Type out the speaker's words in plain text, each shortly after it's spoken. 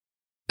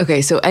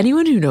Okay, so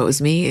anyone who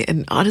knows me,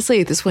 and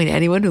honestly, at this point,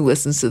 anyone who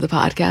listens to the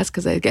podcast,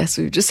 because I guess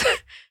we've just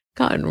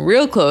gotten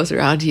real close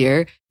around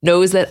here,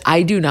 knows that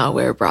I do not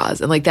wear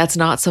bras. And like, that's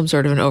not some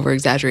sort of an over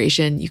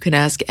exaggeration. You can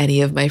ask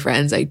any of my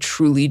friends. I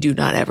truly do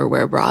not ever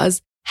wear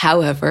bras.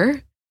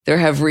 However, there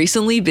have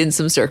recently been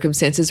some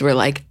circumstances where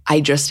like,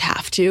 I just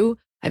have to.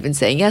 I've been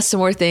saying yes to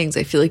more things.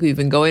 I feel like we've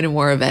been going to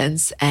more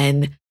events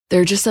and there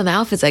are just some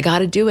outfits. I got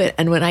to do it.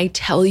 And when I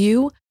tell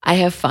you, I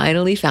have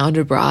finally found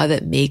a bra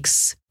that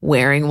makes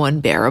wearing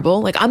one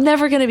bearable. Like I'm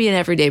never going to be an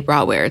everyday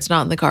bra wearer. It's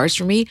not in the cards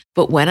for me.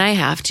 But when I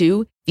have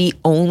to, the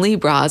only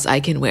bras I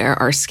can wear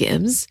are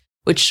Skims,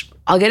 which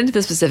I'll get into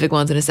the specific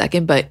ones in a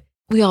second, but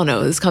we all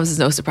know this comes as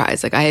no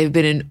surprise. Like I have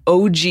been an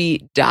OG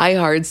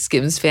diehard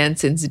Skims fan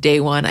since day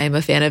one. I am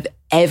a fan of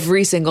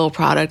every single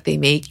product they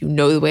make. You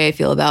know the way I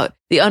feel about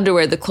the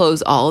underwear, the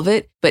clothes, all of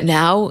it. But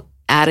now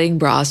adding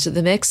bras to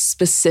the mix,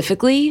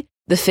 specifically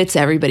the Fits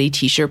Everybody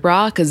t-shirt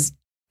bra, because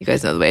you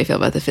guys know the way I feel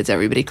about the Fits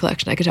Everybody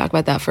collection. I could talk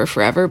about that for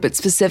forever, but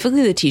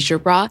specifically the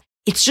t-shirt bra,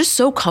 it's just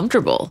so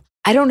comfortable.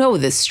 I don't know,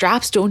 the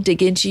straps don't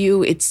dig into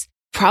you. It's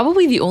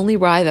probably the only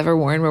bra I've ever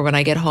worn where when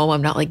I get home,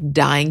 I'm not like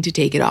dying to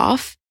take it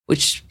off,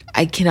 which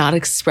I cannot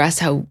express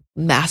how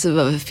massive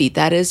of a feat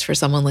that is for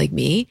someone like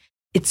me.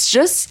 It's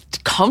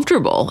just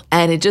comfortable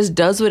and it just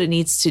does what it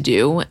needs to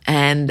do.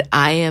 And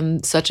I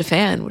am such a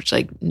fan, which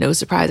like no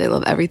surprise, I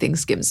love everything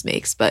Skims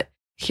makes, but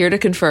here to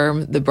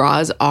confirm the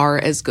bras are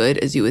as good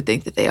as you would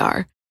think that they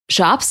are.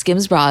 Shop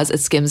Skims bras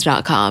at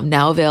skims.com,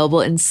 now available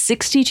in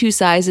 62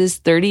 sizes,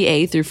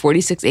 30A through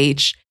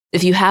 46H.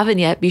 If you haven't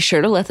yet, be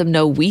sure to let them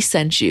know we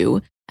sent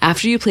you.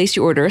 After you place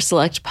your order,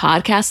 select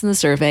podcast in the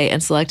survey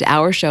and select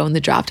our show in the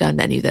drop-down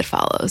menu that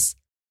follows.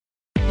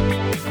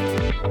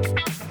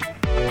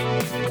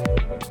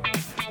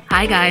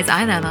 Hi guys,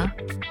 I'm Emma.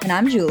 And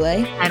I'm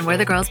Julie. And we're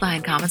the girls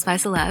behind Comments by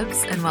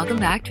Celebs. And welcome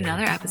back to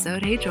another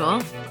episode. Hey,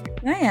 Jewel.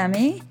 Hi,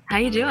 Emmy. How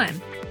you doing?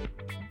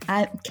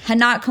 I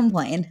cannot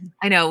complain.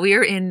 I know, we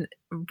are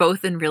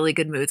both in really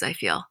good moods, I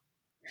feel.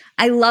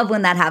 I love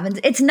when that happens.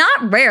 It's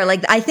not rare.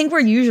 Like, I think we're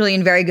usually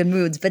in very good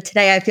moods, but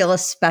today I feel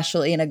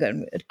especially in a good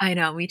mood. I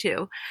know, me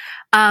too.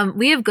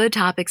 We have good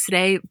topics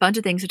today, a bunch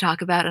of things to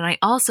talk about. And I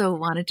also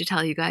wanted to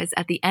tell you guys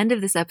at the end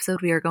of this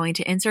episode, we are going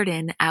to insert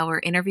in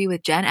our interview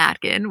with Jen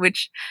Atkin,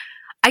 which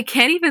I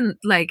can't even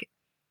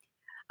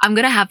I'm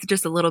going to have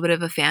just a little bit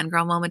of a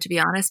fangirl moment, to be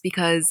honest,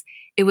 because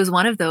it was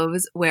one of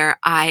those where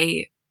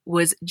I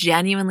was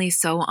genuinely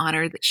so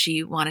honored that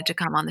she wanted to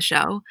come on the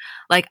show.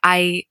 Like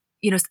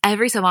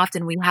every so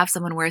often we have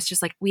someone where it's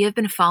just like, we have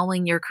been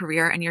following your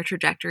career and your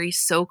trajectory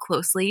so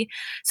closely.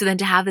 So then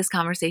to have this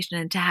conversation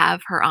and to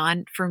have her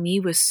on for me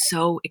was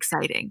so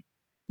exciting.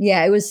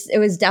 Yeah, it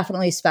was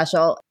definitely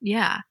special.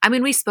 Yeah. I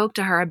mean, we spoke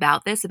to her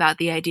about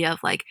the idea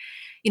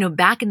of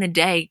back in the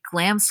day,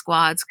 glam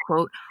squads,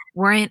 quote,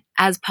 weren't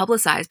as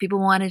publicized. People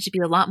wanted to be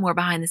a lot more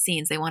behind the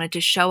scenes. They wanted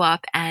to show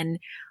up and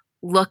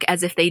look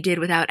as if they did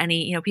without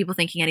any, people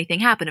thinking anything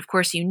happened. Of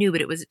course you knew,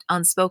 but it was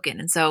unspoken.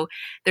 And so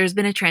there's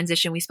been a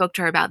transition. We spoke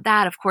to her about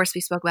that. Of course,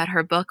 we spoke about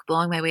her book,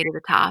 Blowing My Way to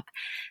the Top.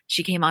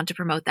 She came on to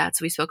promote that.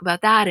 So we spoke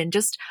about that and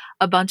just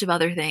a bunch of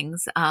other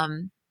things.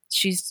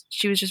 She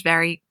was just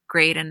very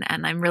great. And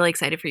I'm really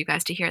excited for you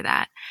guys to hear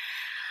that.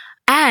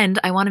 And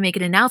I want to make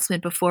an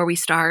announcement before we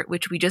start,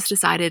 which we just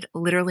decided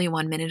literally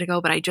 1 minute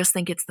ago, but I just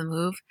think it's the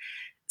move.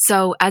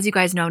 So as you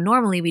guys know,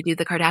 normally we do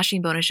the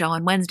Kardashian bonus show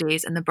on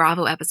Wednesdays and the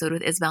Bravo episode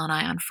with Isabel and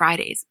I on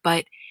Fridays.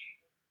 But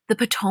the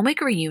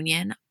Potomac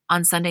reunion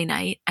on Sunday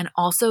night and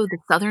also the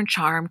Southern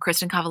Charm,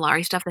 Kristen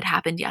Cavallari stuff that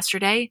happened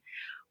yesterday,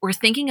 we're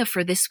thinking of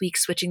for this week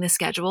switching the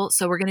schedule.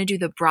 So we're going to do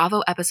the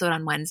Bravo episode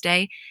on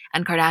Wednesday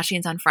and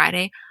Kardashians on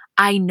Friday.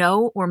 I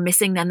know we're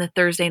missing then the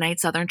Thursday night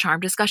Southern Charm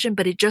discussion,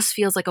 but it just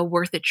feels like a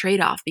worth it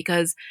trade-off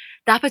because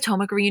that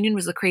Potomac reunion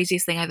was the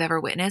craziest thing I've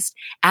ever witnessed.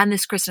 And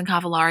this Kristen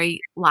Cavallari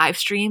live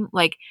stream,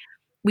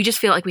 we just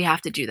feel like we have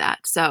to do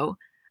that. So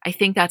I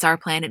think that's our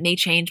plan. It may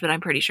change, but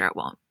I'm pretty sure it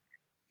won't.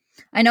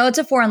 I know it's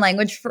a foreign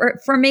language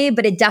for me,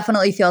 but it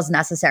definitely feels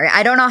necessary.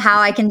 I don't know how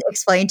I can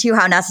explain to you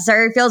how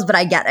necessary it feels, but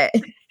I get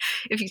it.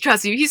 If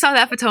you saw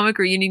that Potomac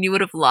reunion, you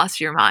would have lost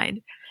your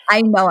mind.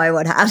 I know I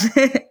would have.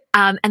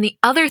 And the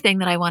other thing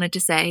that I wanted to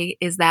say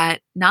is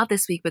that not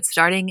this week, but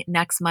starting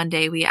next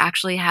Monday, we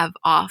actually have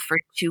off for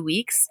 2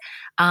 weeks.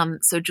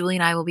 So Julie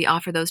and I will be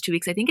off for those 2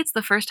 weeks. I think it's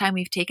the first time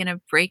we've taken a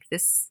break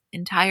this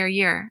entire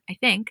year, I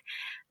think.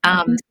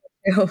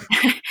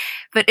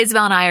 But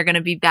Isabel and I are going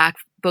to be back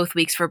both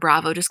weeks for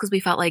Bravo just because we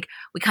felt like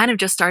we kind of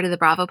just started the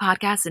Bravo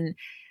podcast and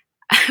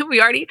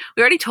we already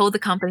told the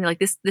company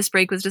this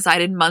break was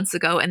decided months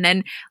ago. And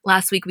then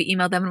last week we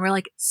emailed them and we're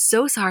like,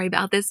 so sorry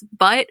about this,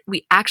 but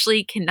we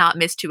actually cannot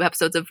miss 2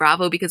 episodes of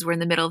Bravo because we're in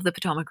the middle of the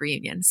Potomac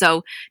reunion.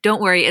 So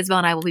don't worry, Isabel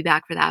and I will be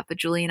back for that. But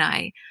Julie and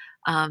I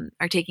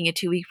are taking a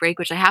 2-week break,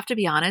 which I have to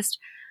be honest,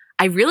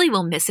 I really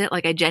will miss it.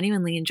 I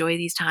genuinely enjoy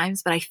these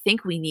times, but I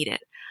think we need it.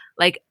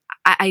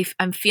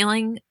 I'm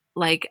feeling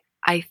like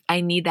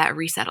I need that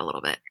reset a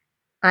little bit.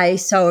 I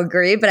so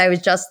agree. But I was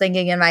just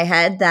thinking in my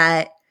head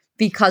that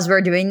because we're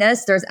doing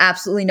this, there's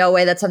absolutely no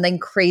way that something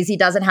crazy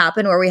doesn't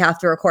happen where we have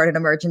to record an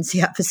emergency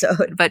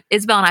episode. But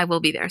Isabel and I will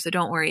be there, so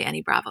don't worry,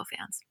 any Bravo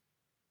fans.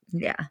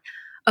 Yeah.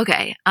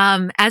 Okay.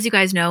 As you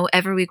guys know,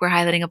 every week we're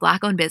highlighting a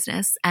Black-owned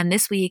business, and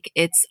this week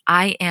it's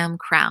I Am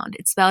Crowned.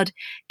 It's spelled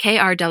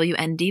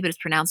KRWND, but it's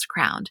pronounced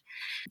Crowned.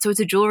 So it's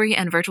a jewelry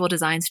and virtual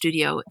design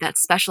studio that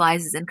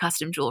specializes in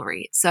custom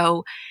jewelry.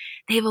 So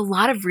they have a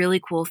lot of really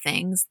cool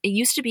things. It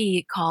used to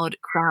be called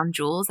Crown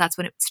Jewels. That's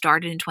when it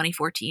started in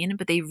 2014,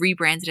 but they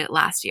rebranded it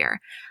last year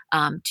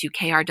to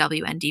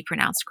KRWND,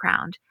 pronounced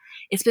Crowned.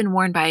 It's been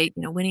worn by,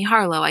 Winnie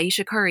Harlow,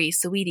 Ayesha Curry,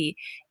 Saweetie.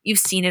 You've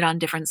seen it on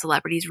different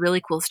celebrities.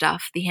 Really cool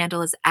stuff. The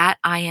handle is at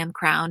I Am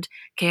Crowned,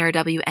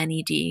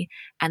 KRWNED,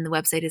 and the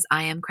website is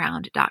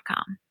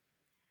iamcrowned.com.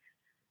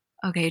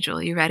 Okay,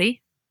 Julie, you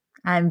ready?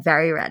 I'm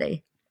very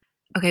ready.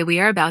 Okay, we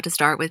are about to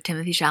start with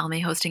Timothée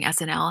Chalamet hosting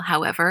SNL.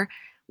 However,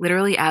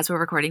 literally as we're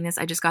recording this,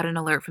 I just got an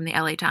alert from the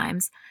LA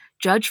Times.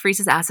 Judge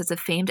freezes assets of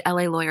famed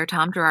LA lawyer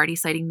Tom Girardi,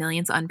 citing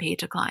millions unpaid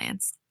to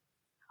clients.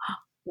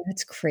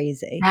 That's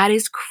crazy. That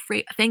is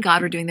crazy. Thank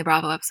God we're doing the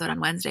Bravo episode on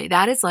Wednesday.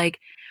 That is like,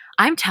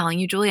 I'm telling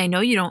you, Julie, I know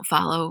you don't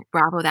follow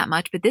Bravo that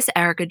much, but this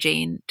Erika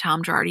Jayne,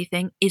 Tom Girardi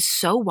thing is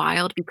so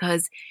wild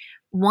because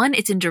one,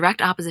 it's in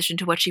direct opposition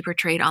to what she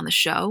portrayed on the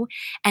show.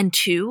 And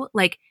two,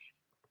 like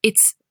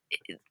it's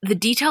the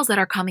details that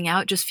are coming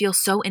out just feel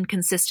so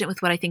inconsistent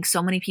with what I think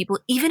so many people,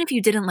 even if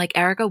you didn't like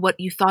Erika, what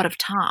you thought of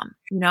Tom,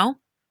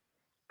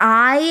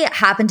 I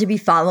happen to be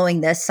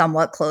following this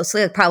somewhat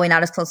closely, like probably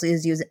not as closely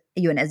as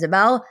you and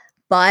Isabel.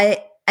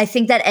 But I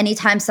think that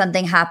anytime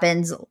something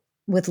happens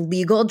with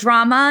legal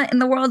drama in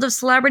the world of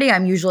celebrity,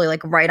 I'm usually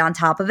like right on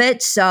top of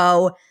it.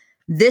 So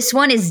this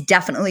one is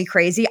definitely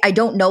crazy. I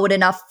don't know it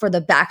enough for the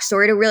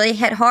backstory to really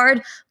hit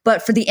hard,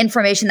 but for the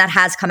information that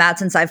has come out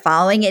since I'm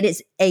following, it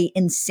is an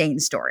insane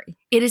story.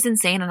 It is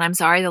insane. And I'm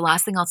sorry, the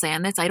last thing I'll say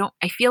on this, I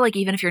feel like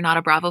even if you're not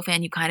a Bravo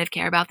fan, you kind of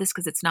care about this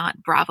because it's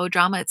not Bravo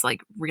drama. It's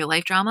like real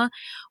life drama.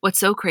 What's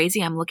so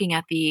crazy, I'm looking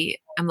at the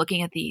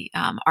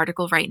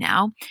article right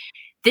now.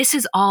 This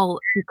is all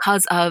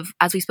because of,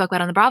 as we spoke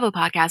about on the Bravo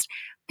podcast,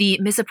 the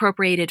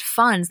misappropriated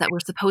funds that were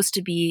supposed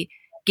to be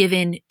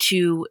given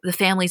to the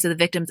families of the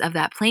victims of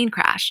that plane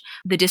crash.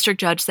 The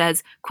district judge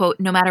says, quote,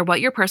 no matter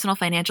what your personal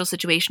financial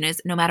situation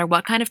is, no matter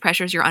what kind of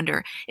pressures you're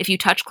under, if you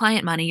touch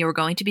client money, you're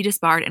going to be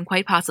disbarred and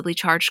quite possibly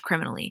charged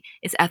criminally.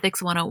 It's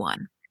Ethics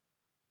 101.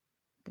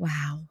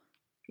 Wow.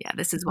 Yeah,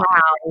 this is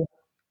wild.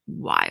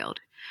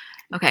 Wild.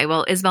 Okay,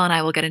 well, Isabel and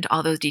I will get into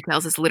all those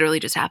details. This literally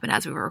just happened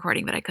as we were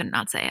recording, but I couldn't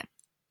not say it.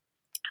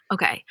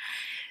 Okay,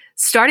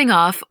 starting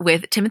off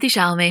with Timothée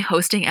Chalamet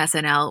hosting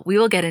SNL. We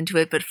will get into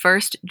it, but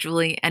first,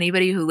 Julie,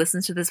 anybody who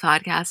listens to this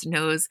podcast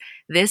knows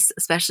this,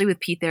 especially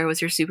with Pete there,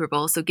 was your Super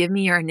Bowl. So give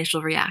me your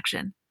initial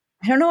reaction.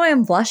 I don't know why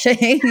I'm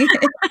blushing.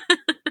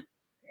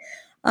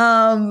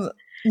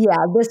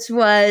 Yeah,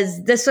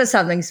 this was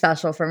something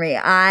special for me.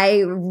 I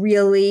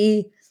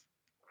really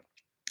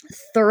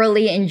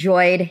thoroughly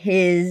enjoyed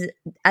his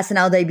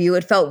SNL debut.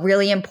 It felt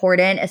really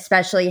important,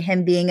 especially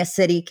him being a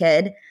city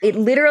kid. It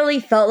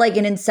literally felt like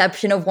an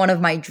inception of one of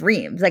my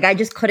dreams. Like I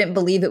just couldn't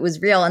believe it was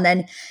real. And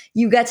then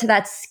you get to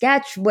that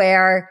sketch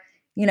where,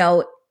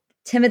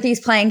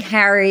 Timothy's playing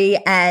Harry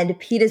and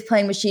Pete is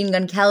playing Machine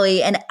Gun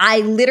Kelly. And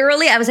I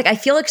was like, I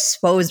feel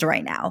exposed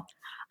right now.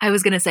 I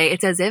was going to say,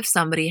 it's as if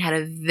somebody had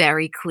a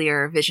very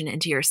clear vision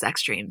into your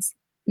sex dreams.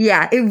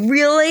 Yeah, it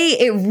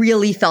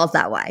really felt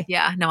that way.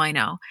 Yeah, no, I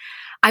know.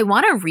 I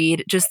want to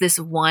read just this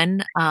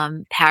one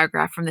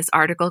paragraph from this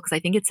article because I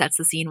think it sets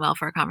the scene well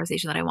for a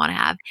conversation that I want to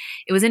have.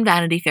 It was in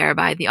Vanity Fair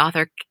by the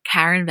author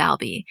Karen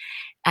Valby,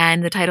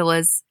 and the title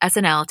was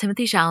SNL,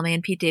 Timothée Chalamet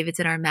and Pete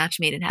Davidson are a match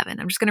made in heaven.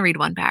 I'm just going to read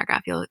one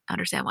paragraph. You'll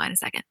understand why in a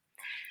second.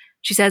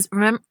 She says,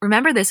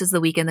 remember this is the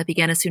weekend that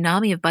began a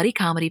tsunami of buddy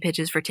comedy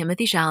pitches for Timothée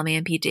Chalamet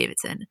and Pete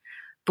Davidson.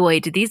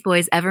 Boy, did these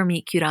boys ever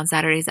meet cute on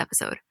Saturday's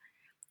episode.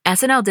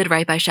 SNL did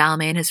right by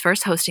Chalamet in his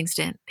first hosting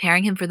stint,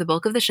 pairing him for the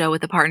bulk of the show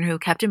with a partner who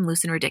kept him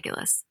loose and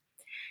ridiculous.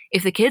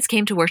 If the kids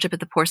came to worship at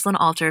the porcelain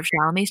altar of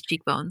Chalamet's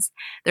cheekbones,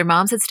 their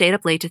moms had stayed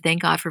up late to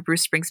thank God for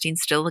Bruce Springsteen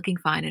still looking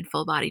fine in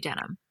full-body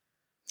denim.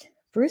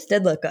 Bruce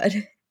did look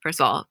good. First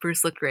of all,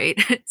 Bruce looked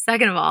great.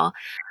 Second of all,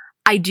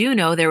 I do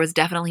know there was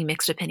definitely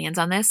mixed opinions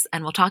on this,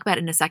 and we'll talk about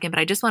it in a second, but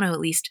I just want to at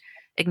least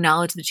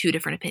acknowledge the two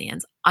different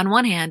opinions. On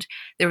one hand,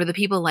 there were the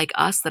people like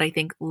us that I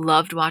think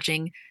loved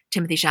watching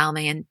Timothée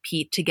Chalamet and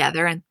Pete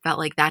together and felt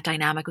like that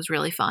dynamic was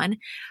really fun.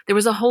 There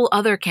was a whole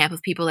other camp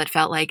of people that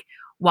felt like,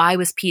 why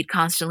was Pete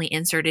constantly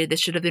inserted? This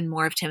should have been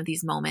more of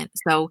Timothy's moment.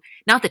 So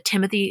not that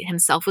Timothée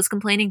himself was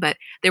complaining, but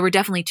there were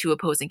definitely two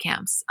opposing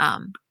camps.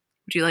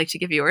 Would you like to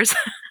give yours?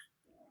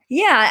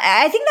 Yeah,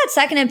 I think that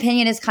second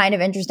opinion is kind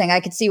of interesting. I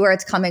could see where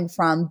it's coming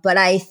from, but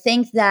I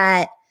think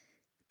that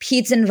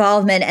Pete's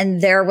involvement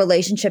and their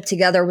relationship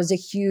together was a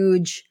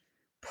huge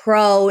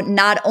pro,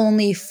 not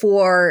only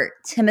for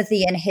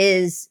Timothée and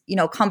his,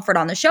 comfort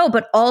on the show,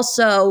 but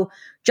also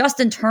just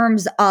in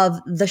terms of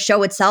the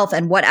show itself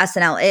and what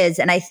SNL is.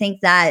 And I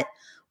think that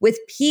with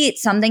Pete,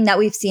 something that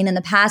we've seen in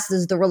the past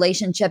is the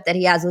relationship that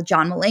he has with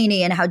John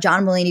Mulaney and how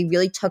John Mulaney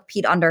really took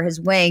Pete under his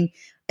wing,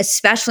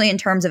 especially in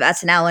terms of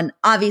SNL. And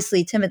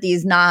obviously Timothy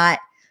is not,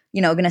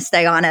 going to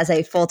stay on as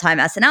a full-time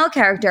SNL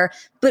character.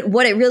 But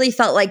what it really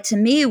felt like to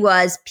me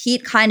was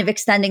Pete kind of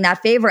extending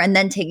that favor and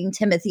then taking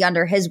Timothy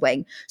under his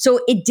wing.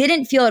 So it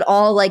didn't feel at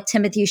all like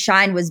Timothy's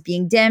shine was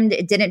being dimmed.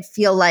 It didn't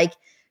feel like,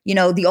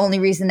 the only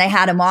reason they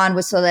had him on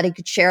was so that he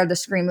could share the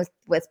screen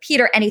with Pete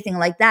or anything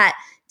like that.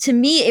 To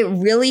me, it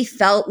really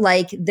felt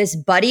like this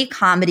buddy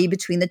comedy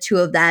between the two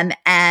of them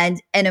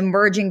and an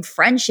emerging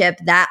friendship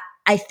that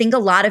I think a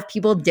lot of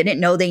people didn't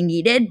know they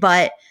needed,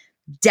 but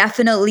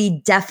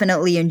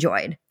definitely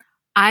enjoyed.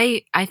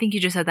 I think you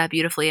just said that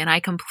beautifully, and I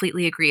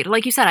completely agreed.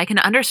 Like you said, I can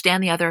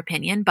understand the other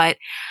opinion, but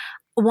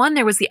one,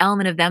 there was the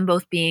element of them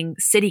both being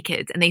city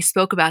kids, and they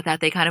spoke about that.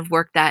 They kind of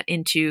worked that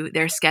into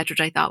their sketch, which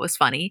I thought was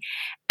funny.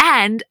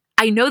 And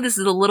I know this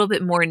is a little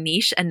bit more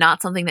niche and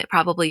not something that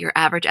probably your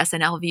average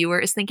SNL viewer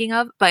is thinking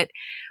of, but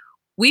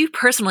we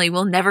personally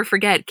will never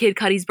forget Kid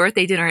Cudi's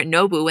birthday dinner at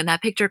Nobu when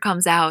that picture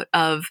comes out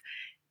of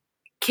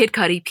Kid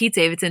Cudi, Pete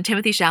Davidson,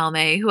 Timothy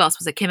Chalamet, who else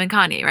was it? Kim and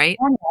Kanye, right?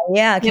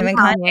 Yeah, Kim and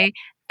Kanye.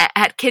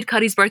 At Kid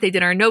Cudi's birthday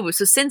dinner in Nobu.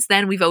 So since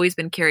then, we've always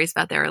been curious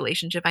about their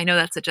relationship. I know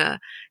that's such a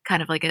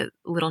kind of like a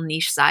little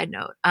niche side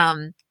note.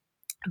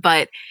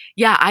 But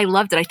yeah, I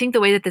loved it. I think the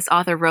way that this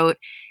author wrote,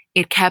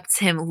 it kept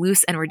him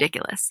loose and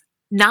ridiculous.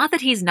 Not that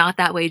he's not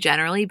that way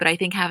generally, but I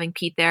think having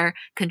Pete there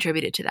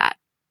contributed to that.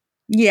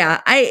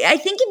 Yeah, I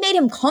think it made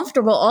him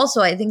comfortable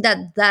also. I think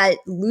that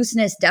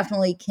looseness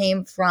definitely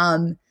came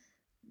from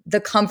the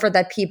comfort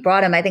that Pete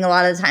brought him. I think a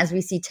lot of the times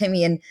we see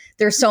Timmy and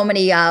there's so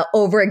many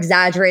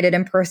over-exaggerated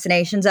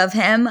impersonations of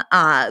him.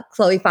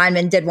 Chloe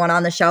Fineman did one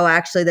on the show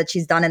actually that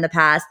she's done in the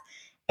past.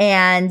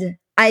 And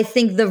I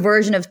think the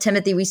version of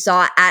Timothy we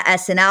saw at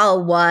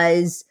SNL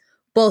was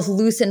both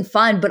loose and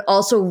fun, but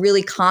also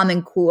really calm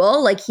and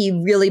cool. Like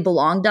he really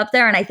belonged up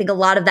there. And I think a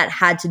lot of that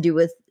had to do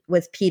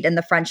with Pete and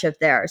the friendship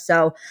there.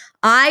 So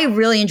I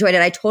really enjoyed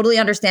it. I totally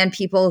understand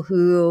people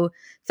who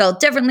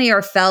felt differently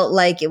or felt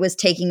like it was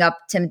taking up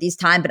Timothy's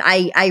time, but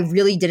I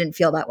really didn't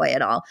feel that way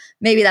at all.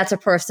 Maybe that's a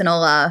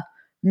personal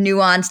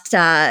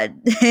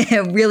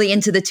nuanced, really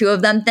into the two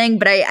of them thing,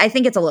 but I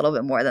think it's a little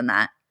bit more than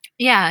that.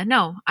 Yeah,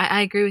 no,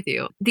 I agree with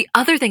you. The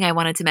other thing I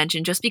wanted to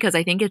mention, just because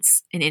I think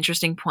it's an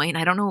interesting point,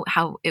 I don't know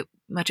how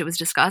much it was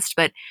discussed,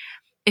 but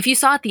if you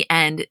saw at the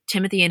end,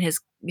 Timothy in his,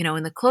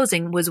 in the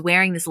closing was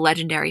wearing this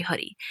legendary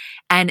hoodie.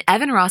 And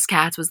Evan Ross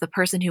Katz was the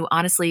person who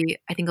honestly,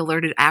 I think,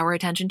 alerted our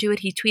attention to it.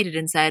 He tweeted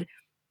and said,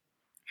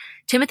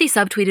 Timothy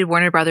subtweeted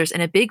Warner Brothers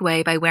in a big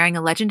way by wearing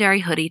a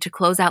legendary hoodie to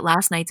close out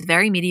last night's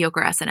very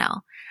mediocre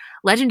SNL.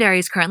 Legendary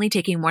is currently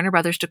taking Warner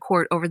Brothers to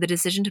court over the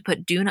decision to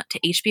put Dune to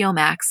HBO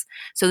Max,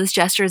 so this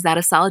gesture is that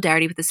of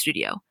solidarity with the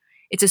studio.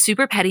 It's a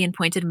super petty and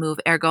pointed move,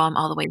 ergo I'm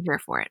all the way here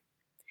for it.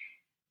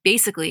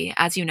 Basically,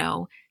 as you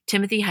know,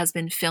 Timothy has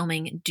been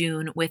filming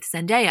Dune with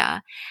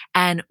Zendaya,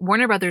 and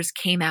Warner Brothers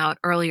came out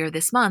earlier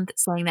this month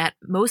saying that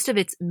most of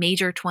its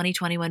major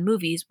 2021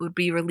 movies would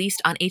be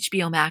released on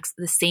HBO Max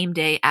the same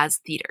day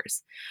as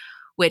theaters,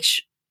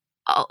 which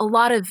a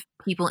lot of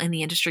people in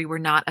the industry were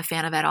not a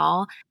fan of at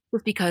all,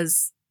 just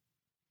because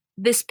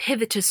this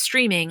pivot to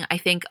streaming, I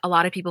think a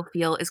lot of people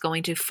feel is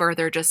going to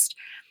further just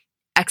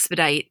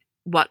expedite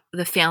what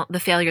the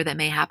failure that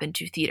may happen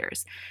to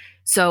theaters.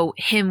 So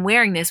him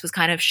wearing this was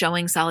kind of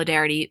showing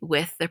solidarity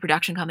with the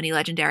production company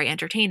Legendary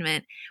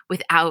Entertainment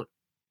without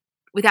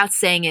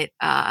saying it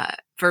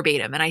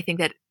verbatim. And I think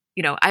that,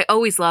 I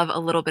always love a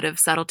little bit of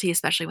subtlety,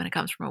 especially when it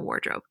comes from a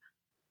wardrobe.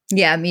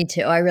 Yeah, me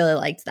too. I really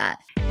liked that.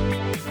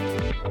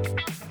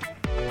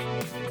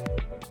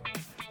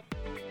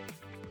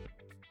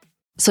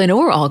 So I know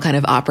we're all kind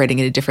of operating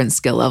at a different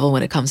skill level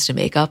when it comes to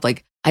makeup.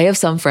 Like I have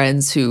some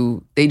friends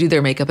who they do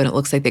their makeup and it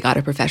looks like they got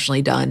it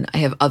professionally done. I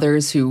have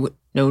others who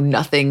know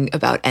nothing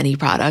about any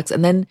products.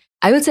 And then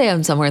I would say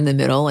I'm somewhere in the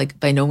middle. Like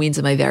by no means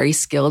am I very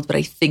skilled, but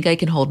I think I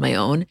can hold my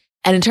own.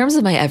 And in terms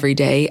of my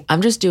everyday,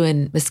 I'm just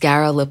doing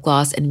mascara, lip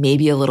gloss, and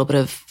maybe a little bit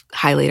of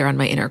highlighter on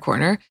my inner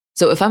corner.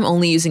 So if I'm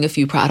only using a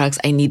few products,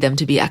 I need them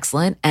to be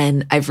excellent.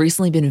 And I've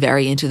recently been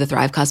very into the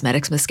Thrive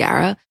Causemetics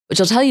mascara, which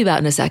I'll tell you about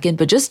in a second,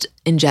 but just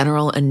in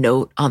general, a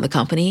note on the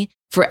company.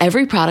 For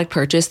every product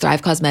purchase,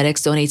 Thrive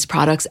Causemetics donates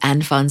products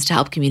and funds to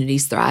help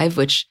communities thrive,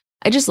 which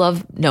I just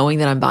love knowing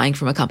that I'm buying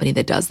from a company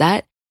that does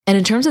that. And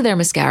in terms of their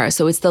mascara,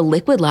 so it's the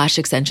Liquid Lash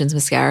Extensions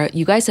mascara.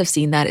 You guys have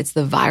seen that. It's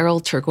the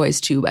viral turquoise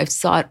tube. I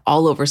saw it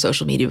all over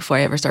social media before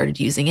I ever started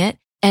using it.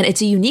 And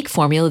it's a unique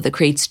formula that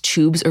creates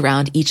tubes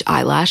around each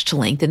eyelash to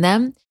lengthen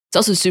them. It's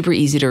also super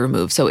easy to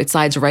remove. So it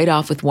slides right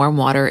off with warm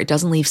water. It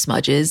doesn't leave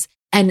smudges.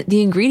 And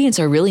the ingredients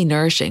are really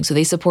nourishing. So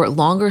they support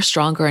longer,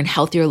 stronger, and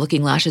healthier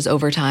looking lashes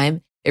over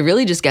time. It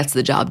really just gets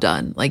the job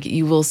done. Like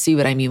you will see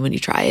what I mean when you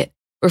try it.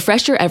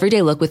 Refresh your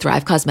everyday look with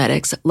Thrive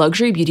Causemetics,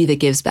 luxury beauty that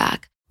gives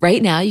back.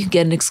 Right now, you can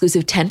get an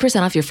exclusive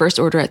 10% off your first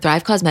order at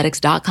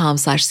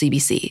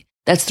thrivecausemetics.com/CBC.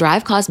 That's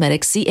Thrive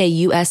Causemetics,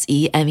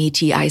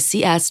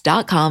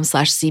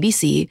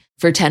 CAUSEMETICS.com/CBC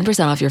for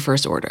 10% off your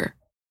first order.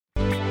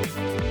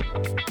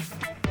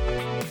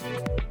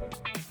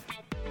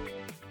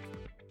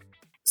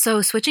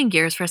 So switching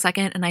gears for a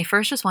second, and I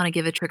first just want to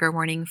give a trigger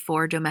warning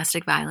for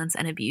domestic violence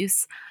and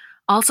abuse.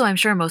 Also, I'm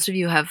sure most of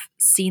you have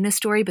seen this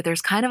story, but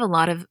there's kind of a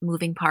lot of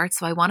moving parts,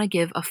 so I want to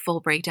give a full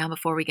breakdown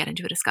before we get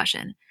into a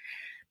discussion.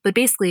 But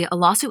basically, a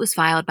lawsuit was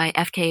filed by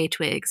FKA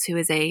Twigs, who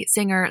is a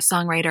singer,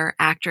 songwriter,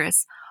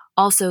 actress,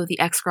 also the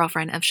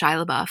ex-girlfriend of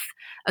Shia LaBeouf,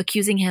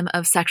 accusing him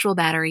of sexual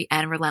battery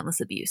and relentless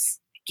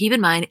abuse. Keep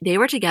in mind, they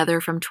were together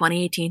from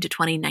 2018 to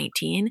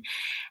 2019,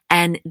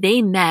 and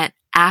they met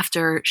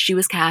after she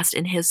was cast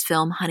in his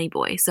film Honey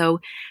Boy. So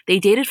they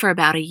dated for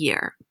about a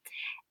year.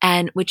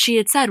 And what she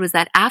had said was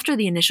that after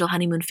the initial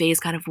honeymoon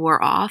phase kind of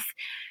wore off,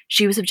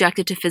 she was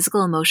subjected to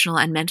physical, emotional,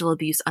 and mental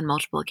abuse on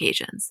multiple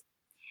occasions.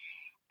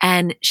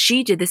 And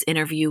she did this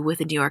interview with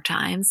the New York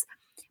Times.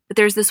 But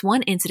there's this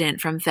one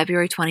incident from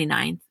February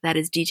 29th that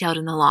is detailed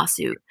in the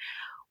lawsuit,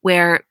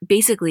 where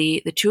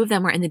basically the two of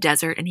them were in the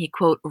desert and he,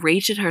 quote,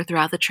 raged at her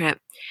throughout the trip,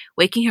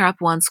 waking her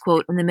up once,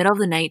 quote, in the middle of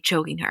the night,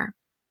 choking her.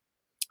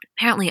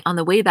 Apparently, on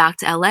the way back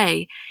to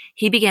LA,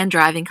 he began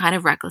driving kind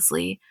of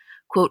recklessly,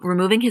 quote,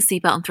 removing his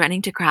seatbelt and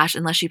threatening to crash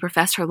unless she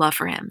professed her love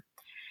for him.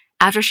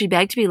 After she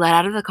begged to be let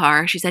out of the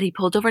car, she said he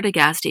pulled over at a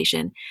gas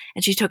station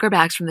and she took her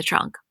bags from the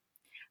trunk.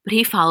 But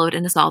he followed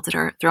and assaulted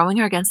her, throwing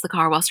her against the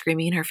car while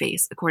screaming in her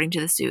face, according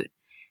to the suit.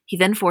 He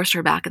then forced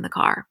her back in the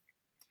car.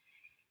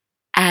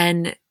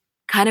 And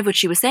kind of what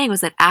she was saying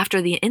was that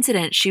after the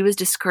incident, she was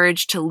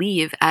discouraged to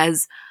leave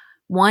as,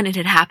 one, it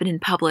had happened in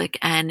public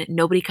and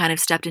nobody kind of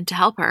stepped in to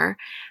help her.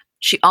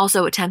 She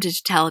also attempted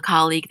to tell a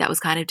colleague that was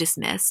kind of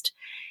dismissed.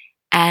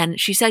 And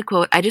she said,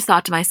 quote, I just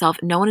thought to myself,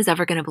 no one is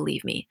ever going to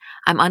believe me.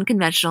 I'm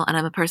unconventional and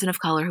I'm a person of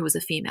color who is a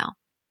female.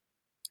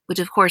 Which,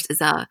 of course,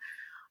 is a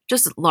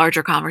just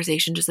larger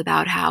conversation just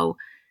about how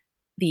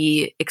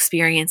the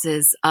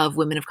experiences of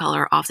women of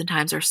color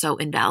oftentimes are so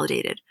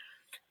invalidated.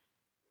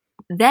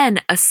 Then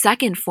a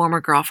second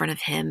former girlfriend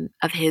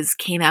of his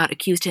came out,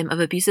 accused him of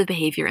abusive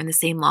behavior in the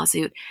same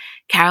lawsuit.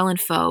 Carolyn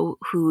Foe,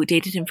 who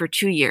dated him for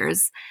 2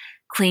 years,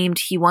 claimed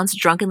he once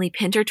drunkenly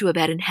pinned her to a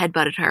bed and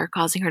headbutted her,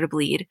 causing her to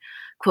bleed.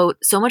 Quote,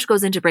 so much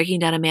goes into breaking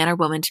down a man or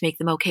woman to make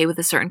them okay with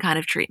a certain kind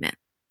of treatment.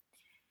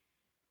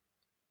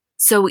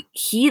 So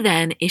he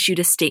then issued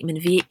a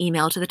statement via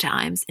email to the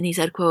Times, and he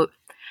said, quote,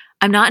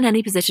 I'm not in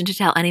any position to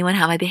tell anyone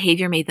how my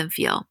behavior made them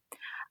feel.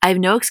 I have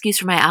no excuse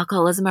for my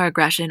alcoholism or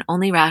aggression,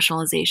 only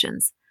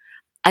rationalizations.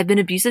 I've been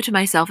abusive to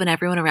myself and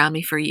everyone around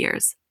me for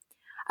years.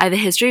 I have a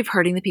history of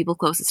hurting the people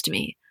closest to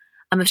me.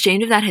 I'm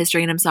ashamed of that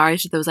history and I'm sorry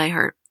to those I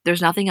hurt.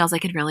 There's nothing else I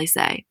can really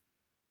say.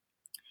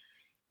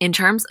 In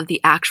terms of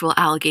the actual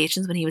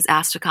allegations, when he was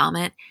asked to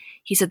comment,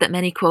 he said that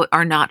many, quote,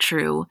 are not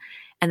true,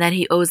 and that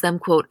he owes them,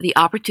 quote, the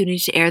opportunity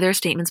to air their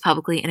statements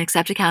publicly and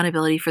accept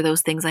accountability for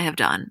those things I have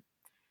done.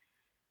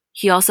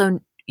 He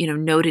also,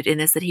 noted in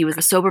this that he was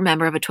a sober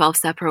member of a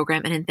 12-step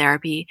program and in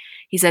therapy.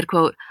 He said,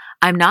 quote,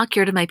 I'm not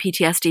cured of my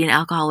PTSD and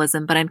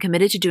alcoholism, but I'm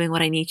committed to doing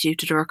what I need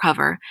to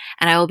recover,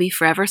 and I will be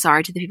forever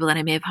sorry to the people that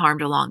I may have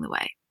harmed along the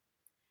way.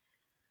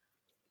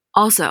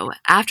 Also,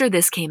 after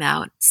this came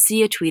out,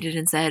 Sia tweeted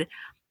and said,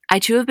 I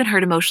too have been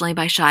hurt emotionally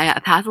by Shia,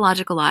 a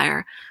pathological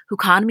liar who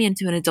conned me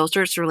into an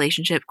adulterous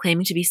relationship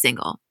claiming to be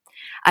single.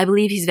 I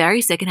believe he's very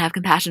sick and have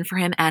compassion for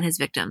him and his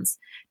victims.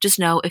 Just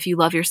know, if you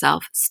love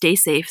yourself, stay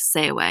safe,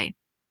 stay away.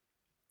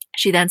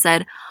 She then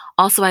said,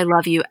 also, I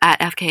love you at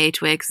FKA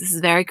Twigs. This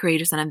is very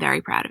courageous and I'm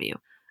very proud of you.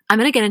 I'm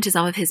going to get into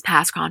some of his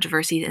past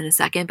controversies in a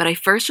second, but I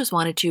first just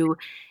wanted to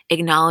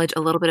acknowledge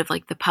a little bit of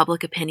the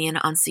public opinion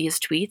on Sia's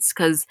tweets,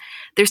 because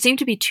there seemed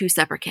to be two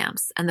separate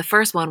camps. And the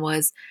first one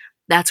was,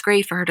 that's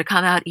great for her to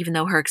come out, even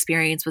though her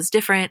experience was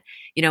different.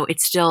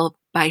 It's still,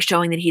 by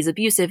showing that he's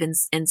abusive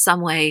in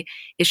some way,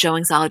 is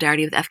showing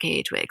solidarity with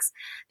FKA Twigs.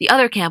 The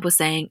other camp was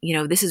saying,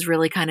 this is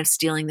really kind of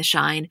stealing the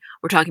shine.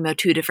 We're talking about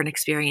two different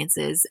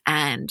experiences,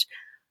 and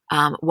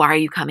why are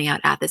you coming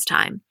out at this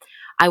time?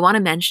 I want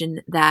to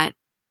mention that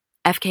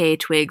FKA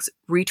Twigs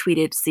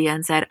retweeted Sia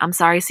and said, I'm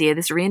sorry, Sia,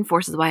 this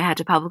reinforces why I had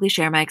to publicly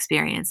share my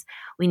experience.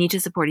 We need to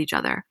support each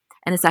other.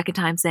 And a second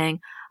time saying,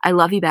 I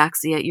love you back,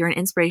 Sia. You're an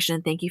inspiration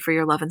and thank you for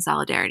your love and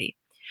solidarity.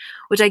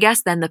 Which I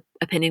guess then the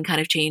opinion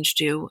kind of changed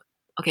to,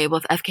 okay,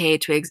 well, if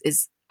FKA Twigs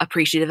is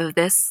appreciative of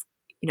this,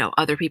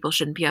 other people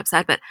shouldn't be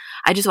upset. But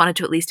I just wanted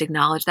to at least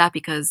acknowledge that,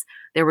 because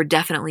there were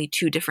definitely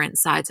two different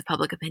sides of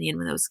public opinion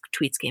when those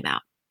tweets came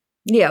out.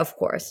 Yeah, of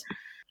course.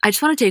 I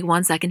just want to take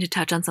 1 second to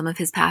touch on some of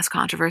his past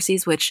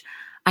controversies, which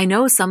I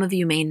know some of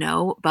you may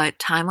know, but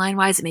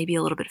timeline-wise, it may be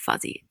a little bit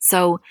fuzzy.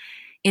 So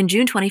in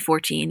June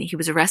 2014, he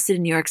was arrested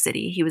in New York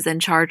City. He was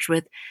then charged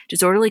with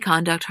disorderly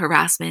conduct,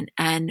 harassment,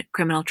 and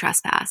criminal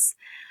trespass.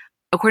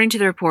 According to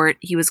the report,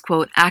 he was,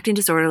 quote, acting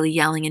disorderly,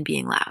 yelling, and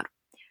being loud.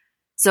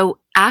 So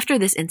after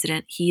this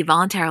incident, he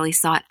voluntarily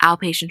sought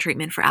outpatient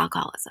treatment for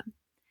alcoholism.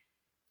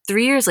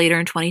 3 years later,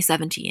 in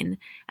 2017,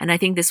 and I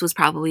think this was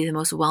probably the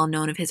most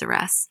well-known of his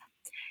arrests,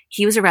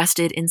 he was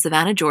arrested in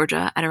Savannah,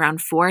 Georgia at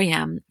around 4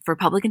 a.m. for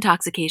public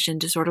intoxication,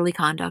 disorderly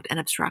conduct, and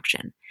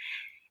obstruction.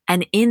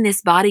 And in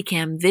this body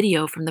cam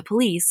video from the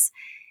police,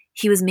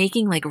 he was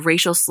making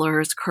racial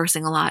slurs,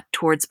 cursing a lot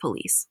towards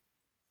police.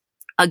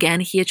 Again,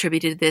 he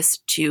attributed this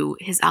to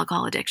his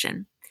alcohol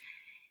addiction.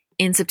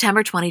 in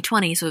September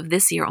 2020, so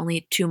this year,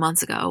 only 2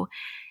 months ago,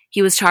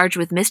 he was charged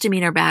with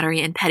misdemeanor battery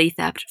and petty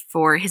theft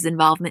for his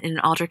involvement in an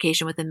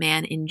altercation with a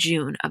man in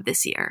June of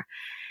this year.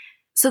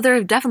 So there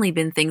have definitely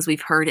been things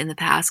we've heard in the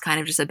past kind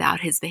of just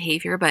about his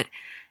behavior, but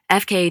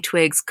FKA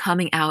Twigs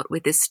coming out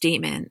with this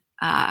statement,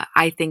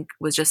 I think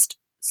was just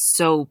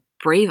so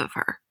brave of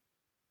her.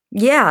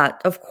 Yeah,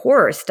 of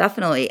course,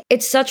 definitely.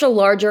 It's such a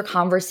larger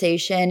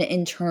conversation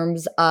in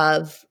terms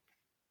of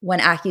when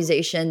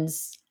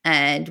accusations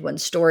and when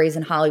stories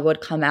in Hollywood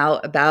come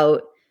out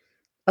about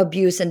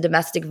abuse and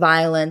domestic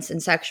violence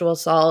and sexual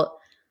assault,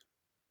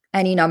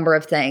 any number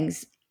of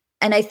things.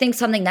 And I think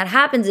something that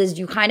happens is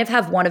you kind of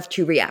have one of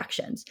two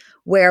reactions,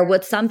 where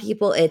with some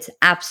people, it's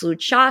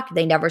absolute shock.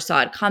 They never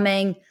saw it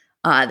coming.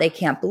 They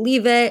can't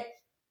believe it.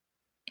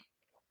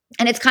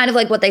 And it's kind of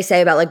like what they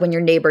say about like when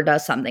your neighbor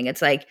does something.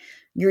 It's like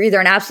you're either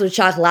an absolute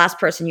shock, last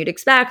person you'd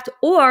expect,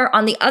 or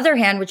on the other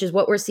hand, which is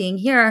what we're seeing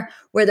here,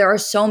 where there are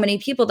so many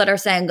people that are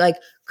saying like,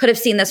 could have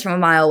seen this from a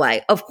mile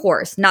away. Of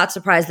course, not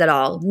surprised at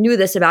all. Knew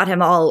this about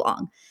him all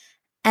along.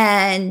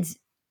 And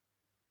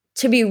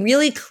to be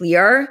really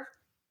clear,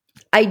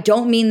 I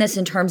don't mean this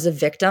in terms of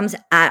victims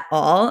at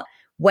all.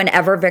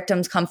 Whenever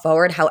victims come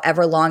forward,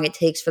 however long it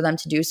takes for them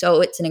to do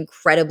so, it's an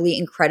incredibly,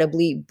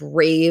 incredibly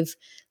brave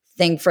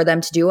thing for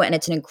them to do. And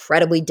it's an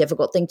incredibly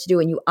difficult thing to do.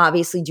 And you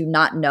obviously do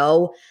not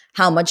know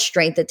how much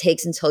strength it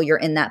takes until you're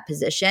in that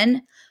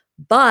position.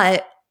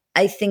 But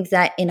I think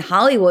that in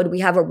Hollywood, we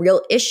have a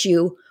real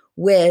issue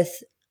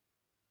with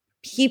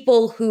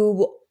people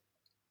who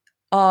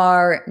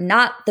are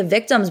not the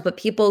victims, but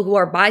people who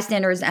are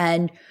bystanders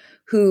and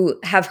who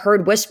have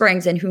heard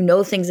whisperings and who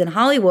know things in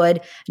Hollywood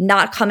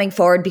not coming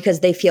forward because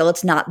they feel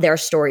it's not their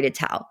story to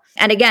tell.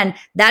 And again,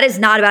 that is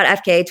not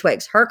about FKA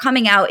Twigs. Her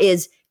coming out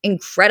is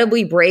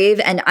incredibly brave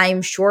and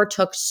I'm sure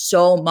took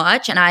so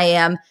much. And I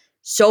am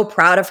so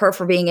proud of her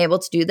for being able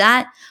to do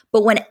that.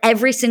 But when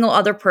every single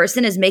other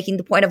person is making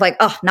the point of like,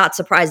 oh, not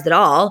surprised at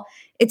all,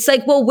 it's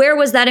like, well, where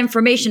was that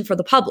information for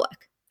the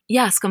public?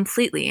 Yes,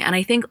 completely. And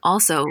I think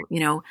also,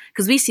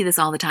 because we see this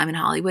all the time in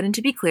Hollywood. And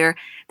to be clear,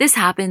 this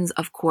happens,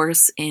 of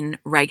course, in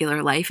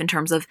regular life in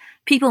terms of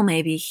people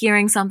maybe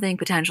hearing something,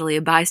 potentially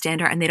a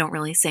bystander, and they don't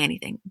really say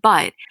anything.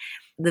 But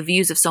the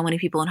views of so many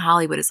people in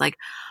Hollywood is like,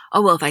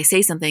 oh, well, if I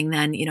say something,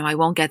 then, I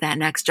won't get that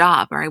next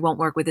job or I won't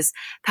work with this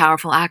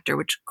powerful actor,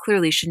 which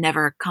clearly should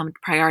never come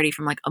priority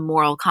from like a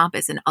moral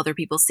compass and other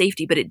people's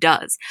safety, but it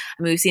does.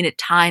 I mean, we've seen it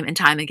time and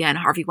time again.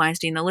 Harvey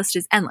Weinstein, the list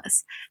is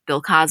endless.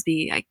 Bill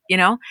Cosby,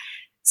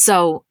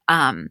 So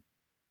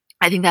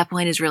I think that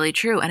point is really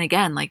true. And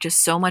again, like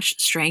just so much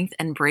strength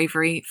and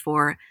bravery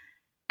for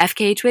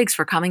FKA Twigs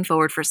for coming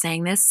forward, for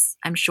saying this.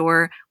 I'm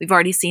sure we've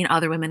already seen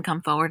other women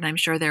come forward and I'm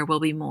sure there will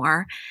be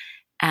more.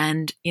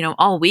 And,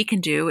 all we can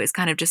do is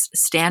kind of just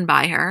stand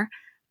by her,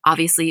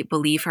 obviously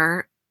believe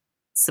her,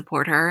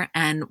 support her,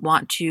 and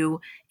want to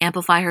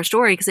amplify her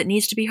story because it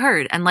needs to be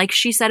heard. And like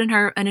she said in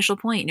her initial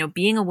point,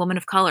 being a woman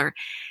of color,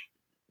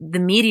 the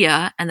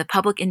media and the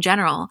public in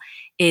general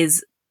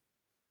is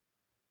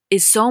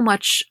so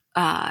much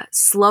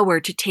slower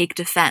to take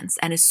defense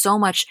and is so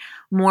much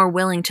more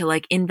willing to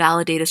like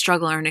invalidate a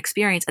struggle or an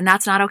experience. And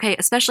that's not okay,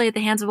 especially at the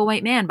hands of a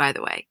white man, by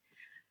the way.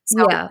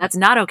 So That's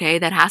not okay.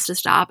 That has to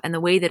stop. And the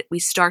way that we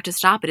start to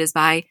stop it is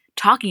by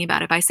talking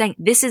about it, by saying,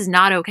 this is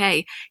not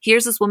okay.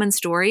 Here's this woman's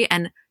story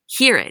and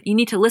hear it. You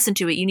need to listen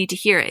to it. You need to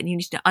hear it. And you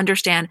need to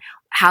understand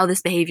how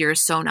this behavior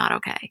is so not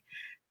okay.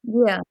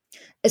 Yeah.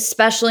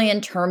 Especially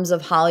in terms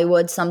of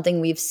Hollywood,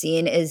 something we've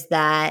seen is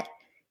that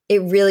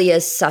it really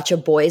is such a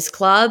boys'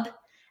 club.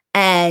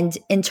 And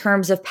in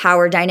terms of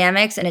power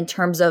dynamics and in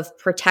terms of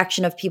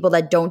protection of people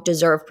that don't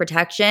deserve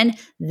protection,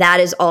 that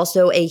is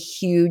also a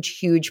huge,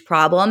 huge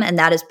problem. And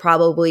that is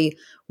probably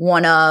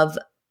one of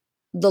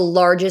the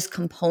largest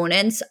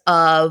components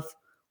of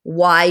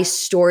why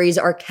stories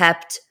are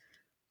kept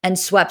and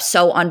swept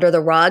so under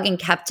the rug and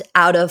kept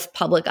out of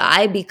public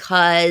eye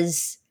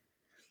because,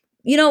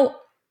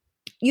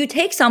 you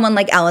take someone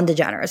like Ellen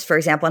DeGeneres, for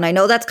example, and I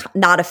know that's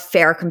not a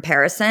fair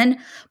comparison,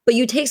 but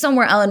you take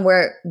somewhere, Ellen,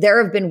 where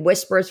there have been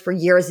whispers for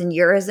years and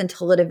years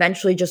until it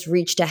eventually just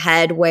reached a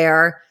head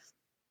where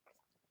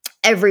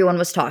everyone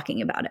was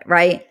talking about it,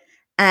 right?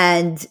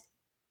 And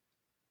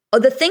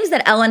the things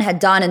that Ellen had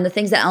done and the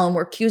things that Ellen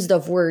were accused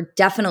of were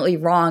definitely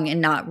wrong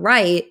and not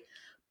right,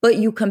 but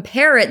you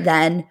compare it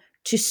then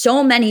to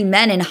so many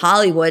men in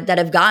Hollywood that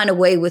have gotten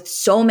away with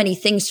so many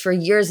things for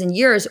years and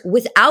years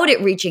without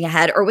it reaching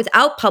ahead or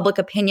without public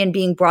opinion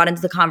being brought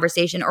into the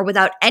conversation or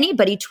without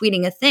anybody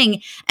tweeting a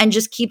thing and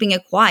just keeping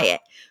it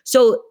quiet.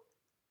 So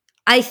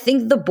I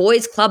think the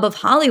Boys Club of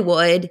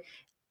Hollywood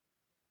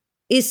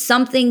is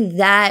something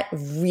that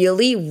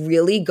really,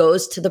 really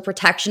goes to the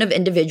protection of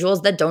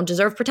individuals that don't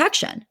deserve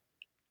protection.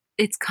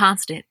 It's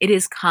constant. It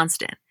is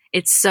constant.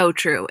 It's so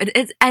true.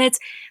 It's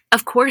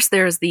of course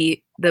there's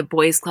the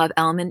boys club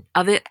element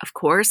of it, of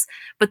course,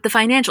 but the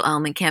financial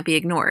element can't be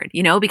ignored,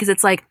 because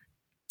it's like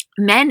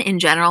men in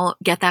general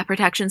get that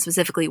protection,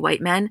 specifically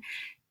white men,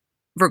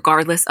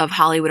 regardless of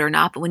Hollywood or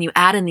not. But when you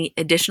add in the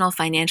additional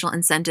financial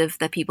incentive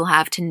that people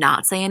have to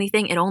not say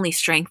anything, it only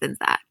strengthens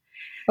that.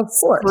 Of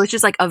course. So it's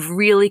just like a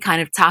really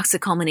kind of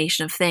toxic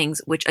culmination of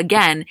things, which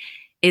again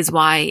is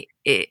why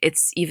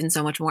it's even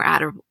so much more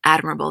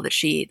admirable that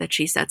she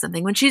said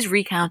something when she's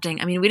recounting.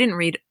 I mean, we didn't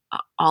read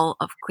all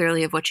of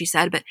clearly of what she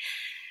said, but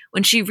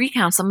when she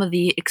recounts some of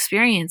the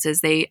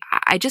experiences,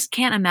 I just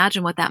can't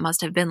imagine what that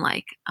must have been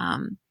like.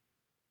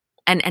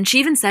 And she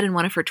even said in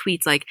one of her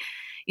tweets, like,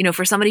 you know,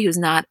 for somebody who's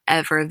not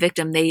ever a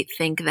victim, they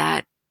think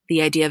that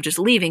the idea of just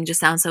leaving just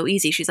sounds so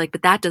easy. She's like,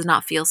 but that does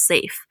not feel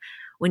safe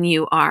when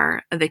you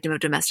are a victim of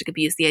domestic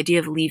abuse. The idea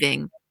of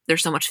leaving,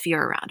 there's so much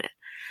fear around it.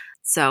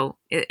 So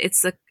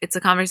it's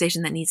a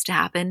conversation that needs to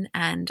happen,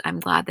 and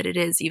I'm glad that it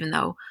is, even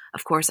though,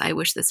 of course, I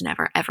wish this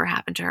never ever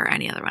happened to her or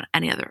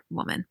any other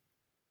woman.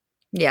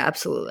 Yeah,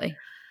 absolutely.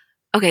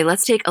 Okay,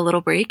 let's take a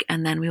little break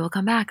and then we will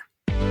come back.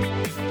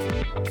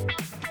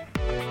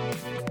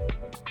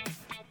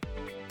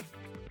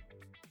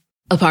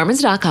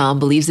 Apartments.com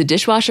believes a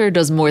dishwasher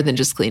does more than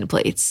just clean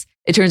plates.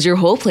 It turns your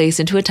whole place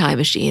into a time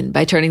machine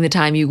by turning the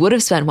time you would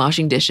have spent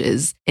washing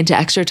dishes into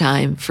extra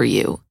time for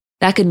you.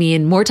 That could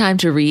mean more time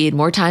to read,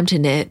 more time to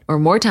knit, or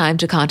more time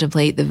to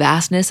contemplate the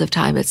vastness of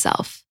time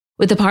itself.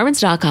 With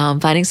Apartments.com,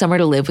 finding somewhere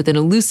to live with an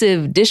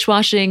elusive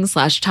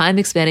dishwashing/time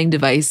expanding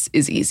device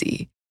is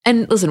easy.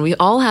 And listen, we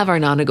all have our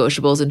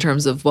non-negotiables in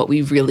terms of what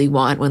we really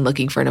want when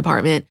looking for an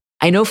apartment.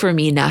 I know for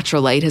me,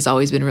 natural light has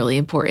always been really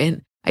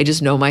important. I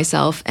just know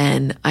myself,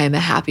 and I am a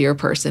happier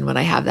person when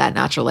I have that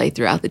natural light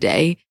throughout the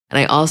day. And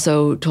I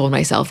also told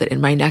myself that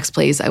in my next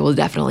place, I will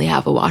definitely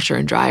have a washer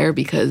and dryer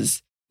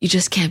because you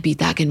just can't beat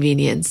that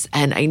convenience.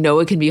 And I know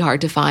it can be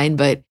hard to find,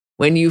 but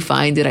when you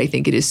find it, I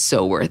think it is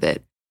so worth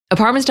it.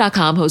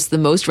 Apartments.com hosts the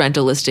most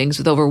rental listings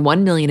with over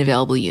 1 million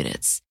available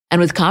units. And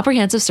with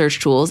comprehensive search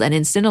tools and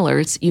instant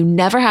alerts, you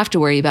never have to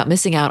worry about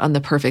missing out on the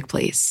perfect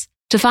place.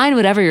 To find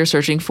whatever you're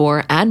searching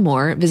for and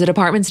more, visit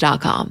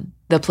Apartments.com,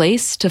 the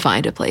place to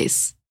find a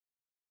place.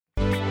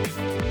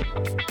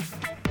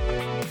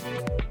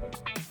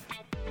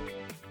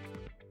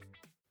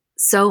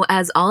 So,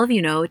 as all of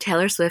you know,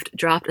 Taylor Swift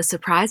dropped a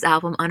surprise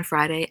album on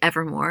Friday,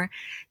 Evermore.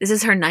 This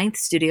is her 9th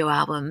studio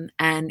album,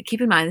 and keep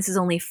in mind, this is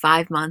only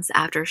 5 months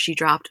after she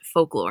dropped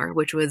Folklore,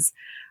 which was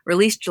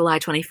released July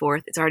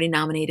 24th. It's already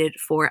nominated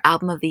for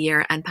Album of the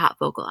Year and Pop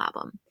Vocal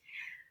Album.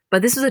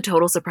 But this was a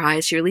total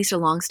surprise. She released a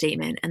long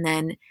statement, and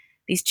then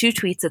these 2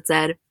 tweets that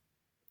said,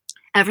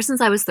 "Ever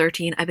since I was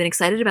 13, I've been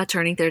excited about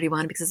turning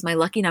 31 because it's my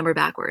lucky number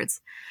backwards,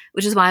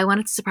 which is why I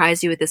wanted to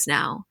surprise you with this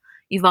now.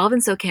 You've all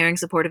been so caring,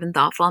 supportive, and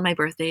thoughtful on my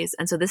birthdays,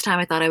 and so this time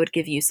I thought I would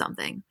give you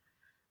something.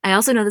 I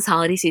also know this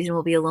holiday season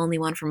will be a lonely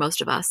one for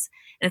most of us,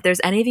 and if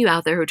there's any of you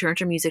out there who turn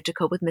to music to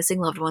cope with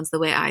missing loved ones the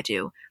way I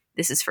do,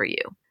 this is for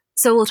you."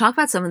 So we'll talk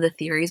about some of the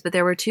theories, but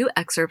there were 2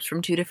 excerpts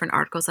from 2 different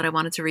articles that I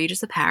wanted to read,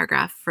 just a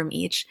paragraph from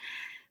each.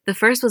 The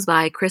first was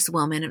by Chris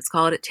Willman. It's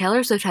called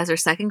 "Taylor Swift has her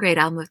second great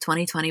album of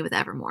 2020 with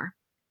Evermore."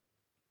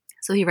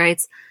 So he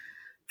writes,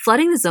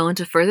 "Flooding the zone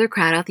to further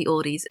crowd out the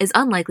oldies is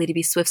unlikely to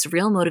be Swift's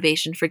real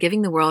motivation for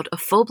giving the world a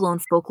full-blown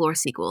Folklore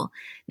sequel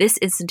this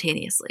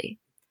instantaneously.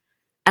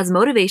 As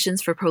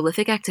motivations for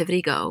prolific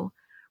activity go,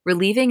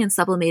 relieving and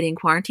sublimating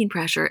quarantine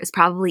pressure is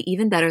probably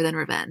even better than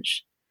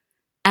revenge.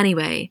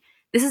 Anyway,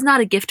 this is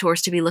not a gift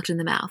horse to be looked in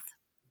the mouth.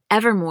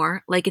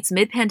 Evermore, like its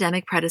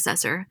mid-pandemic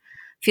predecessor,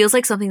 feels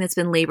like something that's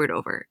been labored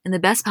over, in the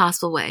best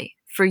possible way,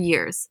 for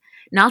years,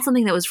 not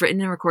something that was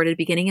written and recorded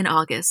beginning in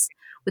August,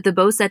 with the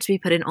bow set to be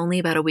put in only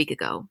about a week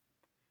ago.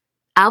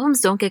 Albums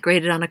don't get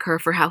graded on a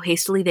curve for how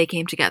hastily they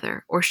came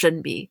together, or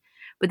shouldn't be,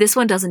 but this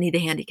one doesn't need the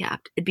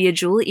handicapped. It'd be a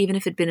jewel even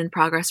if it'd been in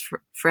progress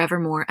for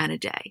forevermore and a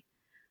day,"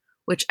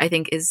 which I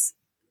think is,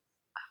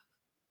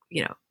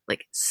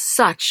 like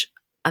such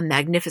a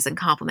magnificent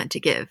compliment to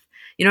give.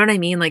 You know what I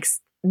mean? Like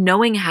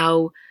knowing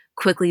how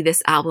quickly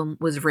this album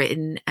was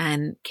written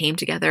and came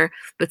together,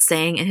 but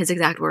saying in his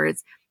exact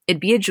words, "It'd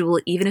be a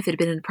jewel even if it had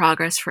been in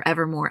progress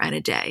forevermore and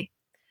a day,"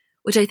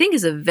 which I think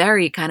is a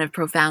very kind of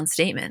profound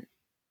statement.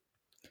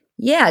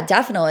 Yeah,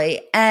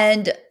 definitely.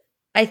 And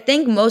I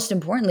think most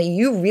importantly,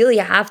 you really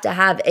have to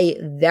have a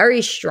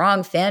very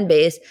strong fan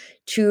base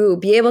to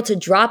be able to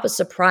drop a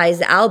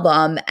surprise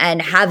album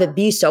and have it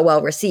be so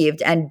well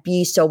received and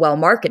be so well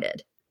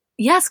marketed.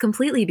 Yes,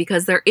 completely,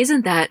 because there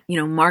isn't that,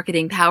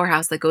 marketing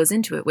powerhouse that goes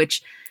into it,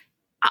 which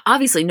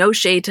obviously no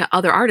shade to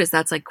other artists.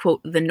 That's like,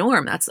 quote, the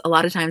norm. That's a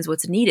lot of times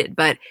what's needed.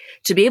 But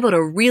to be able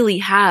to really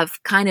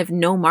have kind of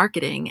no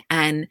marketing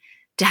and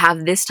to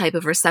have this type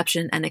of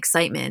reception and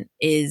excitement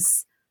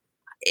is,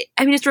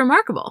 it's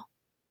remarkable.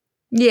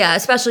 Yeah,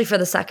 especially for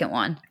the second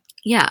one.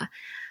 Yeah.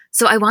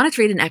 So I wanted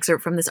to read an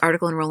excerpt from this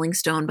article in Rolling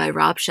Stone by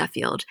Rob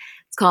Sheffield.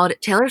 It's called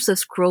 "Taylor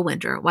Swift's Cruel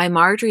Winter, Why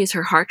Marjorie is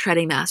Her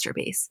Heart-Treading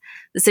Masterpiece."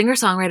 The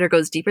singer-songwriter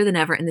goes deeper than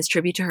ever in this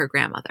tribute to her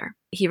grandmother.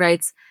 He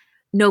writes,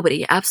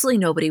 "Nobody, absolutely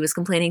nobody, was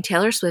complaining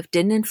Taylor Swift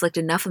didn't inflict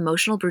enough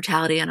emotional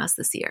brutality on us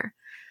this year.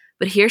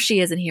 But here she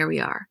is and here we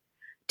are.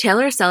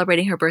 Taylor is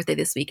celebrating her birthday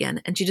this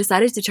weekend, and she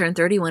decided to turn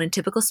 31 in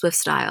typical Swift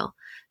style,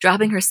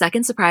 dropping her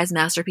second surprise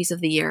masterpiece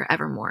of the year,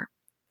 Evermore.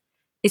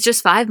 It's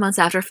just 5 months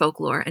after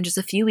Folklore and just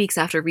a few weeks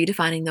after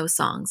redefining those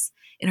songs.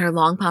 in her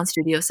Long Pond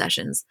studio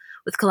sessions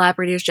with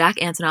collaborators Jack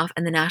Antonoff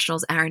and The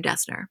National's Aaron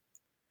Dessner.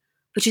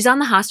 But she's on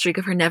the hot streak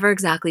of her never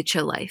exactly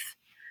chill life.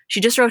 She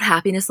just wrote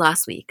Happiness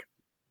last week.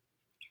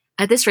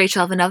 At this rate,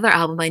 she'll have another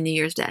album by New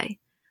Year's Day.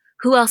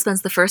 Who else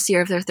spends the first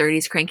year of their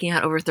 30s cranking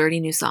out over 30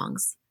 new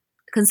songs?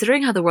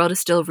 Considering how the world is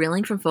still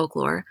reeling from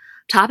folklore,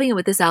 topping it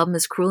with this album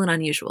is cruel and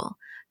unusual.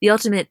 The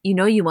ultimate, you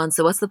know you won,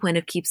 so what's the point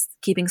of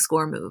keeping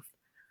score move?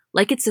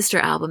 Like its sister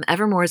album,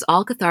 Evermore is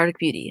all cathartic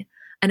beauty,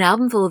 an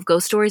album full of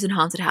ghost stories and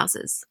haunted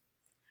houses.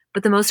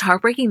 But the most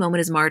heartbreaking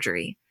moment is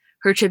Marjorie,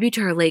 her tribute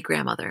to her late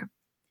grandmother.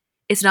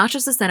 It's not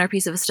just the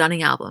centerpiece of a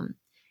stunning album.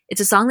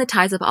 It's a song that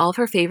ties up all of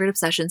her favorite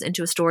obsessions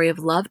into a story of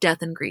love,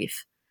 death, and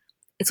grief.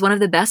 It's one of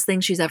the best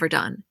things she's ever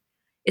done.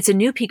 It's a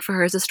new peak for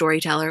her as a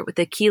storyteller with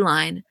the key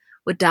line,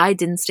 "What died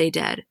didn't stay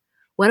dead."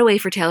 What a way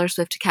for Taylor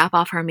Swift to cap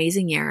off her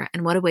amazing year,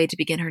 and what a way to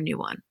begin her new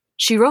one.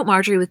 She wrote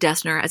Marjorie with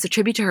Dessner as a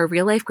tribute to her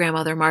real-life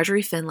grandmother,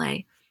 Marjorie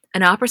Finlay,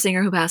 an opera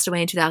singer who passed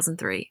away in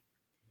 2003.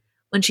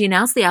 When she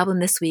announced the album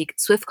this week,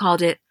 Swift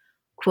called it,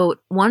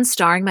 quote, "one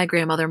starring my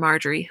grandmother,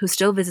 Marjorie, who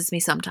still visits me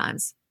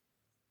sometimes,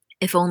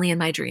 if only in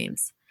my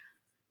dreams."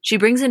 She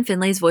brings in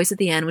Finlay's voice at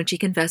the end when she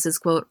confesses,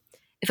 quote,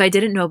 "If I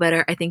didn't know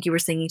better, I think you were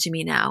singing to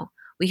me now."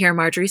 We hear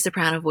Marjorie's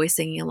soprano voice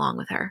singing along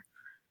with her.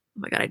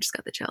 Oh my God, I just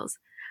got the chills.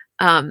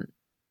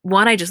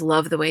 One, I just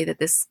love the way that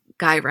this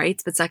guy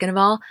writes. But second of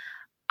all,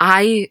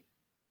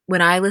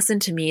 when I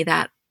listened to Me,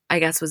 that I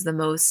guess was the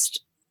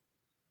most,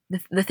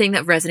 the thing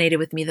that resonated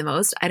with me the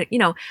most.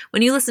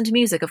 When you listen to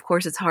music, of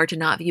course, it's hard to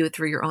not view it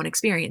through your own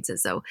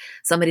experiences. So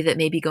somebody that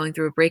may be going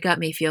through a breakup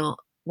may feel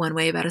one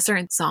way about a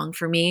certain song.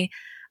 For me,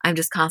 I'm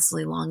just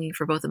constantly longing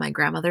for both of my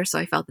grandmothers. So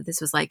I felt that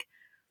this was like,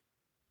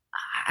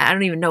 I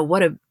don't even know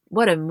what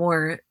a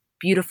more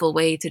beautiful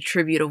way to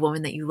tribute a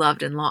woman that you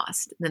loved and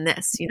lost than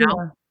this, you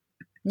know?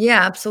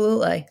 Yeah,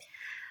 absolutely.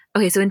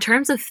 Okay, so in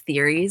terms of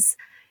theories,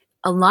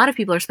 a lot of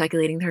people are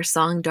speculating her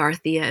song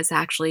Dorothea is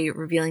actually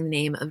revealing the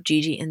name of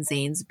Gigi and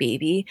Zayn's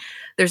baby.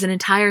 There's an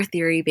entire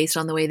theory based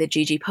on the way that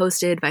Gigi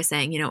posted by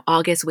saying,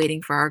 August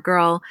waiting for our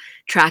girl.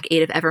 Track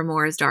 8 of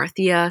Evermore is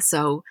Dorothea.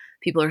 So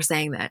people are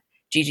saying that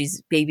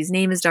Gigi's baby's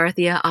name is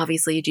Dorothea.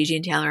 Obviously, Gigi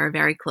and Taylor are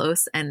very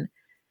close, and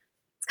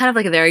it's kind of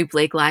like a very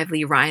Blake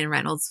Lively, Ryan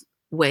Reynolds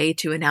way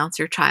to announce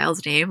your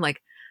child's name.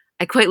 Like,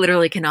 I quite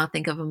literally cannot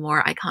think of a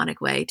more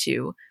iconic way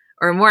to,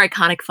 or a more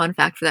iconic fun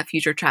fact for that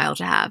future child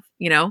to have,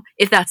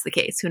 if that's the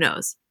case, who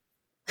knows?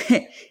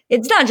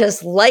 It's not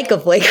just like a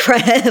Blake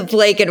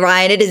and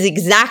Ryan. It is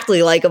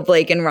exactly like a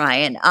Blake and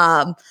Ryan.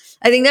 I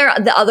think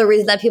the other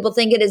reason that people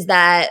think it is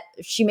that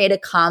she made a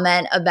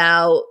comment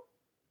about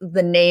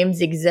the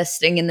names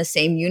existing in the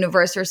same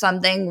universe or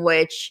something,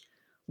 which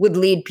would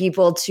lead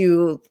people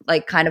to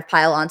like kind of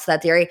pile onto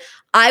that theory.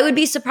 I would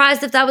be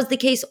surprised if that was the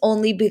case,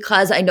 only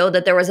because I know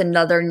that there was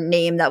another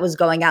name that was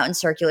going out in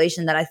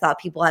circulation that I thought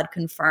people had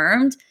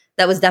confirmed.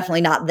 That was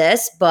definitely not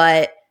this,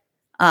 but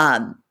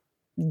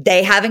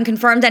they haven't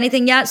confirmed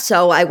anything yet.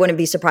 So I wouldn't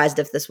be surprised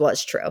if this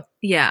was true.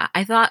 Yeah,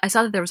 I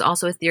saw that there was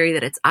also a theory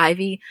that it's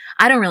Ivy.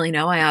 I don't really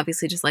know. I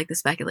obviously just like the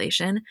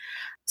speculation.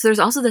 So there's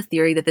also the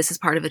theory that this is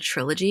part of a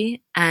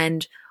trilogy,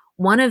 and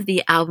one of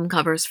the album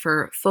covers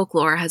for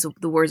Folklore has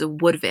the words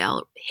of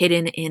Woodvale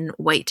hidden in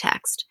white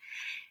text.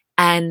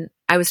 And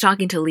I was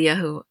talking to Leah,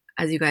 who,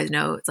 as you guys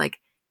know, it's like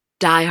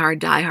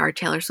diehard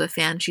Taylor Swift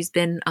fan. She's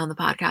been on the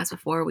podcast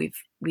before. We've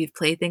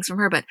played things from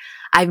her, but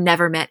I've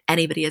never met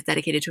anybody as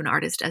dedicated to an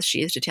artist as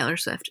she is to Taylor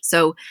Swift.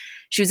 So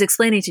she was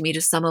explaining to me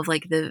just some of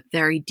like the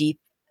very deep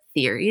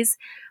theories.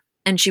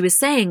 And she was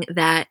saying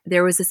that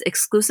there was this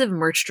exclusive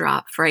merch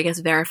drop for, I guess,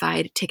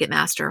 verified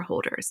Ticketmaster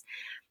holders.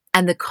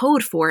 And the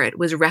code for it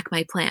was Wreck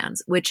My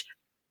Plans, which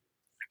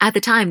at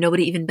the time,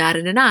 nobody even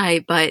batted an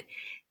eye, but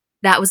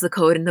that was the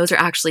code. And those are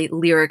actually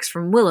lyrics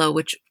from Willow,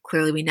 which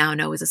clearly we now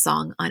know is a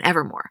song on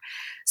Evermore.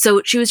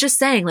 So she was just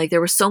saying, like, there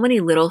were so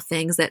many little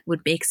things that would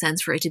make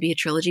sense for it to be a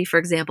trilogy. For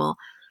example,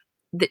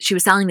 that she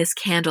was selling this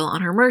candle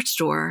on her merch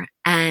store,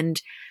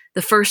 and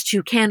the first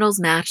 2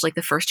 candles matched like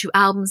the first 2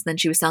 albums. Then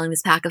she was selling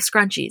this pack of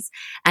scrunchies,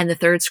 and the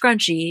third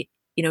scrunchie,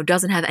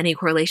 doesn't have any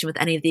correlation with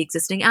any of the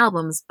existing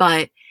albums,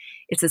 but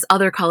it's this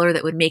other color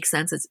that would make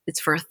sense. It's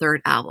for a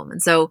third album.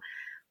 And so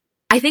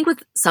I think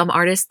with some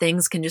artists,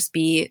 things can just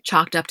be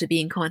chalked up to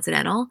being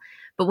coincidental.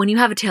 But when you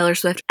have a Taylor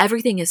Swift,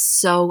 everything is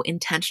so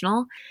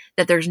intentional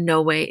that there's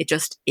no way it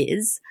just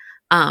is.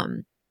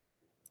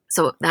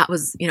 So that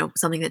was,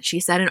 something that she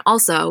said. And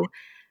also,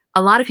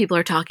 a lot of people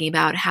are talking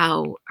about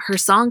how her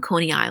song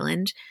Coney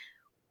Island,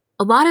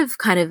 a lot of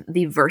kind of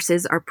the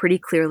verses are pretty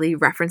clearly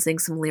referencing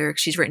some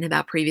lyrics she's written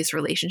about previous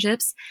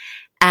relationships.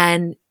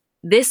 And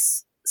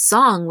this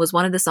song was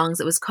one of the songs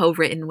that was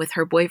co-written with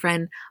her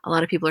boyfriend. A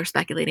lot of people are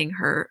speculating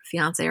her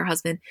fiance or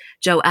husband,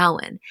 Joe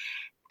Alwyn.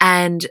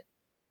 And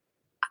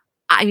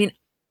I mean,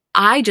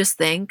 I just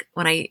think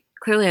I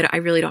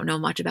really don't know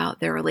much about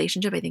their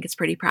relationship. I think it's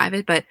pretty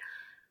private, but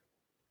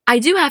I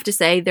do have to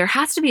say there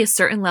has to be a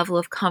certain level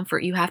of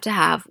comfort you have to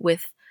have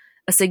with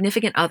a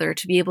significant other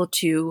to be able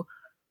to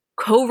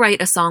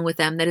co-write a song with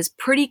them that is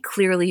pretty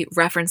clearly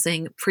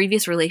referencing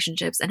previous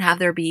relationships and have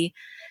there be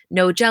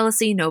no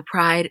jealousy, no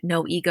pride,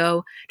 no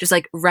ego. Just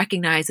like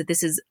recognize that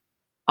this is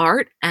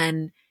art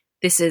and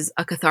this is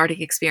a cathartic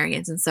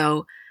experience. And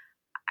so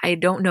I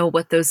don't know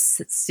what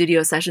those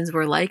studio sessions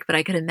were like, but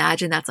I could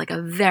imagine that's like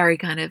a very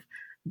kind of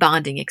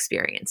bonding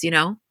experience, you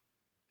know?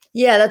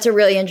 Yeah, that's a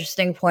really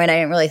interesting point. I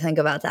didn't really think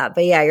about that.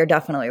 But yeah, you're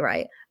definitely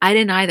right. I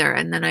didn't either.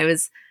 And then I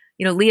was,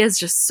 Leah's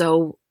just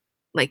so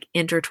like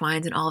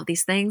intertwined in all of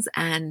these things.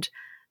 And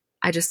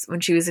I just, when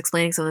she was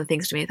explaining some of the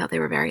things to me, I thought they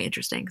were very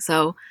interesting.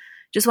 So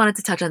just wanted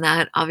to touch on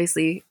that.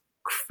 Obviously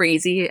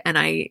crazy. And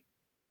I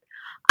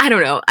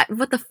don't know.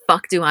 What the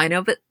fuck do I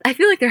know? But I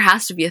feel like there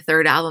has to be a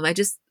third album. I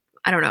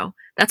don't know.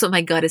 That's what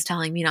my gut is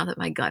telling me. Not that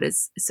my gut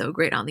is so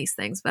great on these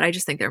things, but I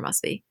just think there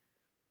must be.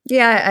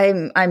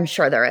 Yeah, I'm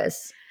sure there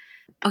is.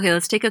 Okay,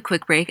 let's take a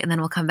quick break and then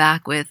we'll come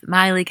back with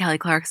Miley, Kelly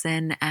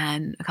Clarkson,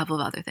 and a couple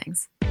of other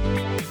things.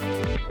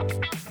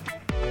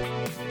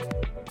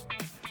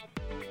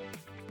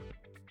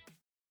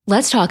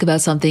 Let's talk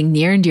about something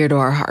near and dear to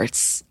our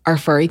hearts, our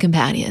furry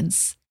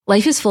companions.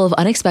 Life is full of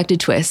unexpected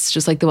twists,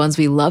 just like the ones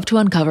we love to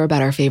uncover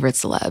about our favorite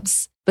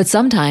celebs. But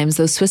sometimes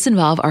those twists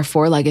involve our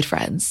four-legged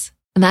friends.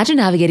 Imagine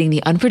navigating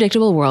the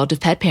unpredictable world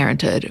of pet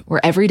parenthood, where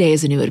every day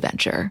is a new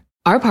adventure.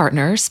 Our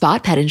partner,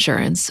 Spot Pet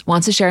Insurance,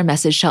 wants to share a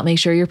message to help make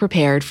sure you're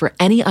prepared for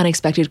any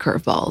unexpected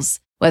curveballs,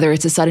 whether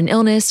it's a sudden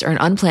illness or an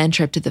unplanned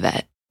trip to the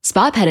vet.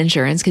 Spot Pet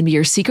Insurance can be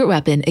your secret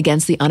weapon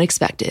against the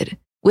unexpected.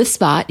 With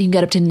Spot, you can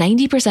get up to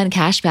 90%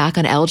 cash back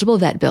on eligible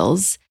vet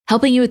bills,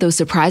 helping you with those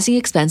surprising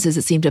expenses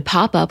that seem to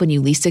pop up when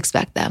you least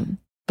expect them.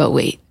 But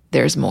wait,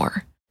 there's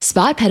more.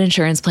 Spot Pet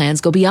Insurance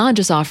plans go beyond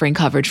just offering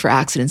coverage for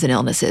accidents and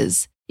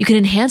illnesses. You can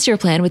enhance your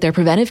plan with their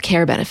preventive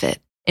care benefit,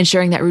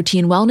 ensuring that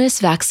routine wellness,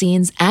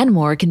 vaccines, and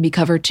more can be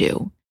covered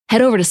too.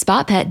 Head over to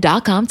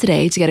spotpet.com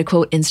today to get a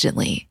quote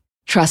instantly.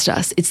 Trust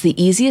us, it's the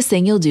easiest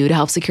thing you'll do to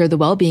help secure the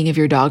well-being of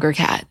your dog or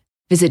cat.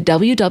 Visit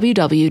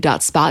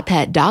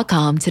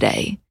www.spotpet.com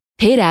today.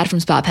 Paid ad from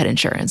Spot Pet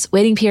Insurance.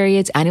 Waiting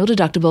periods, annual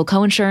deductible,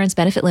 coinsurance,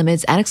 benefit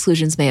limits, and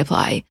exclusions may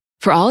apply.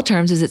 For all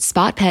terms, visit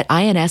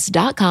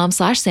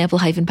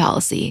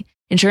spotpetins.com/sample-policy.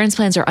 Insurance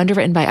plans are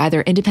underwritten by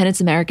either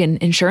Independence American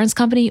Insurance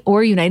Company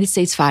or United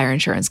States Fire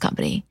Insurance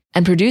Company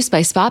and produced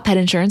by Spot Pet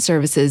Insurance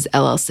Services,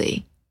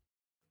 LLC.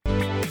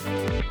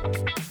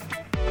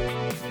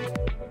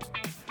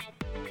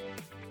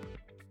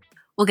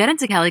 We'll get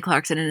into Kelly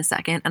Clarkson in a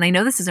second, and I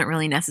know this isn't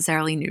really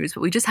necessarily news,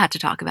 but we just had to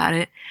talk about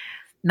it.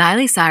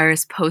 Miley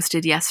Cyrus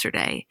posted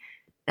yesterday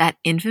that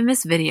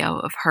infamous video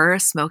of her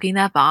smoking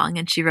that bong,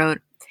 and she wrote,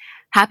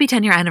 "Happy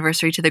 10-year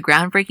anniversary to the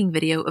groundbreaking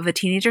video of a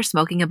teenager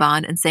smoking a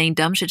bong and saying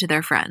dumb shit to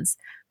their friends.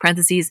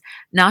 Parentheses,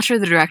 not sure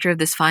the director of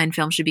this fine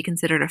film should be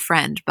considered a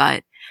friend,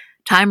 but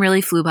time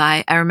really flew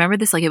by. I remember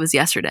this like it was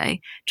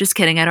yesterday. Just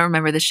kidding, I don't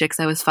remember this shit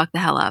because I was fucked the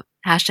hell up.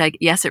 Hashtag,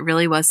 yes, it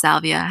really was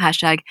salvia.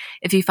 Hashtag,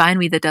 if you find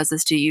weed that does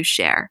this to you,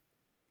 share."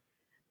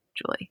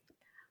 Julie.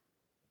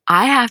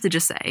 I have to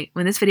just say,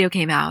 when this video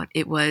came out,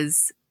 it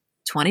was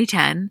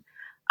 2010.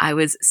 I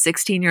was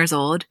 16 years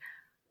old.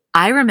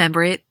 I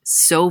remember it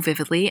so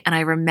vividly. And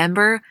I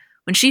remember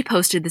when she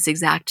posted this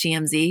exact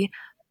TMZ,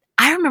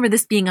 I remember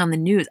this being on the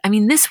news. I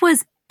mean, this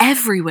was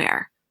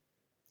everywhere.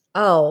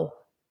 Oh,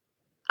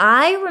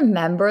 I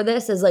remember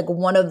this as like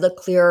one of the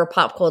clearer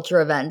pop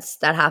culture events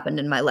that happened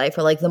in my life,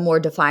 or like the more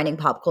defining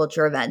pop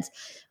culture events.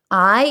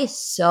 I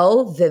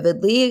so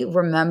vividly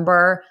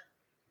remember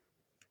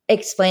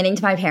explaining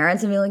to my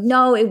parents and being like,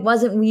 no, it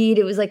wasn't weed.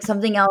 It was like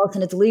something else.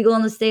 And it's legal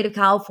in the state of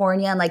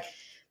California. And like,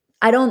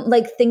 I don't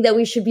like think that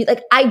we should be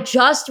like, I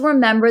just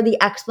remember the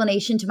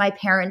explanation to my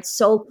parents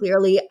so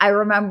clearly. I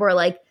remember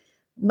like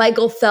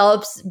Michael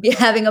Phelps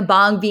having a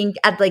bong being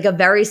at like a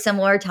very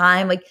similar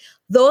time. Like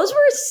those were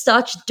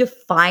such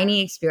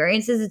defining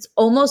experiences. It's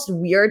almost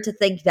weird to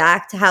think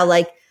back to how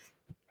like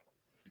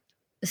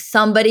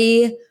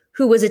somebody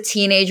who was a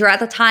teenager at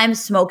the time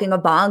smoking a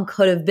bong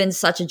could have been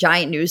such a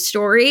giant news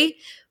story.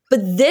 But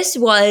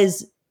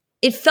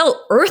it felt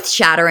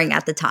earth-shattering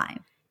at the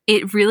time.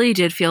 It really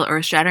did feel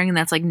earth-shattering, and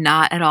that's like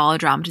not at all a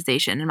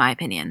dramatization, in my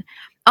opinion.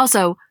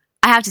 Also,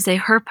 I have to say,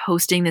 her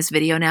posting this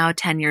video now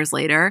 10 years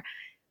later,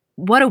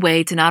 what a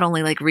way to not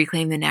only like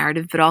reclaim the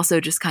narrative, but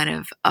also just kind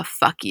of a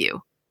fuck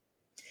you.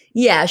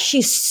 Yeah,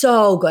 she's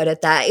so good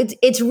at that.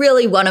 It's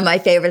really one of my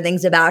favorite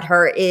things about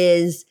her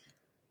is,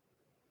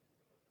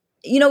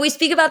 we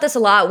speak about this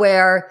a lot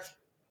where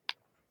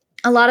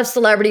a lot of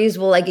celebrities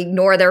will like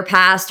ignore their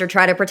past or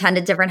try to pretend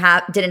it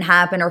didn't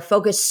happen or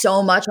focus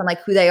so much on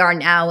like who they are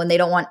now and they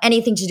don't want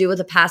anything to do with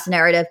the past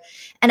narrative.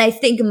 And I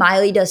think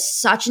Miley does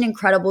such an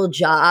incredible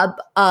job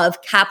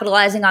of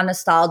capitalizing on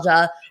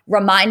nostalgia,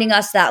 reminding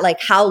us that like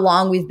how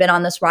long we've been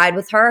on this ride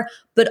with her,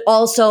 but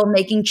also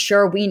making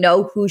sure we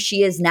know who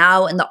she is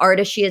now and the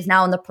artist she is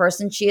now and the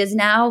person she is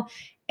now,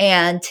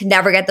 and to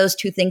never get those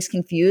two things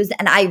confused.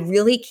 And I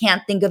really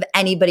can't think of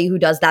anybody who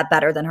does that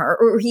better than her,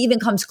 or even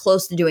comes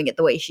close to doing it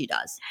the way she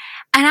does.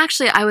 And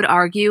actually, I would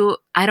argue,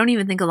 I don't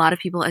even think a lot of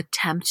people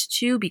attempt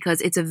to, because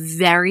it's a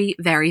very,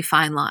 very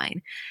fine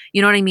line.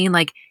 You know what I mean?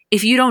 Like,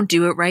 if you don't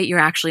do it right, you're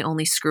actually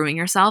only screwing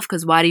yourself,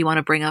 because why do you want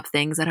to bring up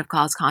things that have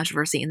caused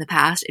controversy in the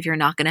past if you're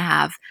not going to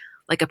have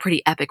like a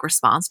pretty epic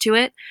response to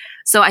it.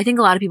 So I think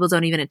a lot of people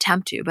don't even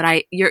attempt to, but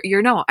I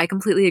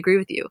completely agree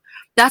with you.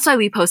 That's why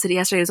we posted it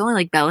yesterday. It was only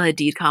like Bella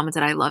Hadid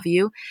commented, "I love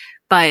you,"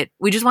 but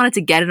we just wanted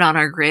to get it on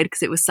our grid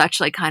because it was such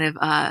like kind of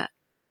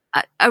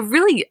a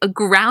really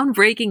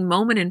groundbreaking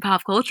moment in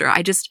pop culture.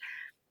 I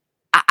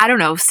don't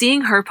know.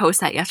 Seeing her post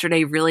that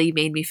yesterday really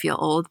made me feel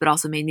old, but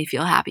also made me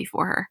feel happy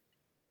for her.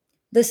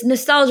 This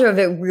nostalgia of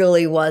it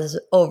really was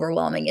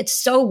overwhelming. It's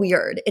so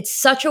weird. It's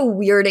such a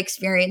weird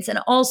experience. And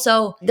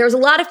also, there's a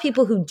lot of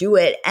people who do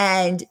it.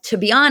 And to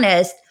be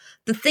honest,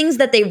 the things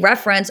that they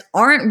reference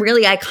aren't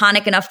really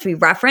iconic enough to be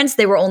referenced.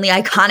 They were only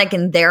iconic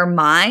in their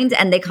mind.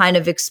 And they kind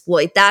of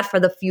exploit that for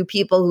the few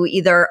people who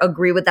either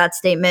agree with that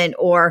statement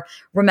or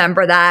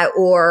remember that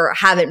or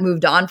haven't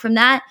moved on from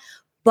that.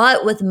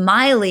 But with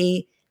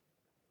Miley,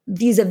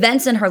 these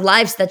events in her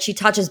lives that she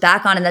touches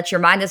back on and that she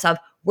reminds us of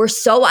were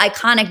so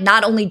iconic,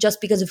 not only just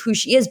because of who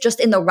she is, just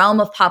in the realm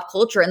of pop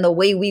culture and the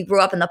way we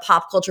grew up and the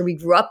pop culture we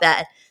grew up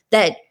at,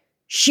 that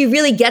she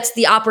really gets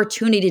the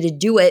opportunity to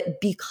do it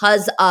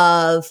because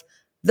of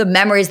the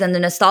memories and the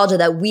nostalgia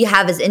that we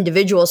have as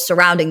individuals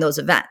surrounding those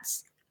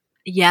events.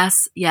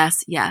 Yes,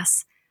 yes,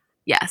 yes,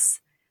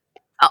 yes.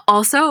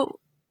 Also,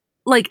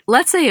 like,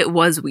 let's say it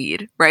was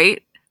weed,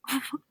 right?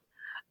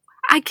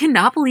 I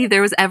cannot believe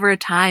there was ever a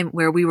time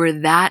where we were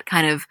that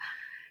kind of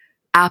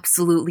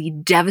absolutely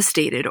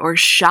devastated or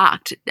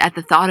shocked at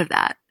the thought of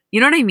that.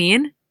 You know what I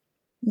mean?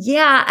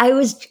 Yeah,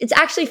 it's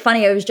actually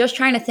funny. I was just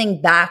trying to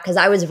think back because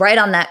I was right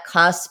on that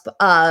cusp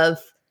of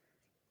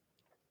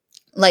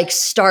like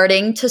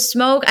starting to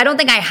smoke. I don't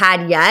think I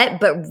had yet,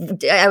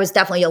 but I was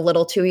definitely a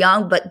little too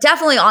young, but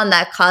definitely on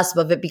that cusp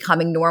of it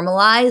becoming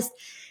normalized.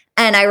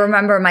 And I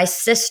remember my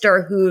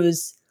sister,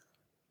 who's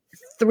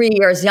 3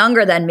 years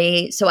younger than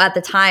me. So at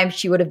the time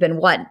she would have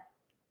been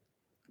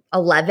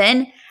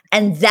 11.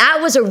 And that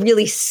was a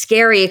really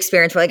scary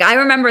experience. Like, I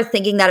remember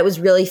thinking that it was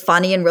really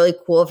funny and really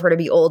cool of her to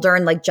be older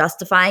and like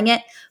justifying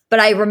it.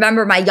 But I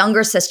remember my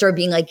younger sister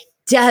being like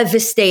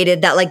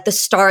devastated that like the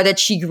star that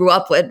she grew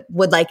up with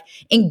would like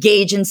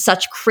engage in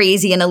such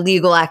crazy and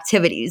illegal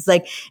activities.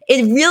 Like,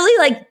 it really,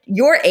 like,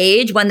 your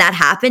age when that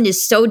happened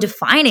is so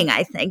defining,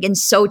 I think, and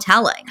so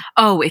telling.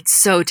 Oh, it's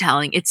so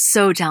telling. It's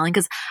so telling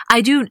because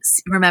I do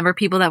remember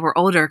people that were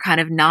older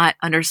kind of not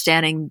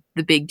understanding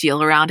the big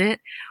deal around it.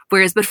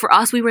 But for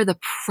us, we were the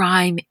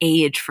prime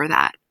age for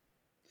that.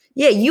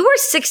 Yeah, you were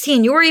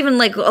 16. You were even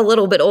like a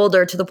little bit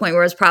older to the point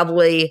where it's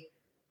probably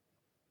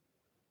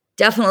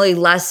definitely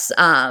less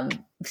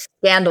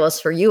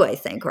scandalous for you, I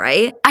think,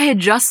 right? I had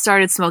just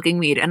started smoking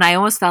weed and I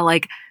almost felt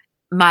like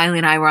Miley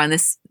and I were on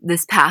this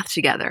path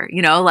together,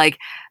 you know, like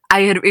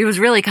it was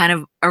really kind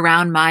of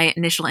around my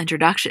initial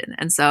introduction.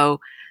 And so,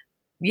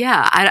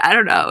 yeah, I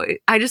don't know.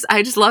 I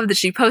just love that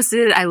she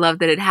posted it. I love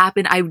that it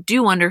happened. I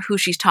do wonder who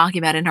she's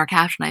talking about in her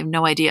caption. I have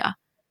no idea.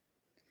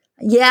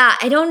 Yeah,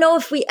 I don't know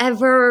if we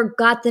ever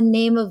got the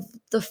name of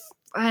the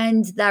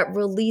friend that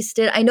released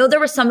it. I know there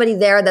was somebody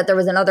there, that there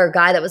was another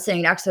guy that was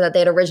sitting next to her that they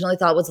had originally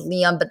thought was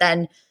Liam, but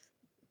then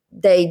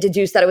they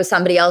deduced that it was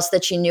somebody else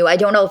that she knew. I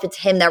don't know if it's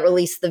him that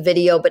released the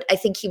video, but I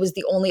think he was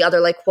the only other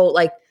like quote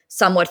like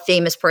somewhat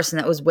famous person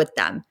that was with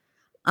them.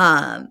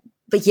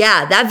 But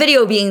yeah, that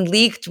video being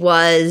leaked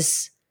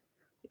was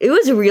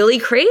really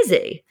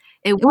crazy.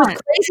 It was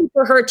crazy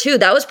for her too.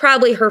 That was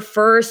probably her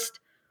first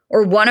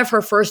or one of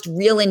her first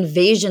real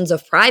invasions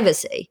of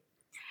privacy.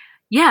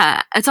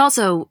 Yeah, it's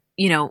also,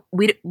 you know,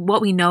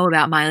 what we know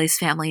about Miley's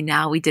family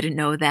now, we didn't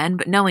know then,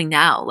 but knowing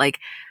now, like,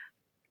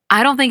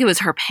 I don't think it was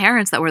her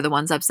parents that were the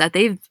ones upset.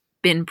 They've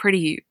been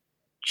pretty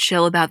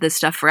chill about this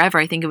stuff forever.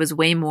 I think it was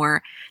way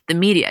more the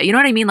media. You know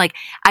what I mean? Like,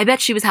 I bet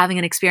she was having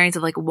an experience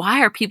of like,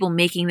 why are people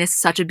making this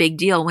such a big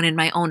deal when in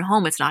my own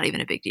home it's not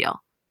even a big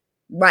deal?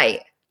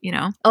 Right. You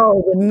know?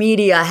 Oh, the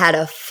media had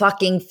a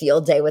fucking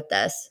field day with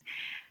this.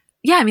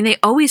 Yeah, I mean, they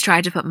always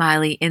tried to put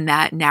Miley in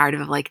that narrative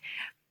of like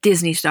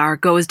Disney star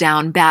goes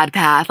down bad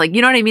path. Like,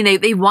 you know what I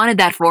mean? They wanted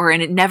that for her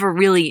and it never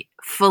really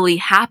fully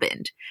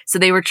happened. So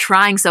they were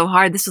trying so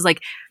hard. This was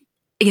like,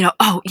 you know,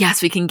 oh,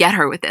 yes, we can get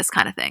her with this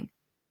kind of thing.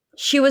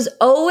 She was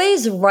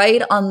always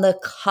right on the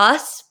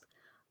cusp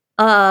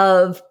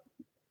of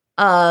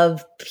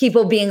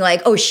people being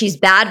like, oh, she's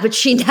bad, but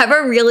she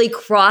never really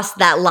crossed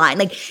that line.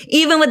 Like,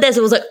 even with this,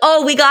 it was like,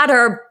 oh, we got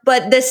her,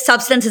 but this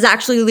substance is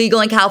actually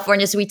legal in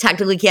California, so we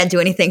technically can't do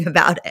anything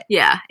about it.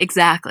 Yeah,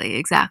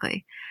 exactly.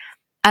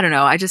 I don't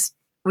know.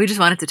 We just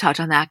wanted to touch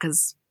on that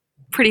because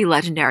pretty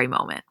legendary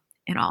moment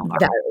in all of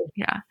our.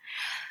 Yeah.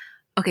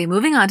 Okay,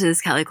 moving on to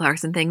this Kelly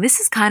Clarkson thing.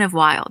 This is kind of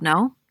wild,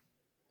 no?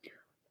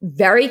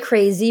 Very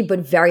crazy, but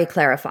very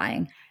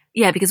clarifying.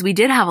 Yeah, because we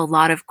did have a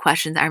lot of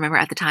questions, I remember,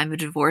 at the time of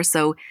divorce.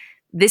 So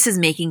this is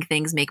making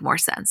things make more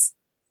sense.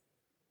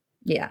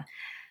 Yeah.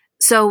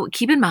 So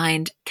keep in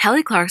mind,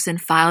 Kelly Clarkson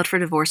filed for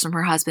divorce from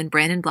her husband,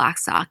 Brandon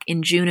Blackstock,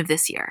 in June of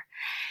this year.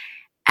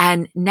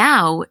 And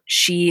now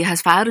she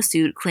has filed a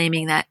suit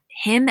claiming that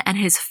him and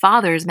his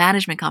father's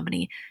management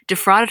company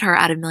defrauded her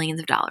out of millions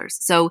of dollars.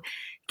 So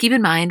keep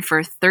in mind,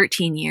 for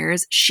 13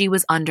 years, she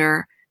was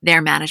under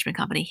their management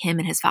company, him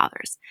and his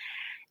father's.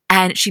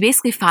 And she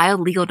basically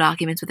filed legal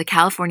documents with the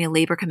California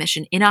Labor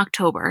Commission in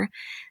October,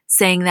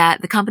 saying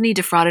that the company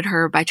defrauded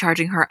her by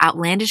charging her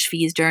outlandish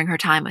fees during her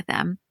time with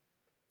them,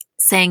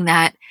 saying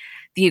that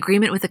the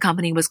agreement with the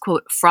company was,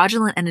 quote,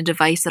 fraudulent and a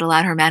device that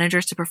allowed her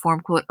managers to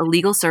perform, quote,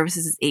 illegal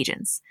services as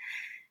agents,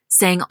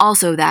 saying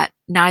also that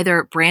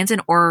neither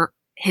Branson or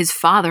his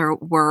father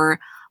were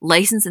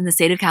licensed in the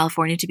state of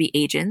California to be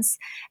agents,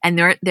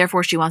 and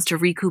therefore she wants to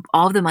recoup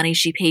all of the money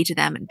she paid to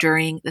them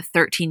during the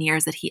 13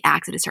 years that he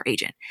acted as her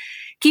agent.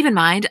 Keep in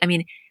mind, I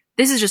mean,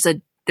 this is just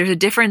there's a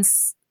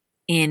difference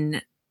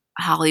in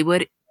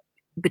Hollywood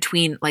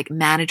between like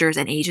managers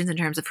and agents in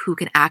terms of who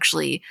can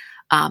actually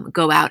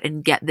go out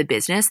and get the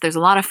business. There's a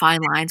lot of fine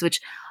lines, which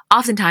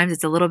oftentimes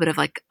it's a little bit of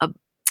like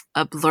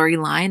a blurry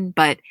line,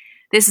 but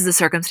this is a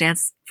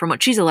circumstance from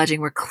what she's alleging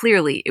where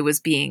clearly it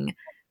was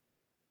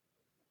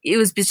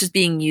just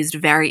being used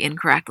very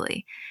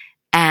incorrectly.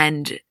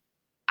 And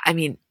I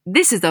mean,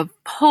 this is a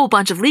whole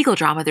bunch of legal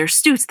drama. There's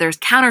suits, there's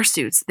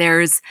countersuits,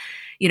 there's,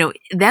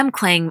 them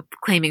claiming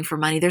for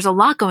money. There's a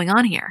lot going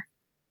on here.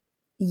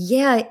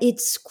 Yeah,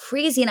 it's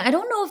crazy. And I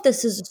don't know if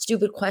this is a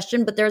stupid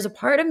question, but there's a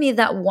part of me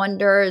that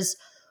wonders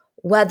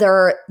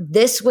whether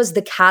this was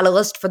the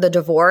catalyst for the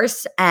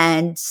divorce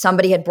and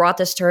somebody had brought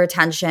this to her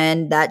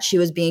attention that she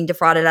was being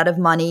defrauded out of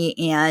money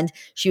and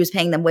she was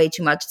paying them way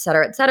too much,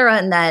 et cetera,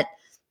 and that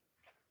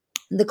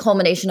the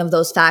culmination of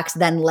those facts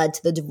then led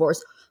to the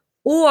divorce.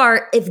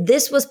 Or if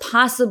this was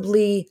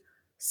possibly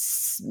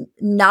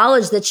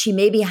knowledge that she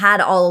maybe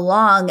had all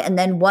along, and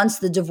then once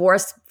the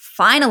divorce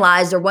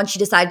finalized or once she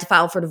decided to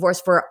file for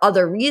divorce for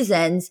other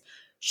reasons,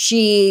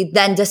 she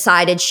then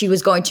decided she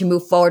was going to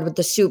move forward with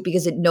the suit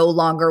because it no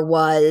longer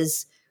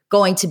was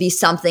going to be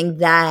something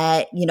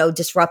that,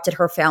 disrupted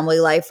her family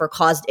life or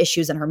caused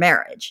issues in her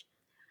marriage.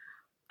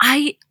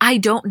 I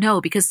don't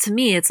know, because to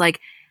me, it's like,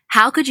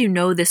 how could you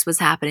know this was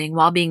happening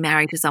while being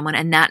married to someone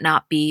and that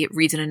not be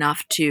reason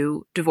enough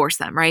to divorce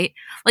them, right?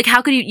 Like,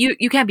 how could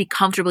you can't be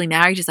comfortably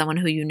married to someone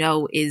who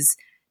is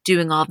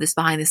doing all of this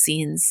behind the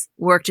scenes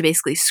work to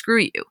basically screw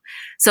you.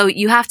 So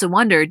you have to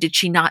wonder, did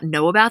she not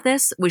know about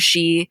this? Was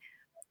she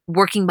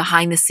working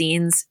behind the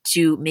scenes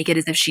to make it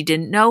as if she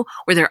didn't know?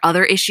 Were there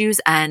other issues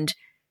and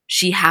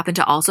she happened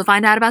to also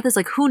find out about this?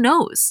 Like, who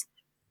knows?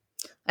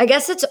 I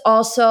guess it's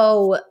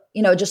also,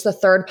 just the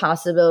third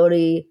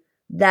possibility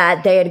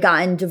that they had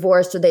gotten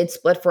divorced or they'd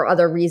split for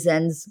other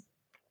reasons.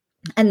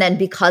 And then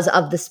because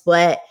of the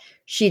split,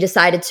 she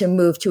decided to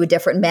move to a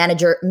different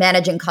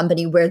managing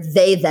company where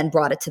they then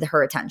brought it to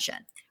her attention.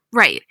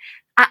 Right.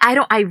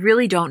 I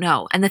really don't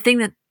know. And the thing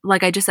that,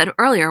 like I just said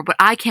earlier, what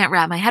I can't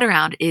wrap my head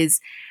around is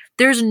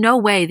there's no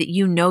way that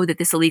that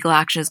this illegal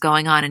action is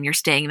going on and you're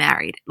staying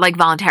married, like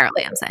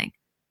voluntarily, I'm saying.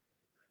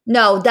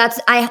 No,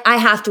 I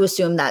have to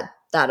assume that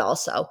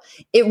also.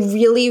 It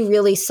really,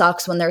 really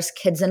sucks when there's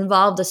kids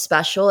involved,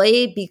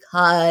 especially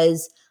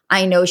because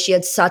I know she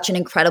had such an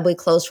incredibly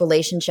close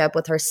relationship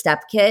with her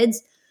stepkids.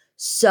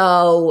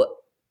 So,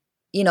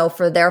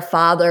 for their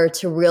father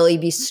to really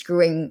be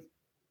screwing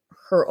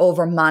her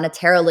over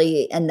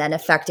monetarily and then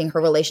affecting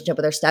her relationship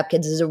with her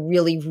stepkids is a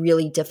really,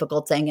 really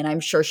difficult thing. And I'm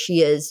sure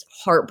she is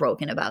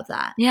heartbroken about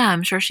that. Yeah,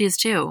 I'm sure she is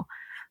too.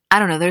 I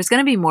don't know. There's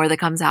going to be more that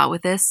comes out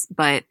with this,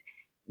 but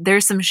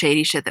there's some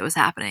shady shit that was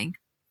happening.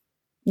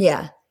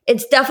 Yeah,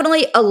 it's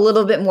definitely a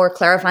little bit more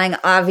clarifying.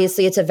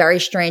 Obviously, it's a very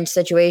strange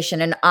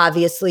situation, and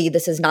obviously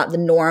this is not the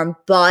norm.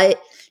 But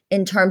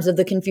in terms of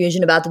the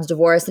confusion about the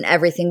divorce and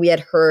everything we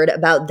had heard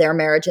about their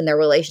marriage and their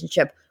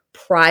relationship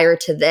prior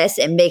to this,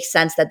 it makes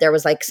sense that there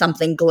was like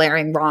something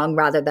glaring wrong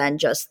rather than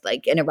just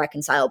like an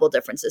irreconcilable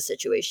differences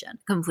situation.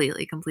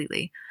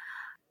 Completely.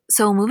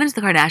 So we'll move into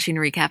the Kardashian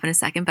recap in a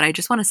second, but I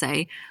just want to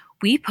say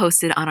we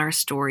posted on our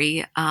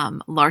story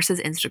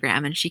Larsa's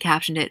Instagram, and she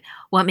captioned it,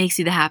 "What makes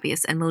you the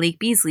happiest?" And Malik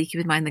Beasley,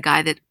 keep in mind the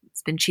guy that's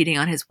been cheating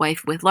on his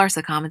wife with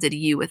Larsa, commented,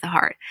 "You with a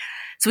heart."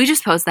 So we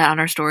just post that on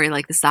our story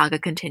like the saga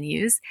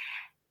continues.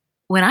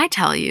 When I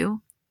tell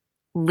you,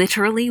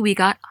 literally we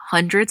got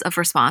hundreds of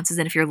responses,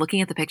 and if you're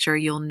looking at the picture,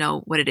 you'll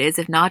know what it is.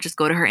 If not, just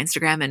go to her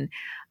Instagram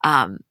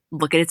and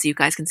look at it so you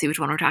guys can see which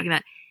one we're talking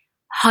about.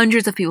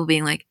 Hundreds of people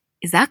being like,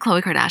 "Is that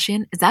Khloe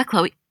Kardashian? Is that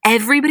Khloe?"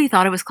 Everybody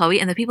thought it was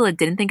Khloe, and the people that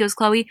didn't think it was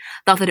Khloe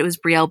thought that it was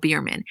Brielle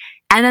Biermann.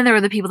 And then there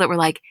were the people that were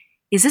like,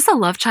 "Is this a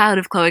love child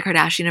of Khloe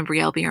Kardashian and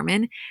Brielle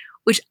Biermann?"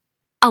 Which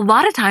a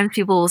lot of times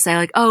people will say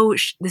like, "Oh,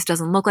 this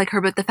doesn't look like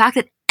her." But the fact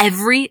that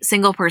every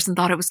single person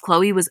thought it was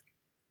Khloe was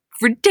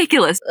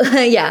ridiculous.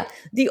 Yeah.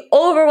 The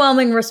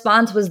overwhelming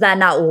response was that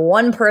not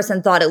one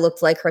person thought it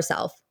looked like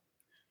herself.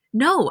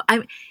 No,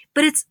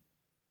 but it's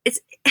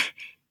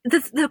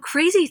the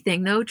crazy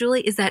thing though,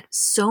 Julie, is that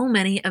so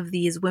many of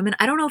these women,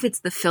 I don't know if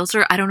it's the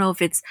filter, I don't know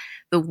if it's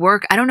the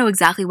work, I don't know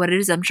exactly what it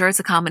is. I'm sure it's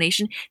a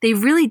combination. They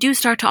really do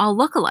start to all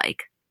look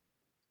alike.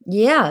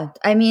 Yeah.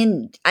 I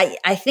mean,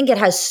 I think it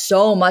has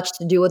so much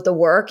to do with the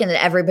work and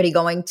everybody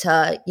going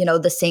to,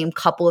 the same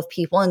couple of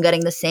people and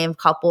getting the same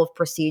couple of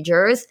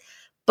procedures.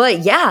 But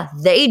yeah,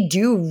 they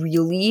do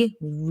really,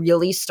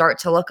 really start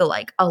to look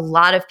alike. A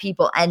lot of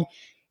people. And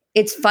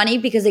it's funny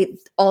because it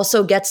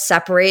also gets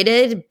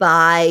separated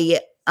by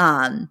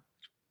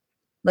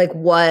like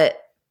what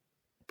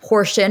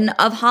portion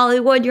of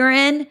Hollywood you're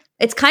in.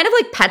 It's kind of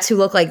like Pets Who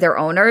Look Like Their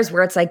Owners,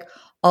 where it's like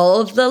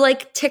all of the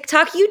like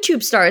TikTok,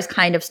 YouTube stars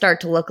kind of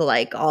start to look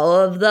alike. All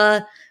of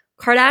the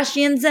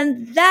Kardashians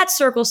and that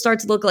circle start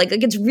to look alike.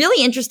 Like it's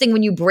really interesting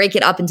when you break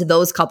it up into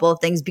those couple of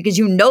things because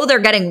you know they're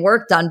getting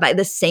work done by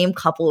the same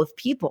couple of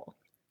people.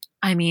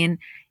 I mean,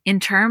 in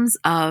terms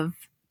of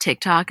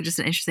TikTok, just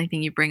an interesting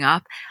thing you bring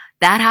up,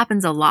 that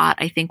happens a lot,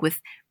 I think, with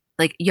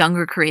like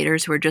younger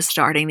creators who are just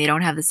starting. They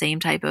don't have the same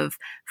type of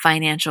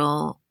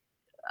financial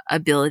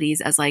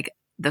abilities as like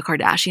the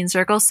Kardashian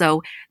circle.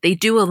 So they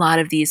do a lot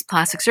of these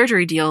plastic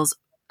surgery deals,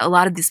 a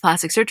lot of these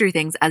plastic surgery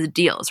things as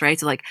deals, right?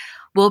 So like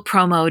we'll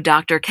promo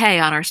Dr. K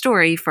on our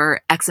story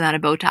for X amount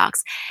of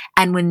Botox.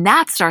 And when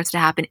that starts to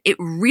happen, it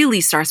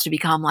really starts to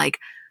become like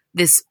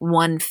this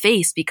one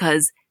face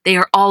because they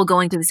are all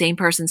going to the same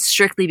person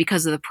strictly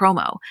because of the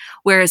promo.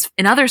 Whereas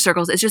in other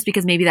circles, it's just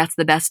because maybe that's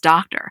the best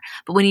doctor.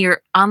 But when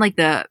you're on like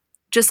the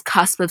just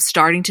cusp of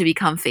starting to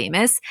become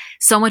famous,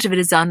 so much of it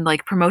is done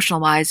like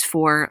promotional wise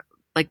for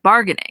like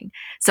bargaining.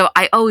 So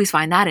I always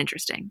find that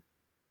interesting.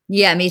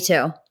 Yeah, me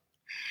too.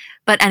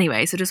 But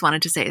anyway, so just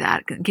wanted to say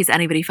that in case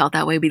anybody felt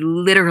that way. We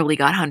literally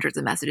got hundreds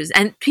of messages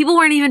and people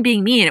weren't even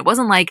being mean. It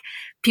wasn't like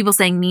people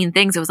saying mean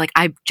things. It was like,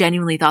 I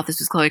genuinely thought this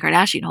was Khloe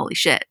Kardashian. Holy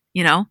shit,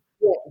 you know?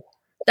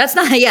 That's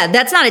not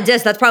a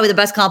diss. That's probably the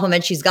best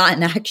compliment she's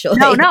gotten, actually.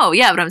 No.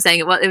 Yeah, but I'm saying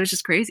it was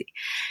just crazy.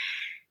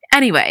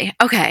 Anyway,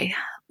 okay.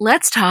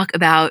 Let's talk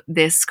about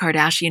this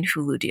Kardashian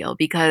Hulu deal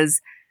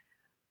because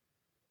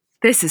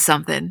this is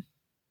something.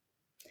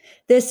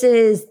 This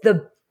is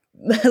the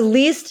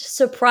least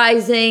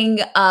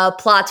surprising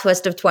plot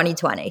twist of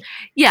 2020.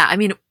 Yeah, I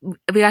mean,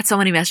 we got so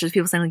many messages,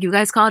 people saying like, you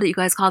guys called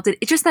it.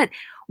 It's just that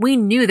we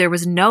knew there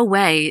was no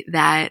way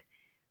that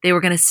they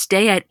were going to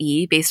stay at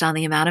E based on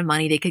the amount of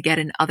money they could get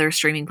in other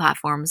streaming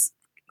platforms,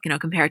 you know,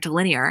 compared to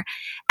linear.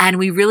 And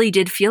we really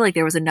did feel like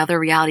there was another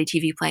reality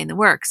TV play in the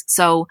works.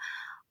 So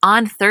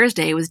on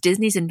Thursday, it was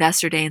Disney's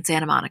Investor Day in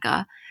Santa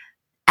Monica.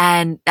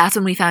 And that's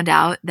when we found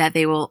out that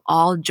they will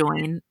all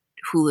join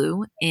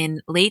Hulu in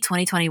late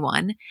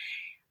 2021.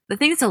 The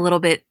thing that's a little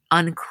bit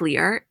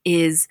unclear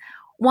is,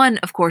 one,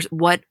 of course,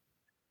 what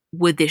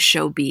would this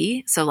show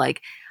be? So like,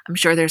 I'm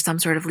sure there's some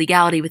sort of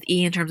legality with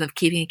E in terms of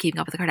keeping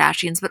up with the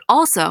Kardashians, but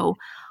also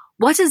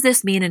what does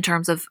this mean in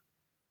terms of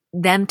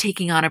them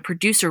taking on a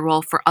producer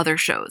role for other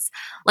shows?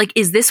 Like,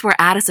 is this where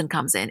Addison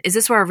comes in? Is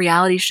this where a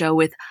reality show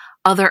with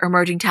other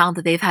emerging talent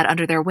that they've had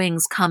under their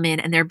wings come in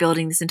and they're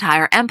building this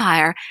entire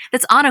empire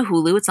that's on a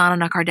Hulu? It's not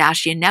on a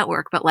Kardashian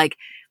network, but like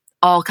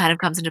all kind of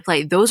comes into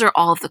play. Those are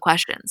all of the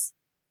questions.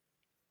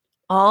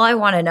 All I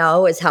want to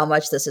know is how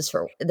much this is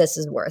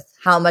worth,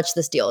 how much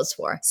this deal is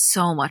for.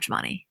 So much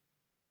money.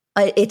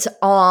 It's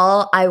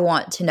all I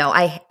want to know.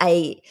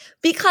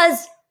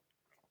 Because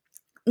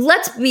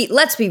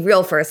let's be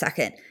real for a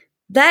second.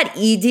 That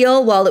E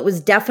deal, while it was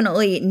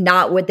definitely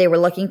not what they were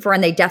looking for,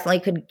 and they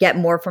definitely could get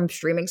more from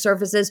streaming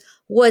services,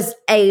 was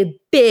a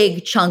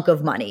big chunk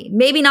of money.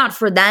 Maybe not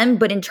for them,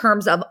 but in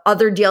terms of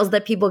other deals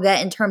that people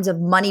get, in terms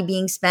of money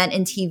being spent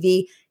in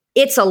TV,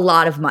 it's a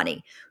lot of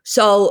money.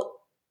 So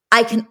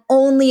I can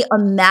only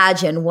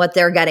imagine what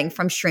they're getting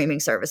from streaming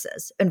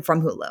services and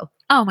from Hulu.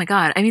 Oh my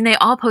God. I mean, they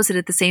all posted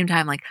at the same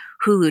time, like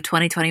Hulu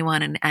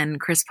 2021, and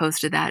Chris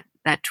posted that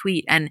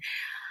tweet. And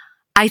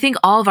I think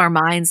all of our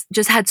minds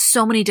just had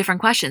so many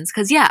different questions.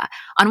 Because yeah,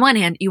 on one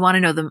hand, you want to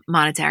know the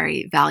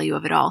monetary value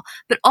of it all,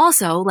 but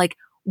also like,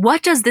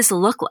 what does this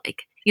look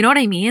like? You know what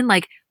I mean?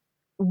 Like,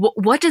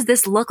 what does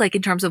this look like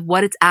in terms of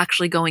what it's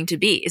actually going to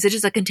be? Is it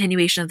just a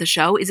continuation of the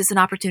show? Is this an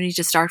opportunity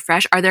to start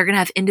fresh? Are there going to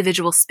have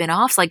individual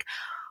spinoffs? Like,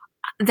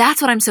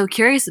 that's what I'm so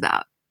curious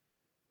about.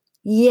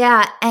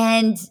 Yeah,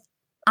 and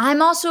I'm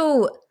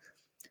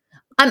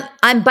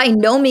by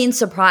no means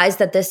surprised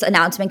that this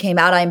announcement came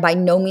out. I'm by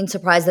no means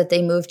surprised that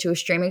they moved to a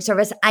streaming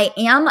service. I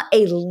am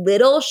a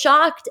little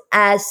shocked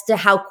as to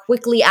how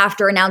quickly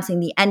after announcing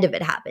the end of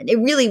it happened. It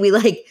really,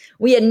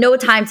 we had no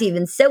time to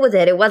even sit with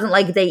it. It wasn't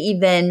like they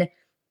even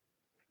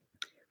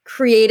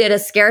created a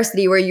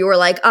scarcity where you were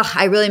like, oh,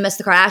 I really miss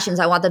the Kardashians.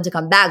 I want them to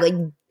come back. Like,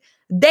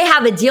 they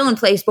have a deal in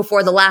place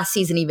before the last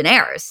season even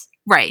airs.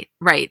 Right.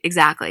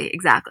 Exactly.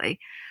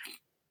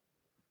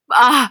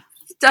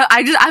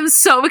 I'm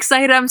so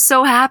excited. I'm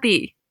so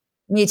happy.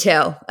 Me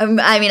too.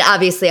 I mean,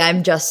 obviously,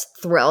 I'm just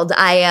thrilled.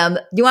 I am.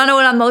 You want to know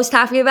what I'm most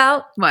happy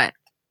about? What?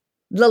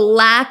 The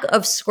lack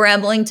of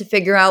scrambling to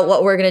figure out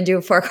what we're going to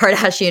do for a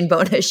Kardashian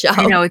bonus show.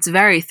 I know, it's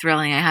very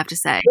thrilling, I have to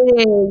say.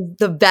 It is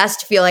the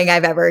best feeling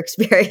I've ever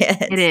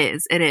experienced.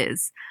 It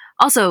is.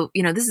 Also,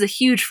 you know, this is a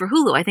huge for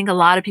Hulu. I think a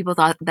lot of people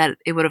thought that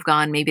it would have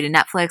gone maybe to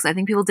Netflix. I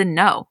think people didn't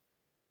know.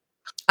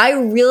 I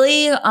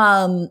really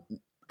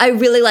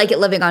like it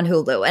living on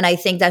Hulu. And I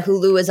think that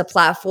Hulu is a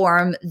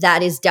platform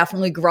that is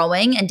definitely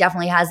growing and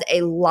definitely has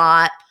a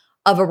lot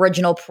of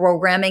original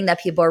programming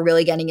that people are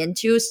really getting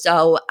into.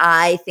 So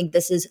I think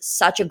this is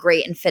such a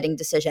great and fitting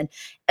decision,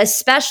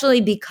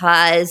 especially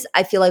because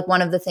I feel like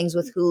one of the things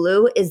with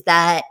Hulu is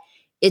that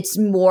it's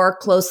more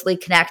closely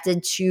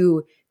connected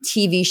to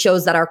TV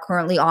shows that are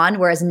currently on,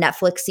 whereas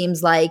Netflix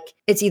seems like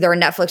it's either a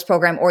Netflix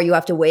program or you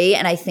have to wait.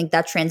 And I think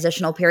that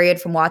transitional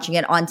period from watching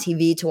it on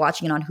TV to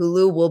watching it on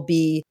Hulu will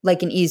be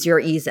like an easier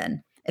ease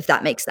in, if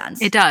that makes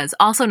sense. It does.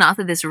 Also, not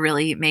that this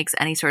really makes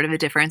any sort of a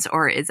difference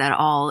or is at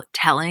all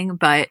telling,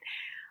 but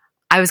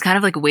I was kind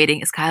of like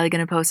waiting, is Kylie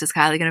going to post? Is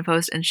Kylie going to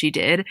post? And she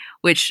did,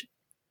 which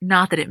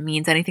not that it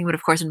means anything, but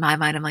of course in my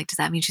mind, I'm like, does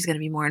that mean she's going to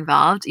be more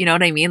involved? You know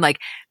what I mean? Like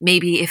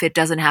maybe if it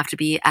doesn't have to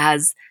be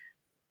as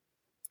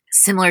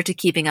similar to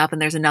Keeping Up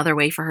and there's another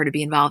way for her to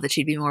be involved that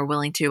she'd be more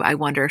willing to, I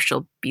wonder if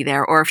she'll be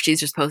there or if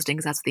she's just posting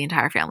because that's what the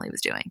entire family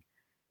was doing.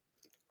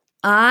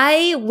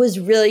 I was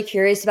really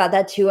curious about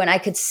that too, and I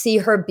could see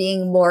her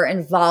being more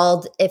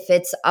involved if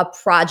it's a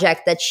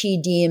project that she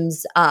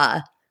deems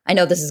I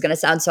know this is going to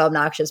sound so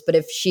obnoxious, but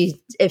if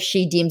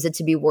she deems it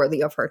to be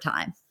worthy of her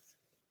time.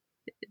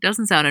 It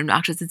doesn't sound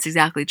obnoxious. It's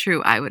exactly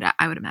true. I would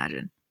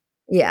imagine.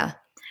 Yeah.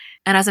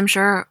 And as I'm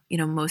sure,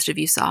 most of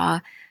you saw,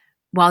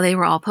 while they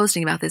were all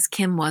posting about this,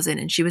 Kim wasn't,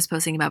 and she was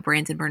posting about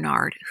Brandon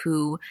Bernard,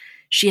 who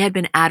she had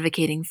been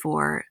advocating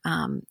for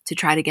to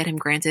try to get him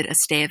granted a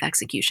stay of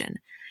execution.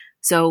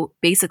 So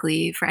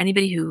basically, for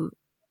anybody who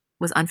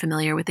was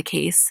unfamiliar with the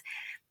case,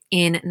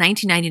 in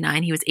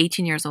 1999, he was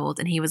 18 years old,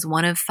 and he was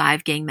one of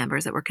 5 gang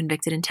members that were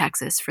convicted in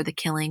Texas for the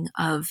killing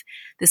of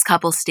this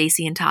couple,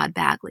 Stacy and Todd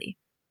Bagley.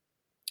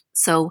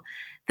 So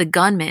the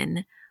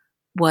gunman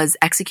was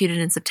executed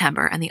in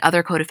September, and the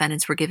other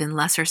co-defendants were given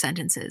lesser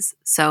sentences.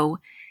 So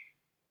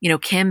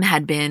Kim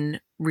had been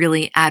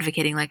really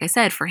advocating, like I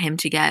said, for him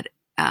to get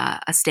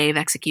a stay of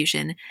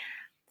execution.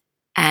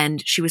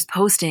 And she was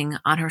posting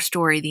on her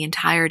story the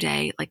entire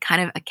day, like kind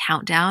of a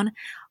countdown,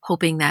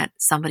 hoping that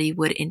somebody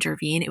would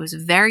intervene. It was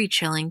very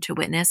chilling to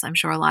witness. I'm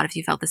sure a lot of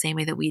you felt the same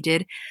way that we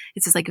did.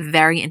 It's this like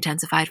very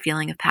intensified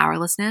feeling of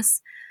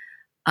powerlessness.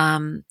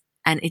 And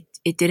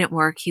it didn't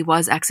work. He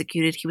was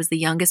executed. He was the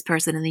youngest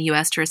person in the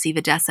U.S. to receive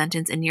a death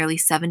sentence in nearly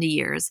 70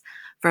 years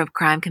for a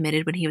crime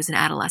committed when he was an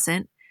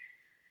adolescent.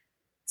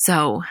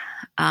 So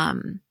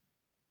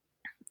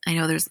I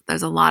know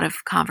there's a lot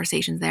of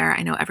conversations there.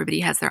 I know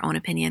everybody has their own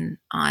opinion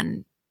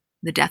on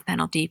the death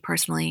penalty.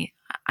 Personally,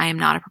 I am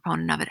not a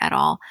proponent of it at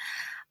all.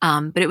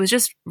 But it was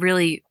just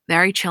really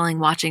very chilling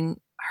watching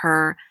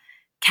her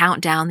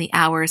count down the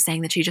hours,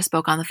 saying that she just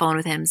spoke on the phone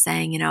with him,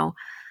 saying,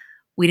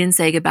 we didn't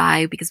say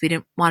goodbye because we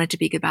didn't want it to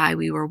be goodbye.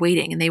 We were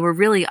waiting. And they were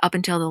really up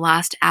until the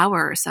last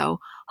hour or so,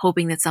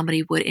 hoping that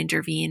somebody would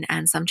intervene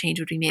and some change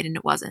would be made, and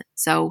it wasn't.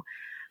 So,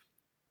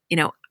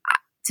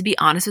 to be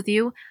honest with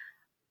you,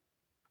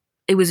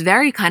 it was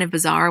very kind of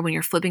bizarre when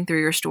you're flipping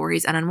through your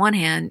stories. And on one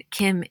hand,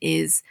 Kim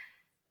is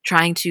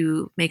trying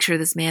to make sure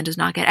this man does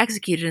not get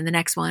executed. And the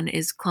next one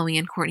is Khloe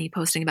and Kourtney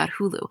posting about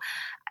Hulu.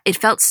 It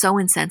felt so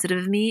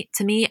insensitive to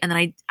me. And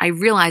then I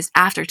realized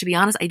after, to be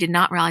honest, I did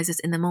not realize this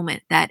in the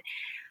moment, that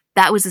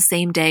was the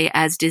same day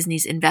as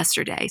Disney's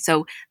Investor Day.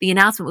 So the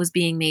announcement was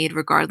being made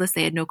regardless.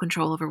 They had no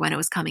control over when it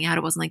was coming out.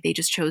 It wasn't like they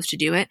just chose to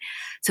do it.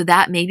 So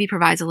that maybe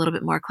provides a little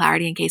bit more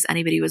clarity in case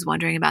anybody was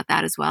wondering about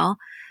that as well.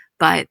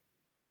 But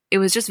it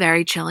was just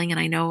very chilling. And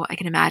I know I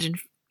can imagine,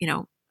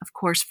 of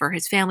course, for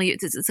his family,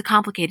 it's a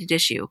complicated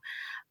issue.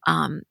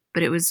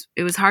 But it was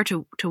hard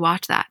to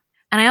watch that.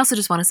 And I also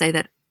just want to say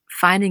that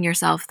finding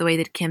yourself the way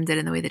that Kim did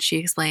and the way that she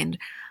explained,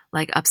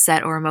 like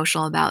upset or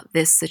emotional about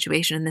this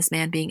situation and this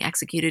man being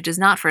executed, does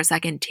not for a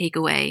second take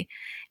away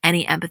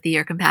any empathy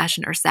or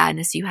compassion or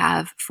sadness you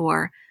have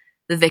for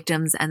the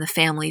victims and the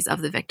families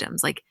of the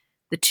victims. Like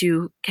the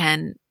two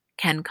can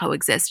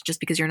coexist. Just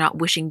because you're not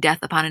wishing death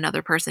upon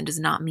another person does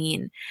not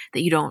mean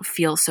that you don't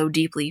feel so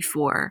deeply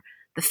for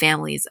the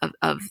families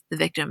of the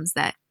victims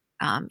that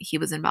he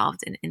was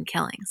involved in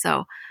killing.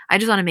 So I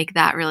just want to make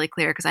that really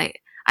clear, because I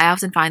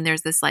often find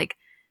there's this like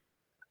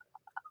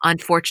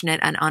unfortunate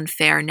and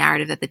unfair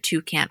narrative that the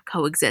two can't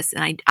coexist.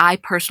 And I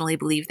personally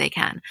believe they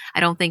can. I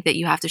don't think that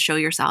you have to show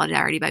your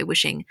solidarity by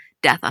wishing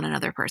death on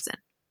another person.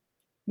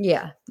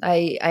 Yeah,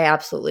 I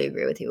absolutely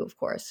agree with you, of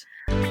course.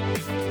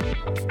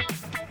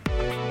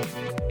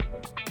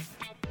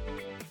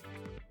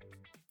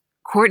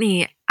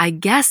 Kourtney, I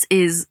guess,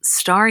 is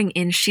starring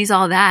in She's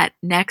All That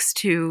next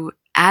to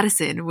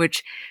Addison,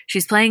 which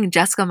she's playing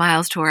Jessica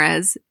Miles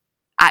Torres.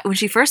 When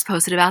she first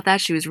posted about that,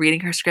 she was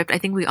reading her script. I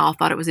think we all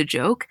thought it was a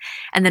joke.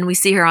 And then we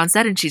see her on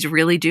set and she's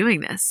really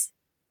doing this.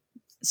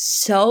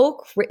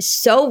 So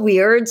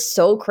weird,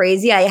 so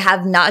crazy. I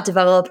have not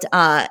developed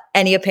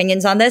any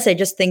opinions on this. I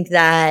just think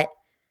that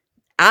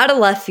out of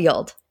left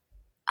field.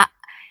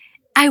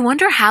 I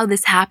wonder how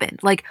this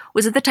happened. Like,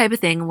 was it the type of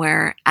thing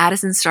where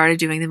Addison started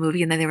doing the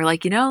movie and then they were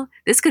like,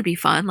 this could be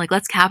fun. Like,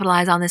 let's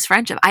capitalize on this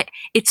friendship.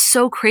 It's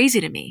so crazy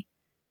to me.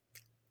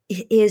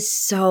 It is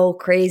so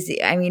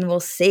crazy. I mean, we'll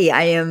see.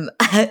 I am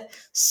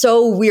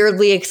so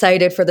weirdly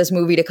excited for this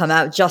movie to come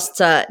out just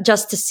to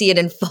see it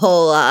in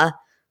full,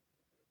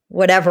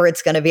 whatever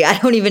it's going to be. I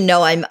don't even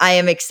know. I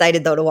am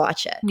excited though to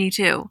watch it. Me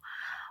too.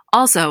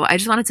 Also, I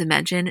just wanted to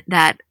mention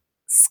that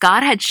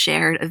Scott had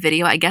shared a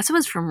video, I guess it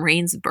was from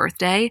Rain's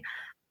birthday,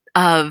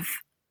 of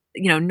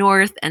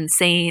North and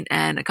Saint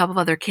and a couple of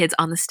other kids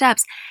on the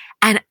steps.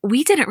 And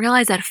we didn't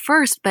realize at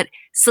first, but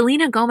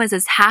Selena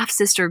Gomez's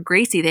half-sister,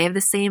 Gracie, they have the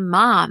same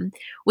mom,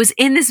 was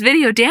in this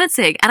video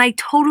dancing. And I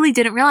totally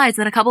didn't realize.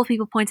 And then a couple of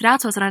people pointed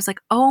out to us and I was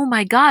like, oh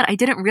my God, I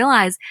didn't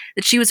realize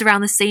that she was around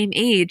the same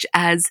age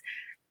as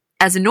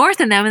North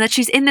and them and that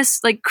she's in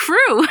this like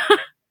crew.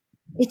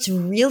 It's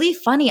really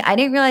funny. I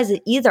didn't realize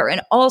it either.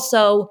 And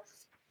also,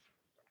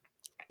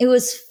 it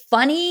was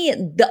funny,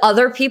 the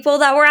other people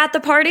that were at the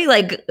party,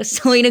 like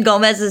Selena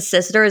Gomez's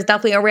sister is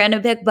definitely a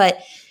random pick, but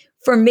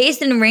for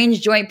Mason and Rain's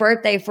joint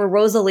birthday, for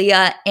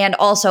Rosalia and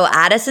also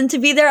Addison to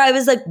be there, I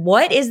was like,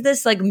 what is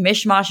this like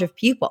mishmash of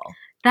people?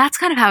 That's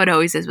kind of how it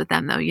always is with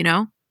them though, you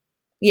know?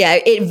 Yeah,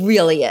 it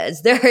really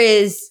is.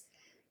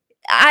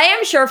 I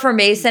am sure for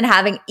Mason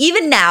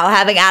even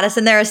having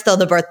Addison there is still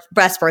the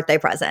best birthday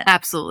present.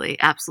 Absolutely.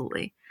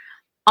 Absolutely.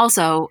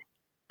 Also,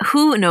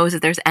 who knows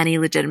if there's any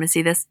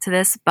legitimacy to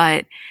this,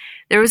 but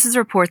there was this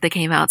report that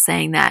came out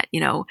saying that,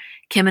 you know,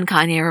 Kim and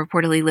Kanye are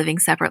reportedly living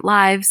separate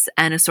lives,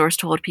 and a source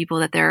told people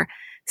that they're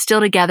still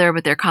together,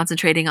 but they're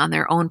concentrating on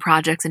their own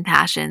projects and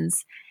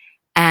passions.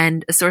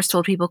 And a source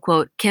told people,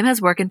 quote, Kim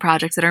has work and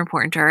projects that are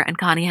important to her, and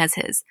Kanye has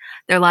his.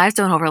 Their lives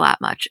don't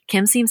overlap much.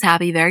 Kim seems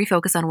happy, very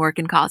focused on work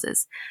and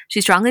causes.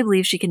 She strongly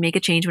believes she can make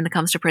a change when it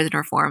comes to prison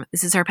reform.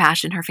 This is her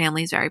passion. Her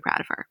family is very proud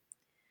of her.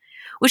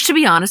 Which, to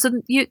be honest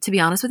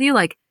with you,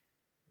 like,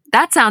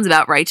 that sounds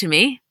about right to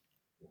me.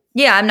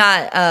 Yeah, I'm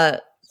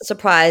not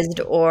surprised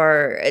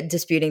or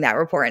disputing that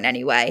report in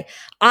any way.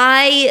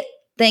 I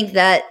think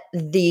that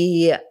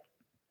the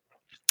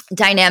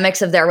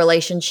dynamics of their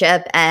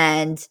relationship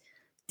and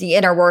the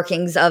inner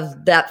workings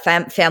of that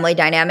family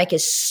dynamic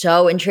is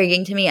so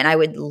intriguing to me, and I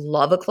would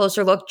love a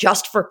closer look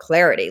just for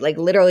clarity, like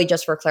literally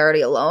just for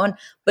clarity alone.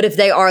 But if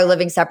they are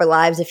living separate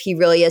lives, if he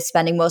really is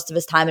spending most of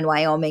his time in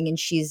Wyoming and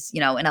she's, you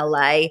know, in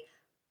LA,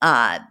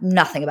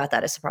 nothing about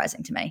that is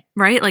surprising to me.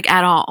 Right? Like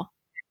at all.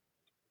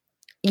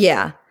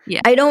 Yeah.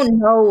 I don't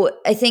know.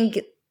 I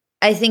think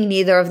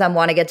neither of them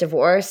want to get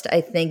divorced.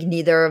 I think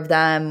neither of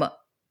them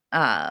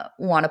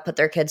want to put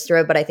their kids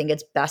through it, but I think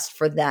it's best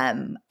for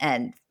them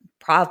and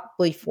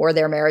probably for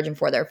their marriage and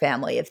for their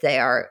family if they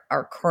are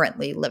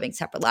currently living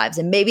separate lives.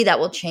 And maybe that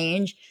will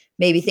change.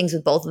 Maybe things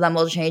with both of them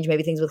will change.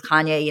 Maybe things with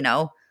Kanye, you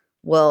know,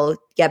 will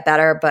get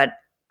better, but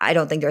I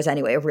don't think there's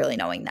any way of really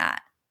knowing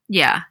that.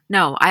 Yeah,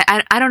 no,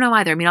 I don't know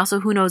either. I mean, also,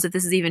 who knows if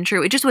this is even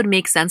true? It just would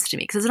make sense to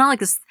me because it's not like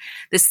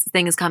this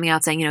thing is coming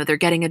out saying, you know, they're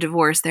getting a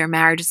divorce, their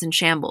marriage is in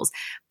shambles,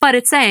 but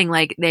it's saying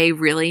like they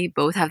really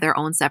both have their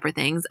own separate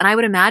things. And I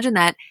would imagine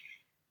that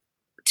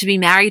to be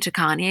married to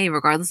Kanye,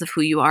 regardless of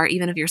who you are,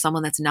 even if you're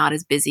someone that's not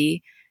as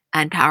busy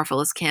and powerful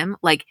as Kim,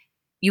 like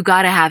you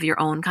got to have your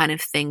own kind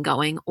of thing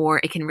going, or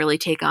it can really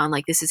take on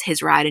like this is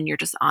his ride and you're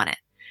just on it.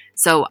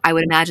 So I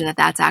would imagine that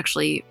that's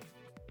actually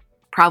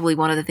probably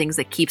one of the things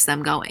that keeps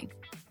them going.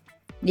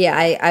 Yeah,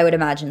 I would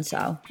imagine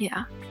so.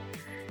 Yeah.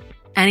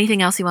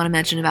 Anything else you want to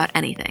mention about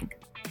anything?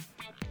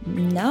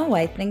 No,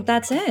 I think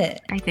that's it.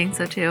 I think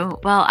so too.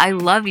 Well, I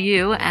love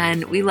you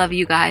and we love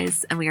you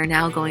guys. And we are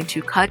now going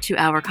to cut to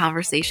our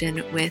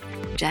conversation with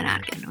Jen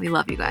Atkin. We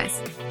love you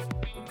guys.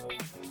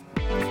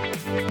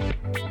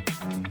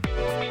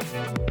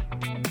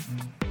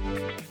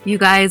 You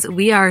guys,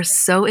 we are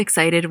so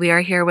excited. We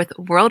are here with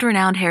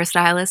world-renowned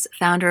hairstylist,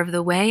 founder of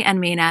The Way and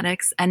Mane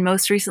Addicts, and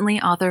most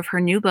recently author of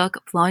her new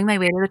book, Blowing My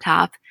Way to the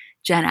Top,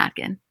 Jen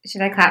Atkin.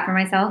 Should I clap for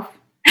myself?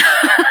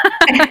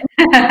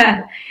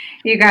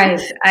 You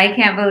guys, I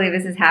can't believe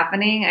this is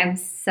happening. I'm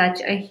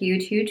such a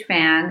huge, huge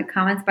fan.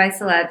 Comments by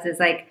celebs is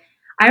like,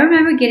 I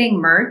remember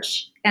getting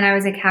merch and I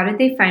was like, how did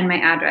they find my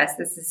address?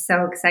 This is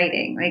so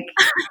exciting. Like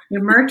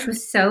your merch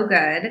was so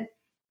good.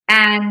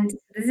 And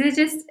this is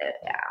just,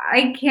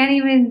 I can't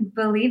even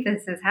believe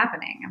this is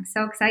happening. I'm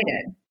so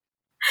excited.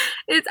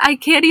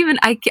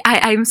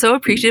 I'm so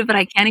appreciative, but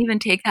I can't even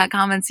take that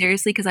comment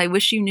seriously because I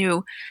wish you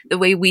knew the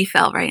way we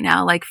felt right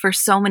now, like for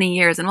so many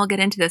years. And we'll get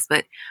into this,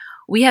 but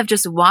we have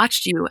just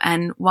watched you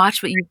and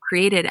watched what you've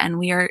created and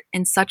we are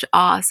in such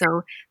awe.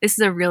 So this is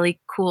a really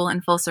cool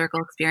and full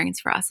circle experience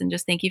for us. And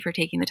just thank you for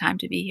taking the time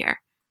to be here.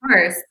 Of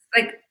course.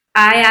 Like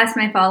I asked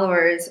my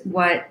followers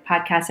what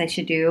podcast I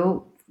should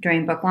do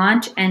during book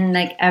launch. And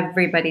like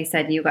everybody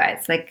said, you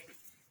guys, like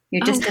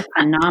you're just a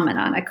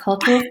phenomenon, a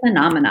cultural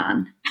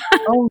phenomenon.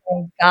 Oh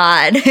my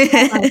God.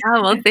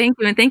 Oh, well, thank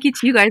you. And thank you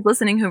to you guys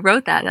listening who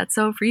wrote that. That's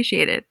so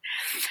appreciated.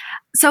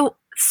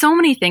 So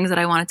many things that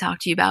I want to talk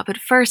to you about. But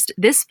first,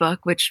 this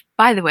book, which,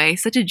 by the way,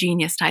 such a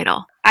genius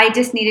title. I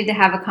just needed to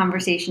have a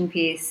conversation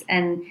piece.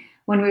 And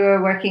when we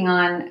were working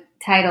on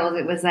titles,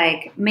 it was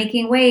like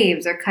making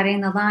waves or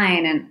cutting the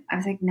line. And I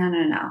was like,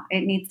 no.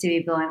 It needs to be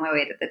blowing my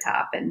way to the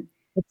top. And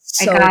it's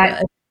so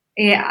good.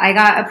 I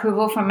got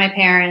approval from my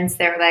parents.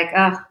 They were like,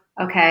 oh,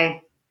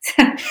 okay.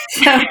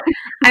 So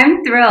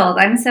I'm thrilled.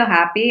 I'm so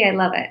happy. I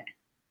love it.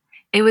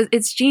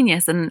 It's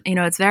genius and, you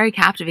know, it's very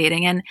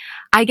captivating. And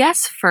I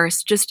guess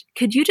first, just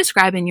could you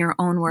describe in your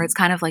own words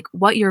kind of like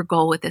what your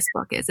goal with this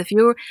book is? If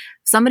you're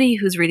somebody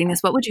who's reading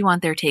this, what would you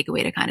want their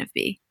takeaway to kind of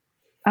be?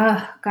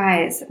 Oh,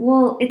 guys.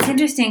 Well, it's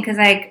interesting because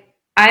like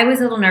I was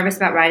a little nervous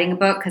about writing a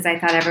book because I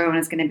thought everyone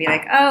was going to be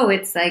like, oh,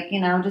 it's like,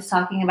 just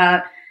talking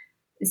about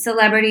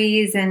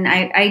celebrities. And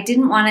I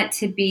didn't want it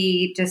to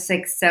be just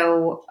like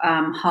so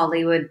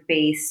Hollywood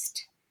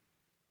based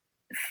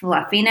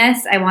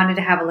fluffiness. I wanted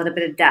to have a little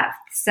bit of depth.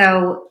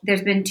 So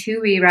there's been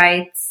 2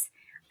 rewrites.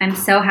 I'm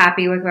so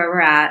happy with where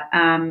we're at.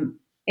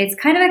 It's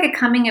kind of like a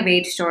coming of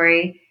age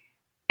story.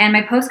 And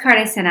my postcard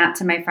I sent out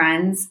to my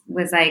friends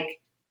was like,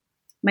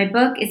 my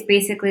book is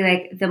basically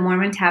like the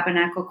Mormon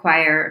Tabernacle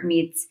Choir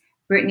meets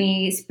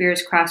Britney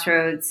Spears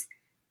Crossroads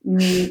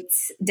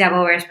meets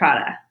Devil Wears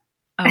Prada.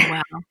 Oh,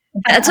 wow.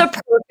 That's a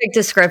perfect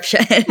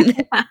description.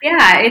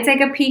 Yeah, it's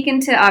like a peek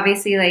into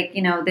obviously like,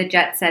 the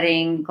jet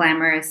setting,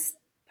 glamorous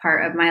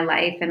part of my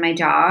life and my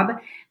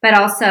job. But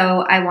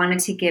also I wanted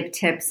to give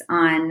tips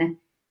on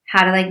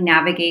how to like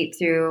navigate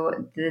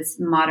through this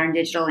modern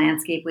digital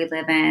landscape we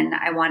live in.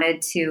 I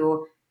wanted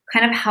to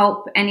kind of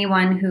help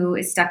anyone who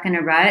is stuck in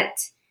a rut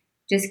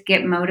just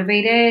get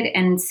motivated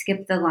and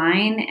skip the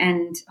line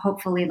and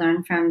hopefully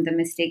learn from the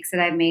mistakes that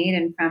I've made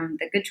and from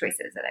the good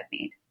choices that I've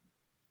made.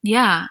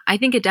 Yeah, I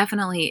think it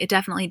definitely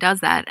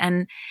does that.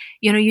 And,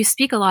 you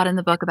speak a lot in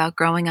the book about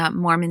growing up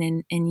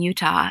Mormon in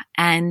Utah,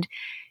 and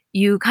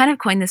you kind of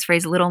coined this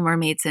phrase, Little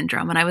Mermaid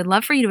Syndrome. And I would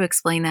love for you to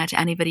explain that to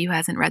anybody who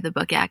hasn't read the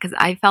book yet, because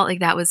I felt like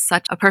that was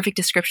such a perfect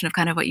description of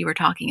kind of what you were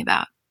talking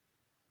about.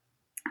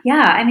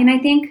 Yeah, I mean, I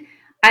think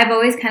I've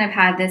always kind of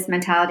had this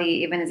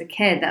mentality, even as a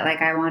kid, that like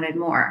I wanted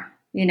more.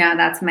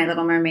 That's my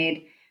Little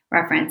Mermaid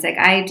reference. Like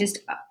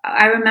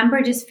I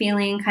remember just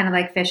feeling kind of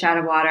like fish out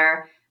of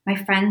water. My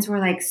friends were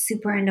like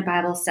super into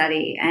Bible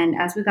study. And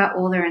as we got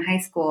older in high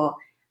school,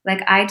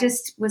 like I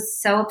just was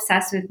so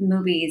obsessed with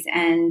movies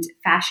and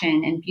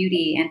fashion and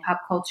beauty and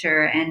pop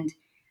culture. And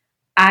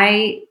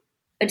I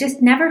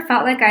just never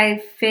felt like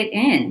I fit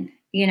in,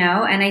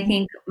 and I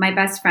think my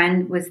best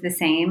friend was the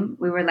same.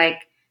 We were like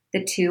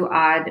the 2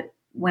 odd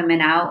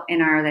women out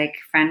in our like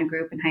friend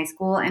group in high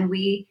school. And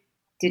we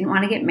didn't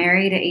want to get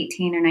married at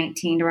 18 or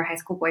 19 to our high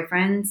school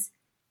boyfriends,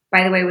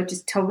 by the way, which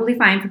is totally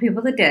fine for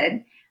people that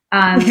did.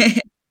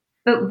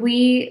 But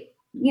we,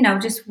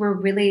 just were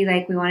really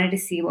like, we wanted to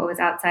see what was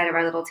outside of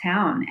our little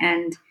town.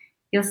 And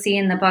you'll see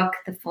in the book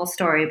the full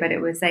story, but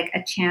it was like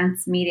a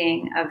chance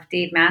meeting of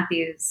Dave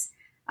Matthews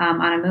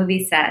on a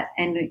movie set.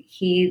 And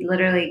he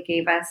literally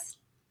gave us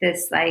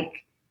this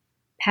like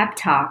pep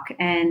talk,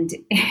 and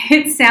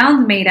it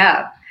sounds made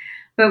up.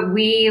 But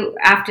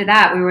after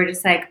that, we were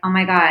just like, oh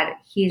my God,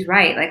 he's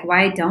right. Like,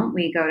 why don't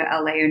we go to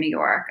LA or New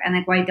York? And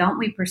like, why don't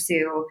we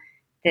pursue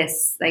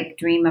this like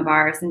dream of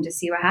ours and just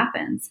see what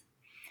happens?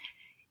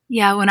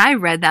 Yeah, when I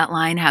read that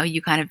line, how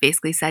you kind of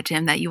basically said to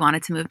him that you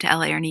wanted to move to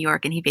LA or New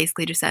York, and he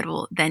basically just said,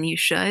 well, then you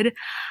should.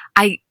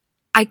 I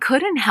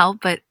couldn't help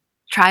but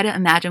try to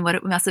imagine what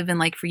it must have been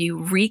like for you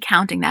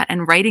recounting that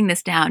and writing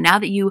this down now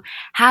that you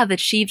have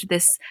achieved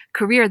this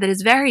career that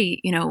is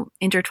very,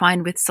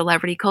 intertwined with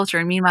celebrity culture.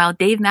 And meanwhile,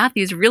 Dave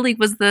Matthews really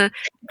was the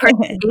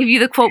person who gave you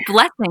the quote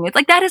blessing. It's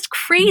like, that is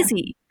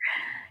crazy.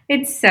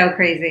 It's so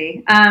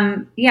crazy.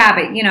 Yeah,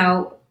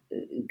 but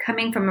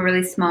coming from a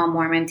really small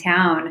Mormon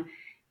town,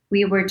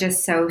 we were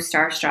just so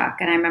starstruck.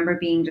 And I remember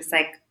being just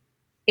like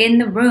in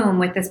the room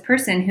with this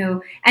person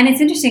who, and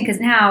it's interesting because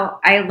now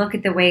I look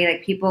at the way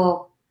like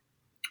people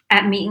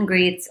at meet and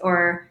greets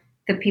or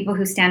the people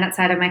who stand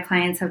outside of my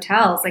clients'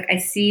 hotels, like I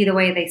see the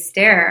way they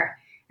stare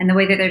and the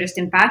way that they're just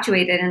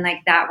infatuated. And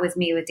like, that was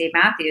me with Dave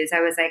Matthews. I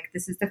was like,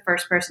 this is the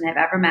first person I've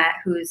ever met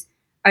who's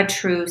a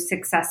true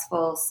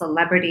successful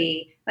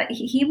celebrity. But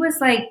he was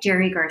like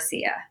Jerry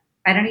Garcia.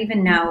 I don't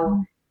even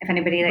know if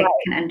anybody like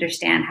can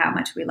understand how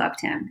much we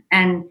loved him.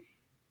 And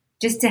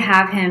just to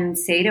have him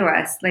say to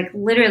us, like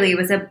literally it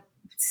was a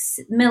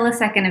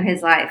millisecond of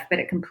his life, but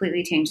it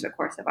completely changed the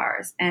course of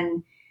ours.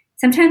 And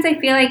sometimes I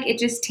feel like it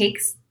just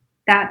takes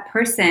that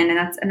person. And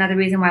that's another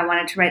reason why I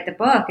wanted to write the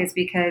book, is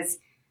because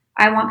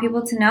I want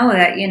people to know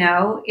that,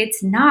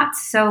 it's not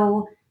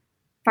so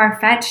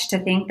far-fetched to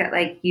think that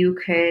like you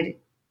could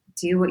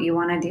do what you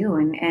want to do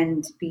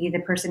and be the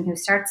person who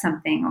starts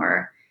something,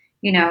 or,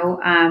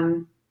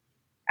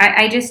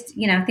 I just,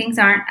 things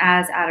aren't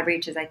as out of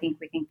reach as I think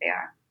we think they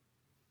are.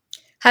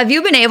 Have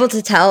you been able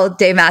to tell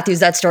Dave Matthews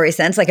that story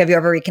since? Like, have you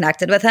ever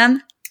reconnected with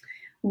him?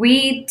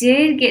 We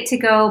did get to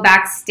go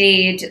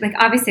backstage. Like,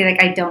 obviously,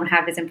 like I don't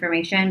have his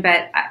information,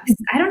 but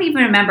I don't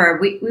even remember.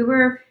 We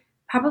were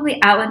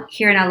probably out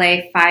here in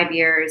LA 5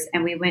 years,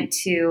 and we went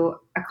to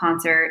a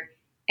concert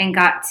and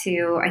got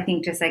to, I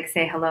think, just like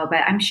say hello, but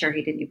I'm sure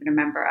he didn't even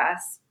remember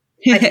us.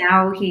 But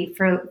now he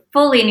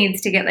fully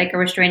needs to get like a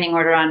restraining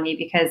order on me,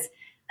 because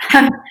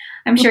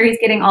I'm sure he's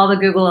getting all the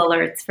Google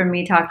alerts from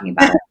me talking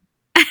about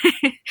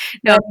it.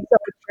 No,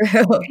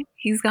 so true.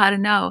 He's got to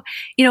know.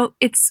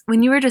 It's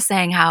when you were just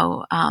saying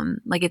how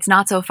like it's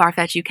not so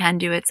far-fetched, you can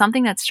do it.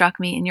 Something that struck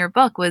me in your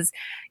book was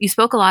you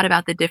spoke a lot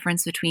about the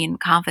difference between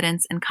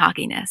confidence and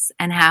cockiness,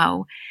 and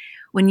how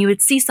when you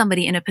would see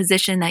somebody in a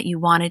position that you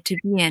wanted to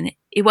be in,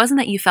 it wasn't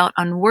that you felt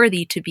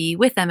unworthy to be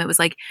with them. It was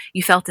like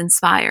you felt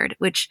inspired,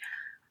 which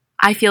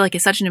I feel like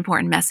is such an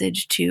important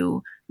message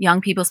to young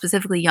people,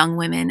 specifically young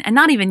women, and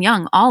not even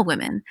young, all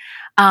women.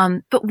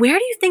 But where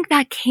do you think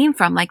that came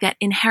from? Like that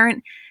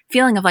inherent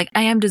feeling of like,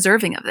 I am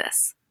deserving of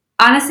this.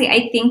 Honestly,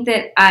 I think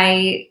that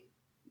I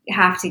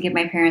have to give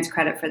my parents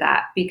credit for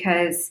that,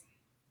 because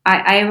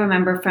I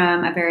remember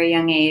from a very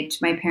young age,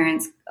 my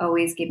parents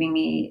always giving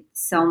me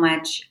so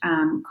much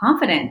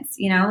confidence,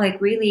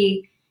 like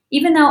really,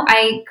 even though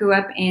I grew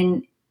up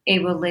in a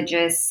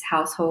religious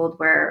household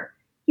where,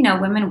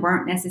 women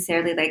weren't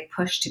necessarily like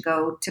pushed to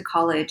go to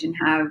college and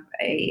have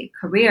a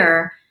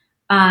career.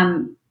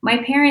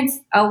 My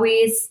parents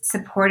always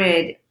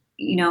supported,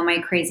 my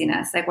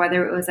craziness, like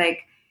whether it was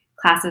like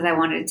classes I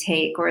wanted to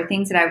take or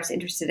things that I was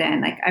interested in.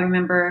 Like I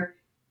remember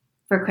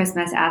for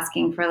Christmas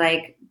asking for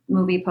like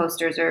movie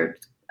posters or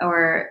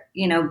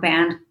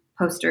band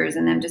posters,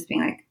 and them just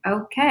being like,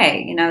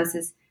 okay, this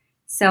is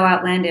so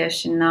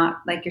outlandish and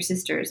not like your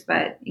sisters,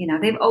 but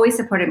they've always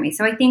supported me.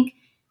 So I think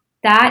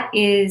that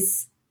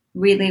is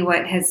really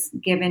what has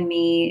given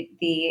me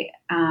the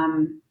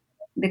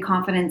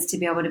confidence to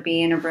be able to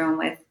be in a room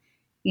with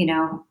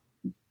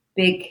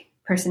big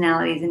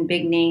personalities and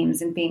big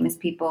names and famous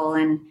people,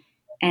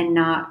 and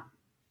not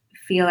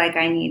feel like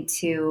I need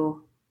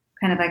to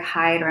kind of like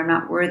hide or I'm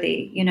not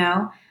worthy,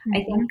 Mm-hmm.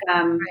 I think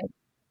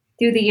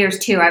through the years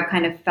too, I've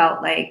kind of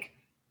felt like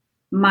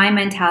my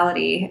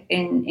mentality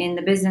in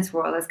the business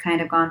world has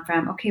kind of gone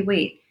from, okay,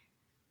 wait,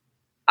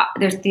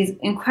 there's these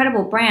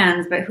incredible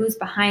brands, but who's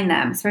behind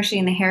them, especially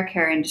in the hair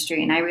care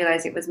industry? And I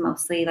realized it was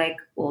mostly like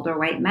older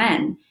white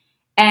men.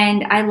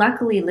 And I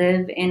luckily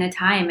live in a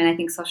time, and I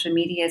think social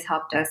media has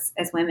helped us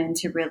as women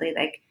to really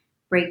like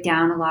break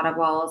down a lot of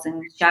walls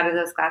and shatter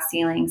those glass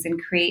ceilings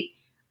and create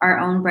our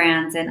own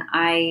brands. And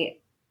I,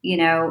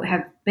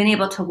 have been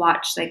able to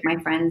watch like my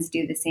friends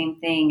do the same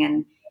thing.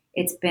 And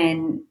it's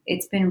been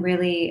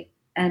really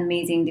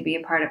amazing to be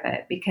a part of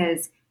it,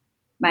 because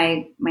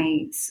my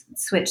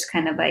switch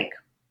kind of like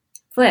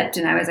flipped,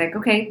 and I was like,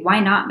 okay, why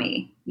not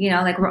me?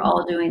 Like we're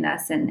all doing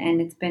this, and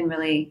it's been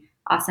really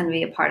awesome to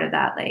be a part of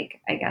that,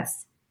 like, I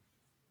guess,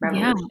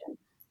 revolution.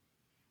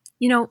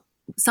 Yeah.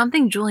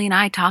 Something Julie and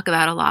I talk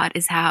about a lot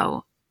is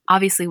how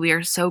obviously we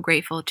are so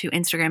grateful to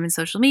Instagram and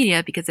social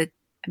media, because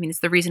it's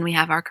the reason we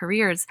have our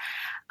careers.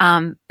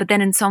 But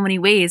then in so many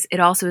ways, it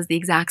also is the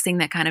exact thing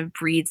that kind of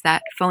breeds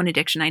that phone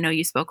addiction I know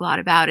you spoke a lot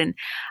about. And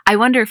I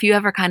wonder if you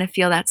ever kind of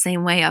feel that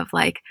same way of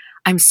like,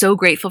 I'm so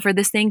grateful for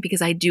this thing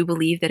because I do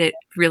believe that it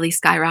really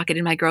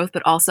skyrocketed my growth,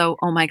 but also,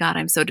 oh my God,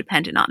 I'm so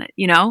dependent on it,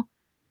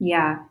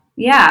 Yeah.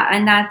 Yeah.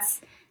 And that's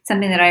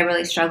something that I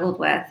really struggled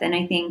with. And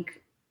I think,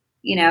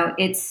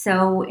 it's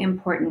so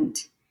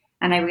important.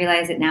 And I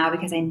realize it now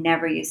because I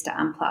never used to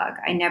unplug.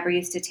 I never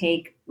used to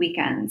take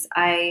weekends.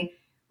 I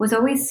was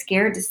always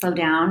scared to slow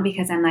down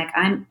because I'm like,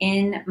 I'm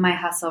in my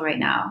hustle right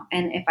now.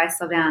 And if I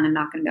slow down, I'm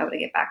not going to be able to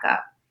get back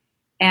up.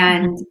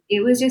 And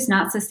it was just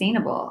not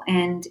sustainable.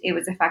 And it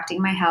was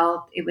affecting my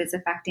health. It was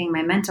affecting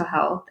my mental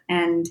health.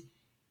 And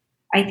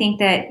I think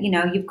that,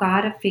 you've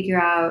got to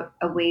figure out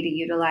a way to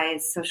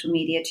utilize social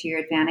media to your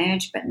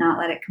advantage, but not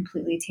let it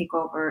completely take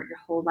over your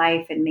whole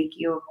life and make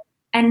you,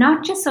 and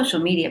not just social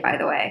media, by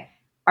the way,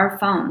 our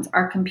phones,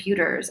 our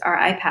computers, our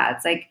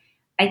iPads. Like,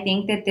 I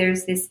think that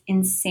there's this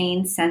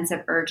insane sense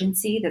of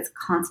urgency that's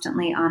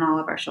constantly on all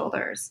of our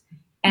shoulders,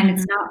 and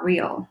it's not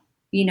real.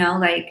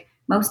 Like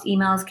most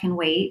emails can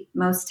wait.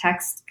 Most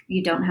texts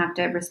you don't have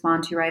to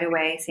respond to right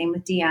away. Same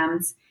with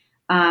DMs.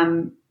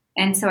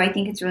 And so I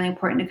think it's really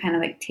important to kind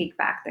of like take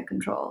back the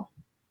control.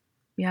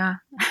 Yeah.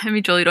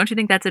 Julie, don't you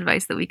think that's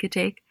advice that we could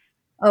take?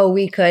 Oh,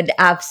 we could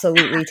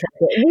absolutely take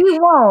it.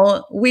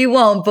 We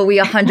won't, but we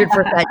 100%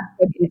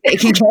 could be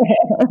taking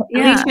it. Yeah.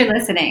 At least you're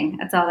listening.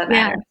 That's all that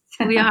matters.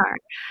 Yeah, we are.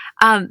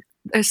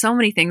 There's so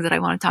many things that I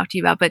want to talk to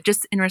you about, but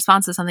just in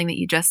response to something that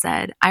you just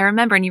said, I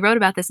remember, and you wrote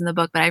about this in the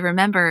book, but I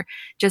remember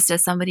just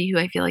as somebody who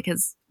I feel like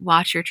has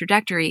watched your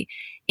trajectory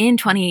in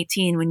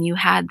 2018, when you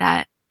had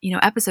that,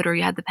 episode where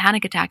you had the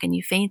panic attack and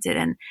you fainted.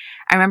 And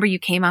I remember you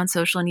came on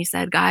social and you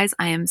said, guys,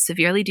 I am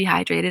severely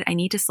dehydrated. I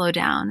need to slow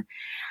down.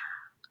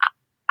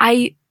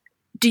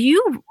 Do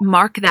you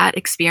mark that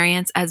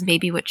experience as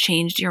maybe what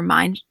changed your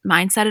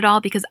mindset at all?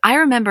 Because I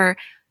remember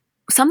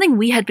something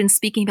we had been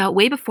speaking about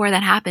way before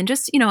that happened,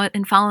 just,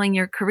 in following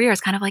your career,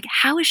 is kind of like,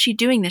 how is she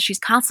doing this? She's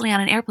constantly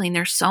on an airplane.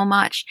 There's so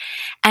much.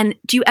 And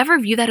do you ever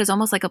view that as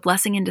almost like a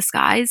blessing in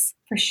disguise?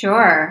 For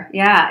sure.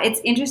 Yeah.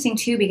 It's interesting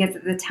too, because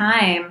at the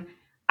time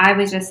I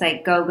was just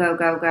like, go, go,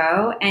 go,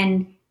 go.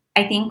 And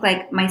I think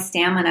like my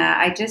stamina,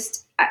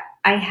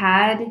 I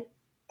had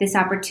this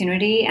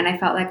opportunity and I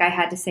felt like I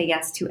had to say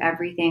yes to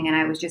everything, and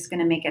I was just going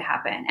to make it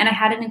happen. And I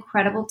had an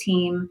incredible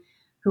team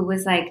who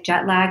was like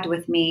jet lagged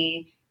with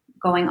me,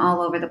 going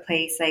all over the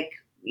place, like,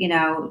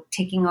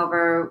 taking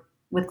over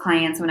with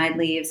clients when I'd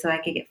leave so I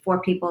could get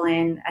 4 people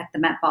in at the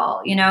Met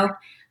Ball, we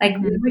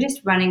were just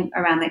running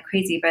around like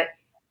crazy. But,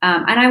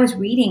 and I was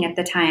reading at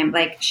the time,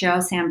 like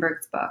Sheryl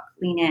Sandberg's book,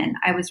 Lean In.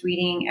 I was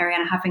reading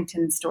Arianna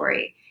Huffington's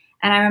story.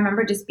 And I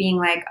remember just being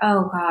like,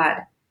 oh God,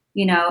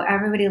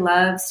 everybody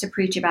loves to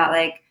preach about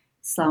like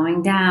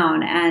slowing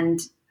down and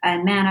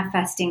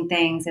manifesting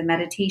things and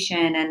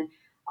meditation and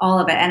all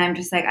of it. And I'm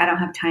just like, I don't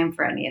have time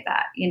for any of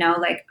that. You know,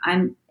 like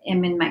I'm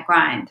in my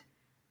grind.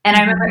 And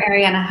I remember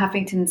Ariana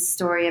Huffington's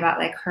story about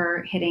like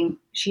her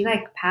she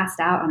like passed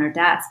out on her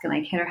desk and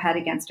like hit her head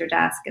against her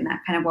desk. And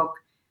that kind of woke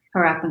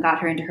her up and got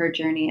her into her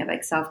journey of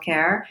like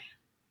self-care.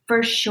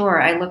 For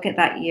sure. I look at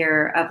that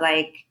year of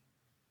like,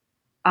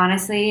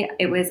 honestly,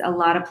 it was a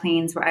lot of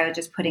planes where I was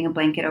just putting a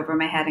blanket over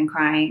my head and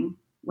crying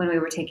when we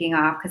were taking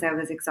off because I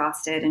was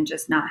exhausted and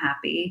just not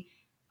happy.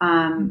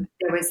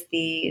 There was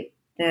the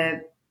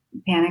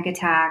panic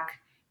attack,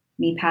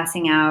 me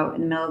passing out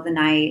in the middle of the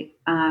night.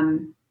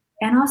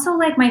 And also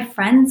like my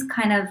friends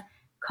kind of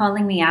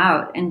calling me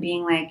out and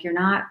being like, you're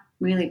not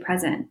really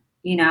present.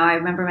 You know, I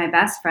remember my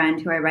best friend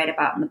who I write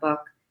about in the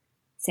book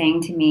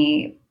saying to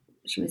me,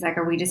 she was like,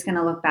 are we just going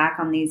to look back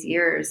on these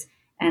years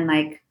and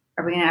like,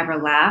 are we going to ever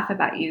laugh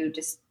about you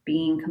just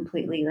being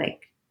completely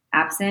like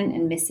absent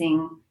and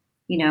missing,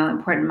 you know,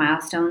 important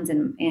milestones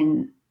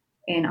in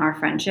our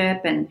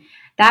friendship? And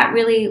that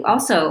really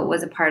also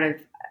was a part of,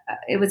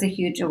 it was a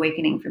huge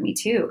awakening for me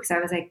too. Cause I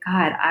was like,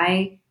 God,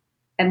 I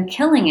am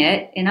killing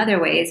it in other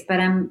ways, but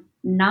I'm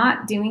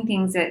not doing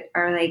things that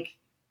are like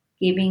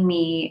giving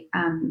me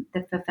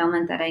the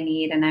fulfillment that I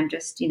need. And I'm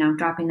just, you know,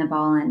 dropping the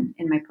ball in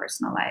my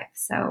personal life.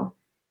 So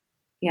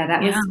yeah,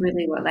 that was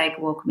really what like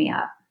woke me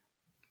up.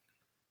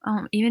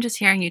 Even just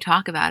hearing you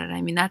talk about it,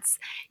 I mean, that's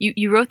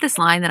you wrote this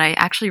line that I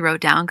actually wrote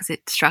down because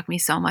it struck me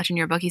so much in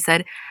your book. You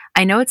said,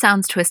 I know it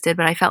sounds twisted,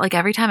 but I felt like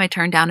every time I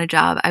turned down a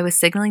job, I was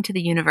signaling to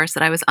the universe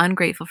that I was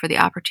ungrateful for the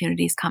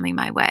opportunities coming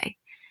my way.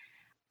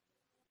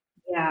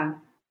 Yeah,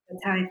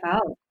 that's how I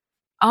felt.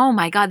 Oh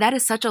my God, that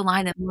is such a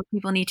line that more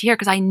people need to hear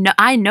because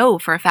I know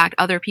for a fact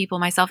other people,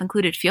 myself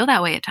included, feel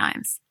that way at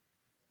times.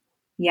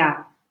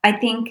 Yeah, I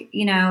think,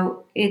 you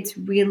know, it's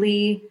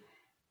really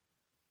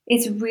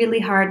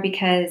hard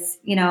because,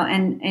 you know,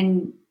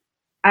 and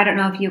I don't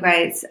know if you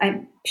guys,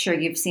 I'm sure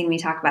you've seen me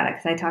talk about it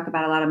because I talk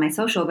about a lot on my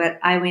social, but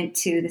I went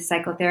to the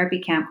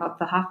psychotherapy camp called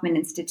the Hoffman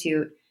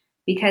Institute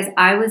because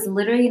I was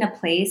literally in a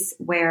place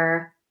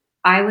where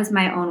I was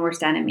my own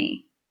worst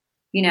enemy.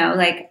 You know,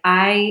 like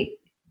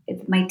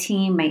my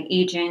team, my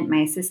agent,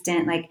 my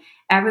assistant, like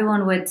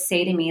everyone would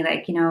say to me,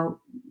 like, you know,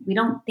 we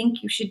don't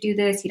think you should do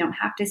this. You don't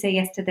have to say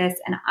yes to this.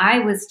 And I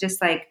was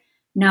just like,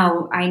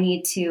 no, I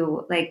need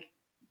to, like,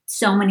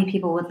 so many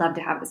people would love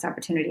to have this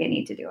opportunity. I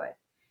need to do it.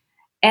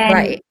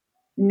 And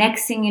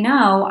next thing you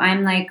know,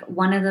 I'm like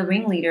one of the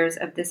ringleaders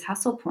of this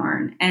hustle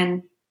porn.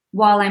 And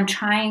while I'm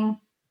trying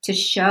to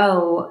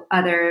show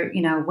other,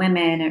 you know,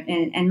 women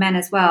and men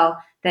as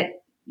well,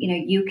 that, you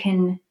know, you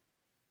can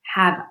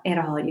have it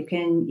all. You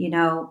can, you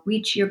know,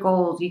 reach your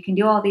goals. You can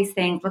do all these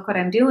things. Look what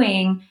I'm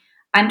doing.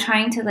 I'm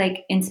trying to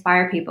like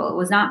inspire people. It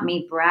was not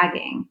me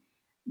bragging,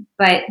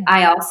 but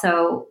I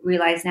also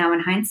realize now in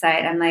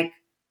hindsight, I'm like,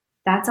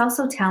 that's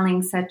also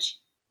telling such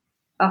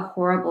a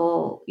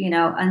horrible, you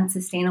know,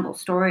 unsustainable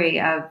story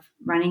of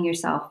running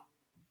yourself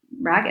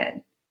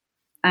ragged.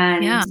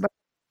 And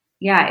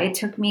yeah, it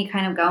took me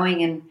kind of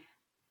going and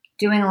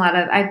doing a lot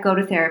of, I go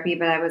to therapy,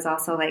 but I was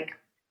also like,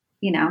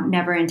 you know,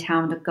 never in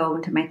town to go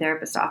into my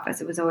therapist's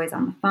office. It was always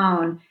on the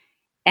phone.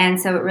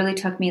 And so it really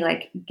took me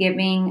like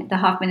giving the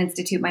Hoffman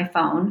Institute my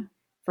phone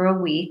for a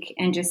week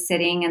and just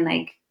sitting and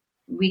like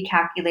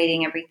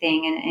recalculating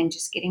everything and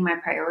just getting my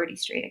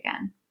priorities straight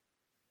again.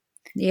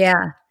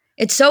 Yeah.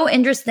 It's so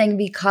interesting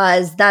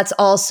because that's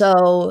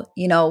also,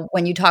 you know,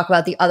 when you talk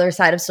about the other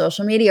side of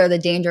social media or the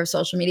danger of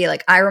social media,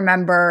 like I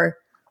remember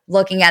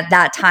looking at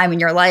that time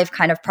in your life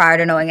kind of prior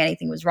to knowing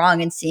anything was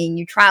wrong and seeing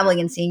you traveling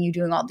and seeing you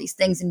doing all these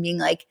things and being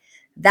like,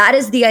 that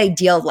is the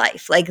ideal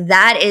life. Like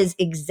that is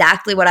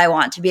exactly what I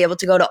want, to be able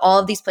to go to all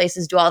of these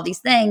places, do all these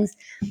things.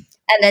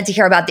 And then to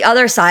hear about the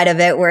other side of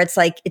it where it's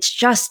like, it's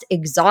just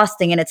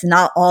exhausting and it's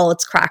not all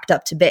it's cracked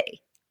up to be.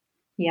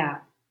 Yeah.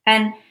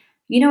 And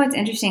you know, what's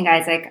interesting,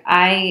 guys, like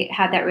I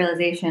had that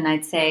realization,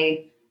 I'd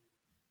say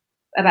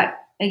about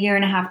a year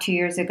and a half, 2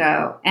 years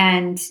ago.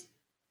 And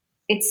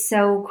it's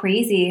so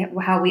crazy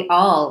how we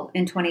all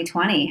in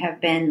 2020 have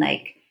been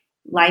like,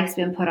 life's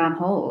been put on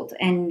hold.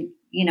 And,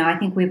 you know, I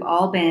think we've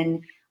all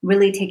been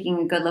really taking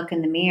a good look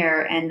in the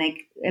mirror and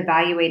like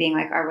evaluating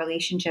like our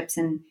relationships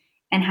and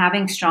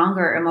having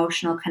stronger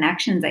emotional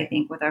connections, I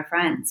think, with our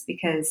friends,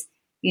 because,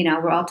 you know,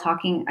 we're all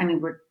talking, I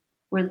mean,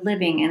 we're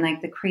living in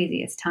like the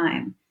craziest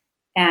time.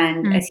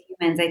 And as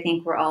humans, I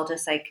think we're all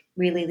just like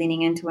really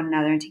leaning into one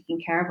another and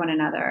taking care of one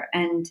another.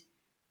 And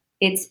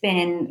it's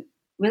been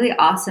really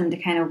awesome to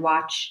kind of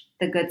watch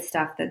the good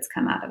stuff that's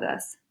come out of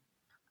this.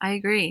 I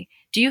agree.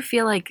 Do you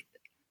feel like,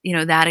 you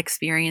know, that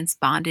experience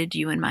bonded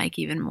you and Mike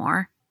even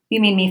more?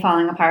 You mean me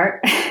falling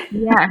apart?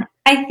 Yeah.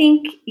 I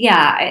think,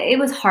 yeah, it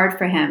was hard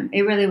for him.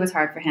 It really was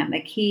hard for him.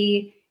 Like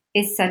he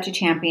is such a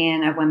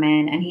champion of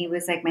women and he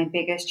was like my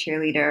biggest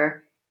cheerleader.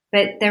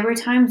 But there were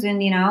times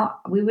when, you know,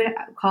 we would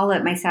call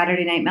it my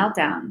Saturday night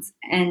meltdowns.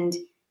 And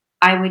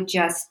I would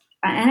just,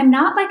 and I'm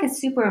not like a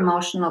super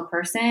emotional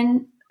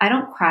person. I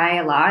don't cry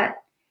a lot.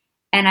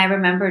 And I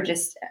remember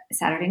just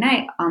Saturday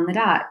night on the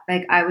dot,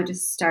 like I would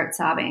just start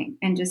sobbing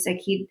and just like,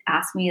 he'd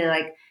ask me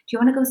like, do you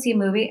want to go see a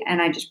movie?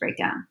 And I just break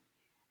down.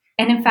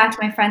 And in fact,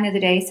 my friend the other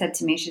day said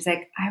to me, she's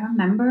like, I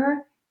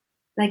remember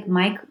like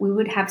Mike, we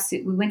went to have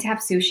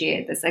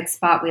sushi at this like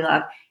spot we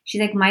love.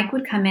 She's like, Mike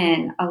would come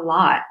in a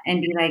lot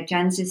and be like,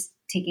 Jen's just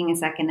taking a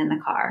second in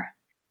the car.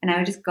 And I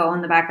would just go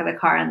in the back of the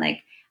car and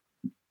like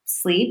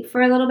sleep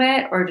for a little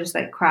bit or just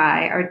like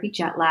cry or be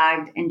jet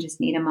lagged and just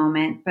need a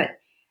moment. But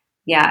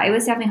yeah, it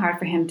was definitely hard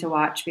for him to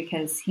watch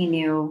because he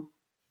knew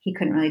he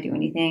couldn't really do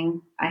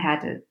anything. I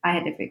had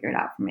to figure it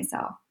out for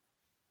myself.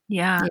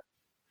 Yeah.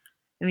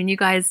 I mean, you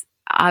guys,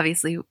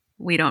 obviously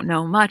we don't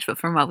know much, but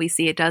from what we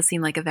see, it does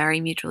seem like a very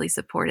mutually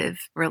supportive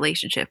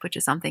relationship, which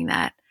is something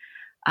that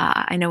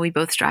I know we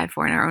both strive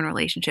for in our own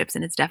relationships.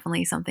 And it's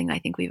definitely something I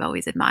think we've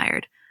always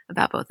admired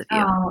about both of you.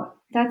 Oh,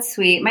 that's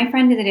sweet. My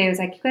friend the other day was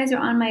like, you guys are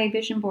on my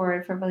vision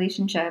board for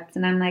relationships.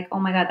 And I'm like, oh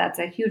my God, that's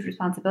a huge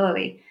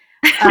responsibility.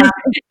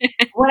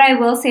 What I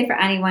will say for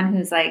anyone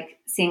who's like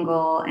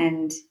single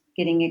and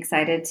getting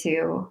excited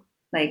to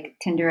like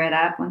Tinder it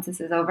up once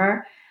this is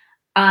over,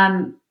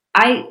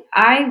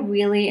 I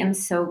really am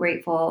so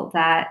grateful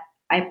that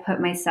I put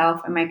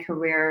myself and my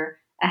career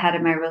ahead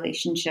of my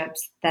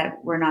relationships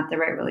that were not the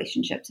right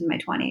relationships in my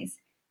 20s.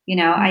 You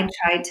know, I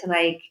tried to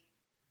like,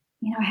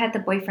 you know, I had the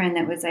boyfriend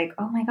that was like,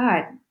 oh my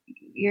God,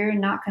 you're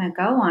not going to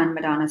go on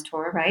Madonna's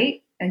tour,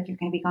 right? Like you're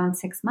going to be gone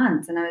 6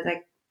 months. And I was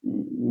like,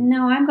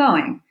 no, I'm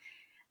going.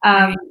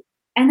 And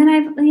then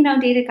I've, you know,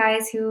 dated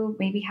guys who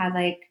maybe had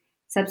like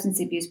substance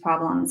abuse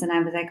problems. And I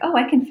was like, oh,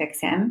 I can fix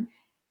him.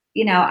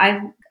 You know,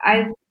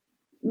 I've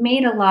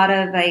made a lot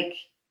of like,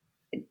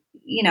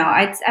 you know,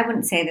 I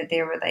wouldn't say that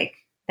they were like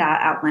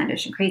that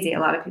outlandish and crazy. A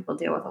lot of people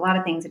deal with a lot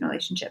of things in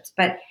relationships,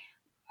 but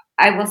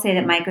I will say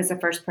that Mike was the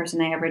first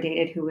person I ever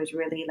dated who was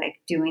really like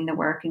doing the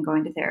work and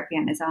going to therapy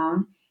on his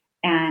own.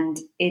 And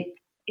it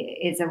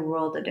is a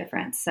world of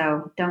difference.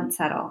 So don't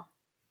settle.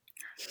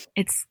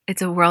 It's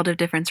a world of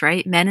difference,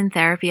 right? Men in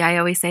therapy, I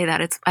always say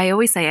that.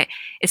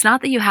 It's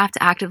not that you have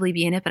to actively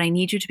be in it, but I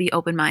need you to be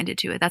open-minded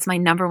to it. That's my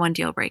number one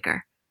deal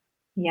breaker.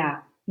 Yeah.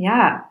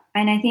 Yeah.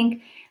 And I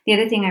think the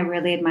other thing I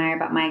really admire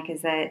about Mike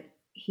is that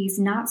he's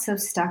not so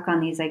stuck on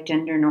these like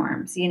gender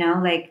norms, you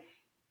know, like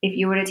if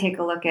you were to take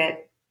a look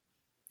at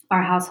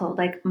our household,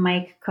 like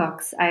Mike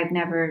cooks, I've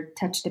never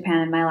touched a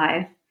pan in my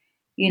life.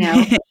 You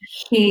know,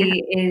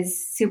 he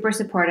is super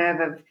supportive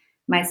of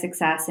my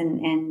success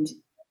and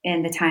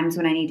the times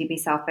when I need to be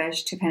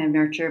selfish to kind of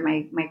nurture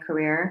my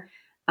career.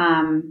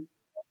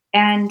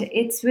 And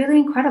it's really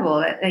incredible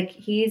that like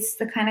he's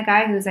the kind of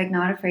guy who's like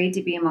not afraid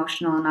to be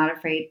emotional and not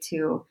afraid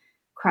to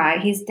cry.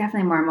 He's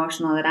definitely more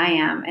emotional than I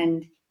am,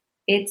 and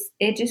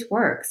it just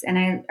works. And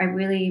I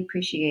really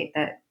appreciate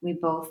that we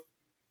both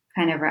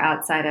kind of are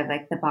outside of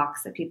like the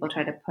box that people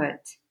try to put,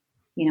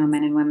 you know,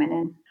 men and women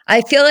in.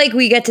 I feel like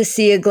we get to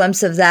see a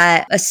glimpse of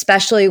that,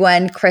 especially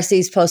when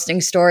Chrissy's posting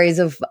stories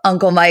of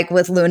Uncle Mike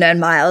with Luna and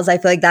Miles. I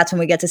feel like that's when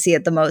we get to see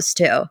it the most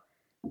too.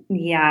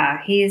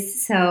 Yeah,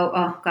 he's so,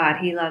 oh God,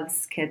 he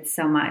loves kids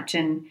so much.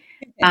 And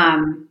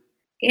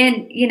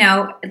you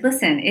know,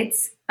 listen,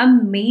 it's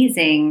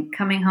amazing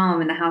coming home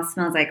and the house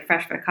smells like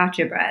fresh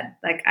focaccia bread.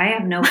 Like I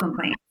have no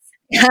complaints.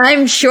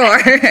 I'm sure.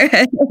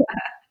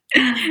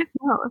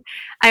 Well,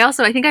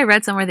 I think I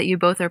read somewhere that you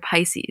both are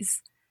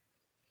Pisces,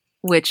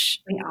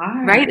 which we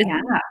are, right?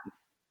 Yeah.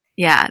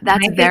 Yeah,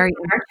 that's very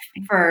March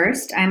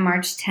 1st. I'm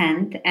March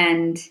 10th,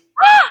 and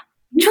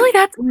Julie,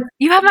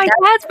 you have my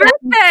dad's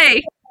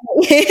birthday.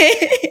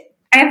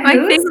 I have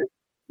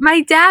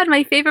my dad,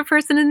 my favorite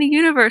person in the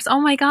universe.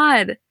 Oh my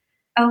God.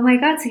 Oh my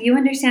God. So you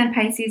understand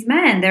Pisces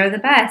men. They're the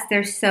best.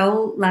 They're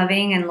so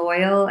loving and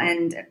loyal.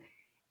 And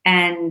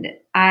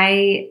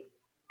I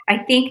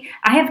think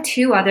I have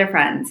two other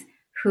friends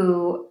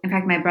who, in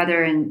fact, my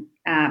brother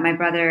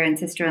and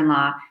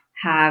sister-in-law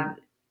have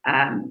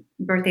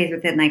birthdays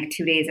within like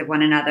 2 days of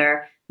one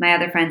another. My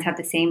other friends have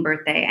the same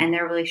birthday and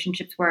their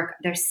relationships work.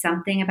 There's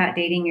something about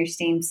dating your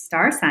same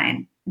star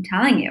sign. I'm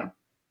telling you.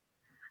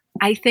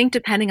 I think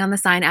depending on the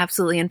sign,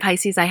 absolutely. In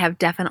Pisces, I have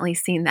definitely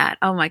seen that.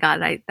 Oh my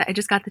God. I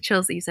just got the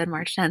chills that you said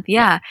March 10th.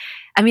 Yeah.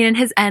 I mean,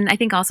 and I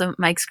think also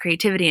Mike's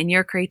creativity and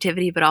your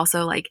creativity, but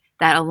also like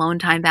that alone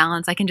time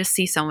balance. I can just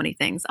see so many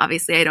things.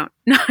 Obviously, I don't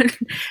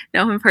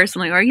know him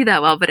personally or you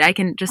that well, but I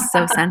can just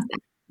so sense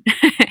it.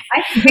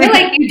 I feel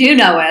like you do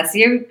know us.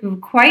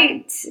 You've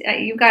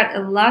got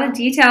a lot of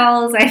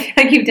details. I feel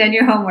like you've done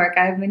your homework.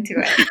 I'm into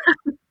it.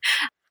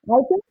 I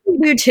think you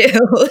do too.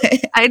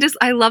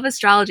 I love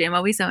astrology. I'm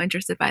always so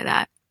interested by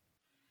that.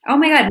 Oh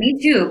my God, me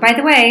too. By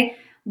the way,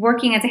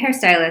 working as a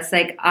hairstylist,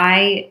 like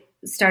I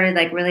started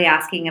like really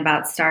asking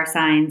about star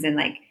signs and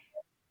like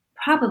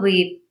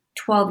probably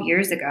 12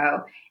 years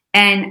ago.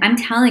 And I'm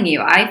telling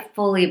you, I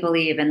fully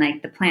believe in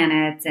like the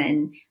planets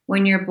and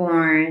when you're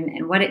born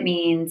and what it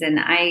means. And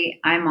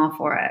I'm all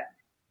for it.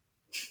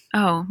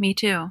 Oh, me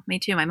too. Me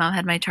too. My mom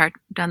had my chart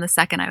done the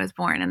second I was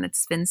born, and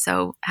it's been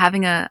so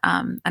having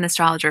an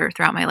astrologer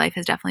throughout my life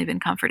has definitely been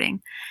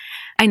comforting.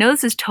 I know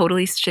this is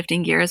totally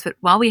shifting gears, but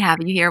while we have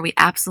you here, we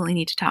absolutely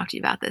need to talk to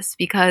you about this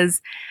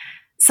because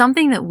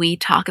something that we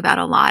talk about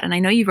a lot, and I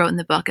know you wrote in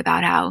the book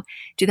about how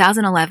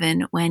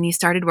 2011, when you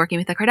started working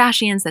with the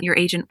Kardashians, that your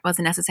agent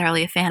wasn't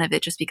necessarily a fan of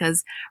it just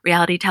because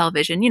reality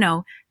television,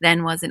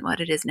 then wasn't what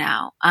it is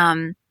now.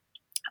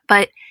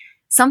 But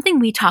something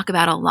we talk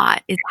about a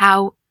lot is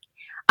how,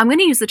 I'm going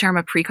to use the term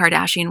a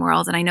pre-Kardashian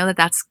world, and I know that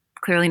that's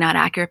clearly not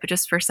accurate, but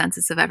just for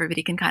sense of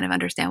everybody can kind of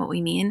understand what we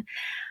mean.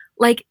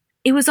 Like,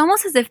 it was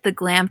almost as if the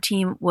glam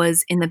team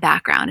was in the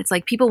background. It's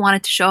like people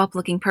wanted to show up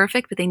looking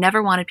perfect, but they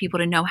never wanted people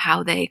to know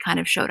how they kind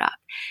of showed up.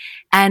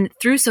 And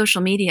through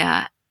social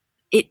media,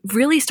 it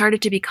really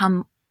started to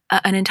become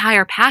an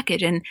entire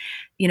package. And,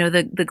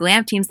 the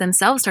glam teams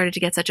themselves started to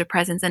get such a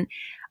presence. And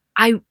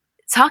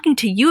talking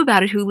to you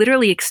about it, who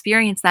literally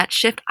experienced that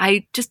shift,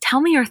 just tell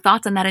me your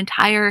thoughts on that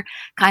entire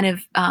kind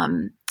of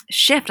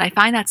shift. I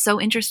find that so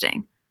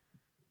interesting.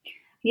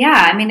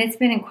 Yeah, I mean, it's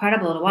been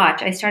incredible to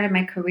watch. I started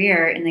my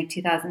career in like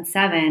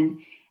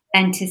 2007,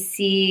 and to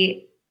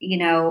see,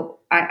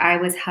 I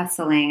was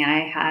hustling. I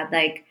had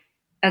like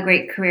a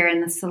great career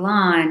in the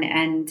salon,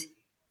 and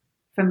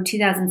from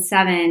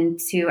 2007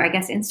 to, I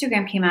guess,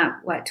 Instagram came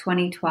out,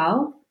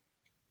 2012?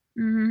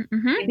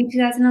 Maybe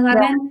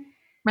 2011? Yeah.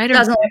 Right.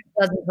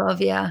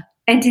 2012, yeah.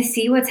 And to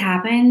see what's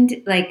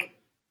happened, like,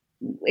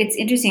 it's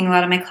interesting. A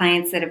lot of my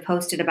clients that have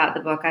posted about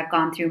the book, I've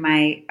gone through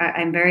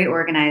I'm very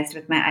organized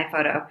with my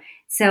iPhoto.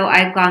 So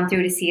I've gone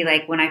through to see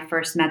like when I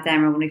first met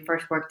them or when we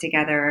first worked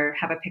together or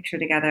have a picture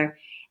together.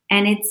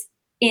 And it's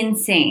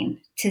insane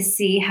to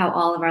see how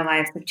all of our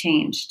lives have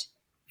changed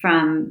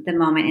from the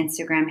moment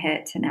Instagram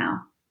hit to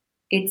now.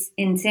 It's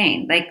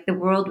insane. Like, the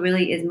world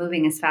really is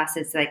moving as fast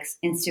as like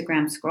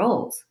Instagram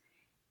scrolls.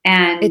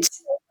 And it's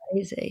so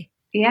crazy.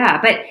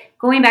 Yeah, but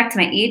going back to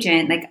my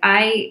agent, like,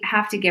 I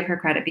have to give her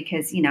credit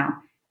because,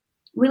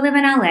 we live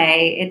in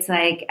LA. It's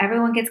like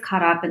everyone gets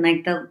caught up in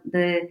like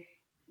the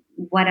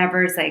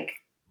whatever's like,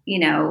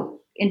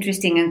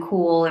 interesting and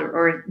cool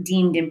or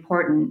deemed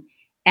important.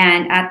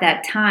 And at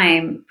that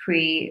time,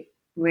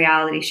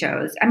 pre-reality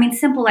shows, I mean,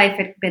 Simple Life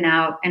had been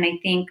out, and I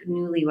think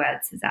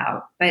Newlyweds is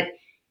out, but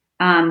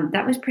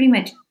that was pretty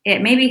much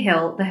it. Maybe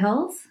The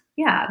Hills.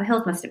 Yeah, The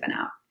Hills must have been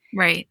out.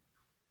 Right.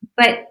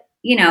 But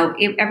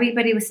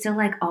everybody was still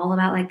like all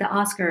about like the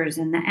Oscars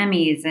and the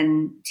Emmys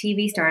and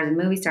TV stars and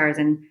movie stars.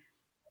 And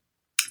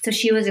so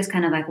she was just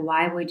kind of like,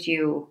 why would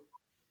you,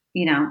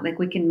 like,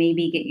 we can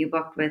maybe get you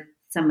booked with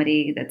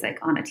somebody that's like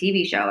on a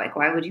TV show. Like,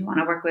 why would you want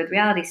to work with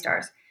reality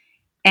stars?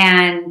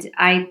 And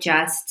I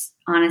just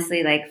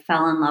honestly like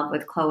fell in love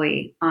with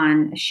Chloe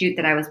on a shoot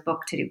that I was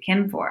booked to do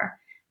Kim for.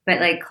 But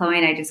like Chloe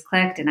and I just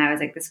clicked, and I was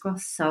like, this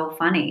girl's so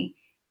funny.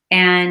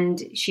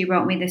 And she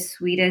wrote me the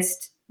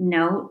sweetest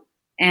note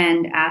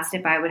and asked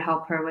if I would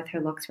help her with her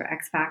looks for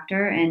X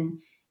Factor. And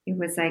it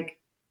was like,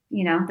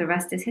 the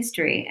rest is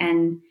history.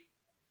 And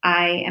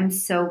I am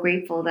so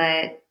grateful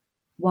that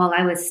while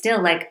I was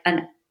still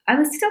I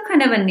was still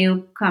kind of a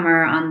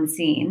newcomer on the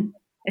scene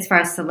as far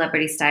as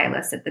celebrity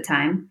stylist at the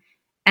time.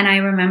 And I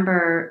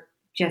remember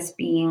just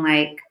being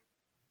like,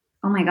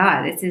 oh my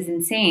God, this is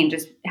insane.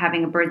 Just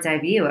having a bird's eye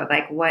view of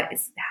like, what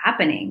is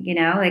happening?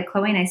 Like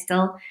Chloe and I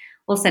still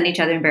will send each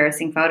other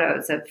embarrassing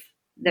photos of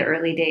the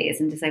early days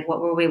and just like, what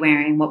were we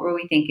wearing? What were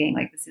we thinking?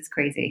 Like, this is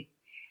crazy.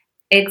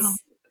 It's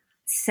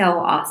so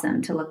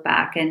awesome to look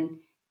back. And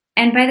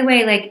by the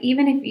way, like,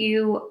 even if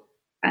you,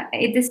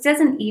 this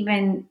doesn't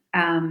even,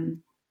 I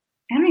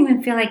don't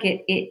even feel like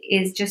it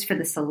is just for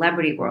the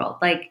celebrity world.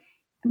 Like,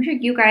 I'm sure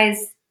you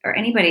guys or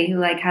anybody who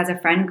like has a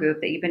friend group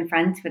that you've been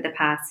friends for the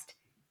past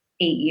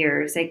 8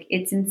 years, like,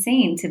 it's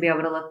insane to be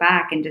able to look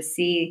back and just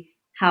see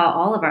how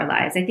all of our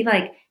lives, I feel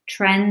like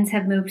trends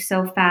have moved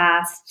so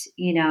fast,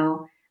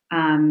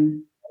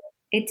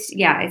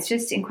 it's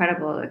just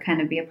incredible to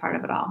kind of be a part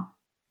of it all.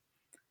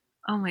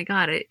 Oh my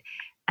God.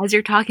 As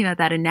you're talking about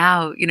that, and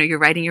now, you're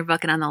writing your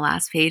book, and on the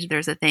last page,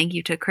 there's a thank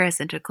you to Chris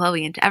and to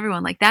Chloe and to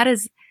everyone. Like, that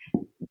is,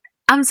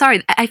 I'm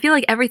sorry. I feel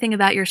like everything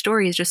about your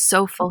story is just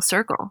so full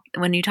circle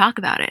when you talk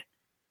about it.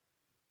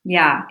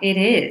 Yeah, it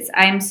is.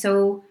 I'm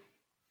so,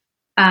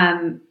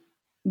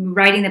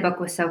 writing the book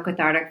was so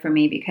cathartic for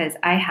me because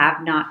I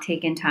have not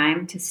taken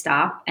time to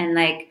stop and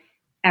like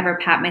ever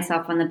pat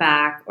myself on the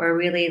back or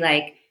really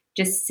like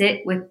just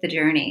sit with the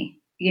journey,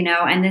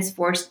 and this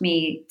forced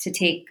me to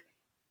take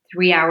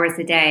 3 hours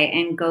a day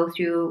and go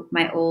through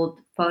my old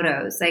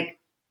photos. Like,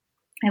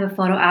 I have a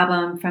photo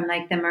album from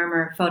like the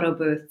Murmur photo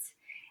booths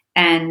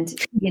and,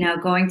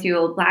 going through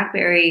old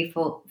BlackBerry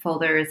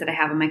folders that I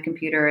have on my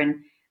computer and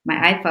my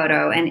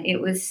iPhoto. And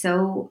it was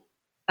so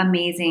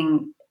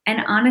amazing.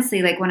 And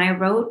honestly, like, when I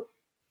wrote,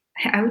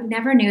 I would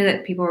never knew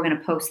that people were going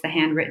to post the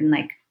handwritten,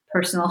 like,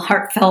 personal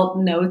heartfelt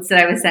notes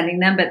that I was sending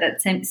them, but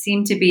that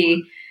seemed to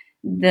be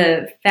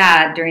the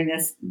fad during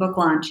this book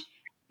launch.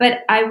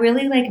 But I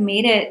really like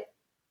made it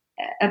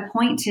a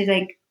point to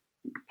like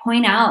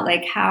point out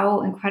like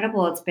how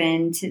incredible it's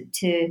been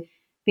to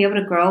be able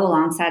to grow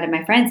alongside of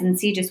my friends and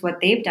see just what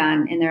they've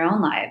done in their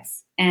own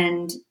lives.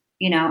 And,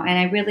 and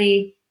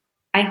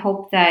I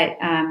hope that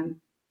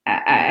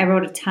I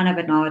wrote a ton of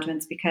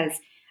acknowledgments because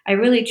I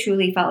really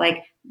truly felt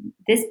like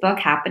this book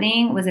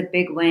happening was a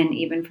big win,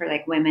 even for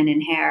like women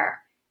in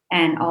hair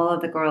and all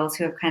of the girls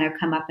who have kind of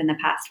come up in the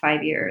past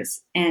 5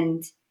 years.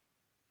 And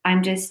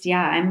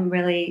I'm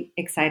really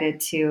excited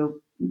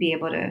to be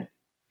able to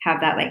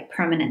have that like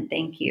permanent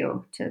thank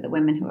you to the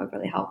women who have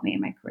really helped me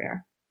in my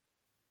career.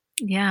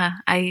 Yeah,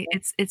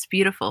 it's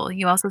beautiful.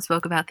 You also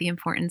spoke about the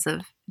importance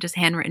of just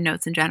handwritten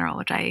notes in general,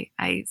 which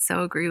I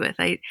so agree with.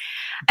 I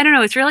don't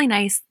know, it's really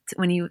nice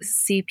when you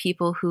see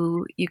people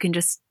who you can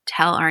just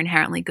tell are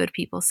inherently good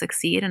people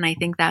succeed. And I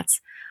think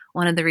that's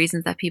one of the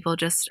reasons that people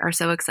just are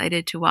so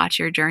excited to watch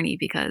your journey,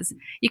 because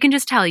you can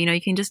just tell, you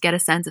can just get a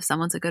sense if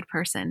someone's a good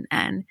person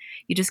and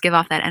you just give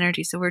off that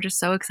energy. So we're just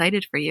so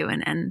excited for you.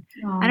 And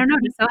I don't know,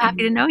 just so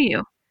happy to know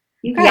you.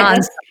 You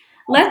guys,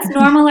 let's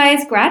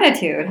normalize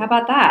gratitude. How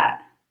about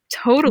that?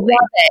 Totally.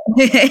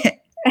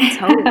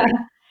 Totally.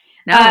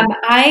 No.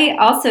 I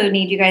also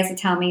need you guys to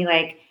tell me,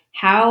 like,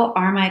 how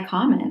are my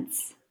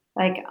comments?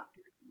 Like,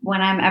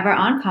 when I'm ever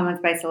on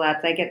Comments by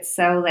Celebs, I get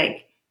so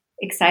like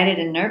excited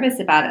and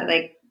nervous about it.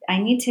 Like,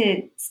 I need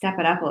to step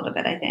it up a little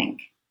bit, I think.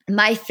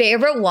 My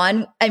favorite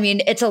one, I mean,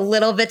 it's a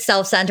little bit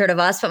self-centered of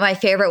us, but my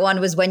favorite one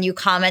was when you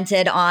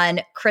commented on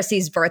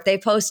Chrissy's birthday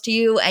post to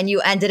you, and you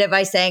ended it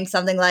by saying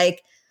something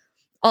like,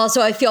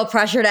 also, I feel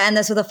pressure to end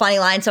this with a funny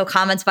line, so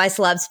Comments by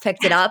Celebs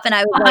picked it up. And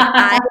I was like,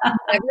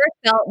 I've never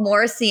felt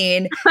more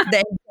seen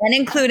than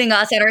including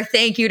us at our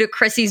thank you to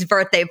Chrissy's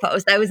birthday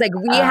post. I was like,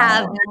 we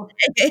have.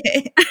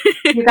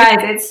 You guys,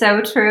 it's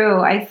so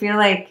true. I feel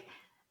like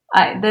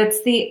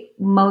that's the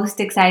most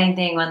exciting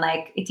thing when,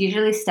 like, it's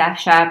usually Steph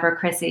Shep or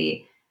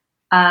Chrissy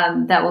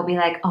that will be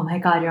like, oh my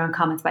God, you're on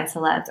Comments by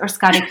Celebs, or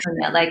Scotty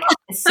Cunha. Like,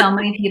 so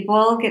many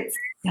people get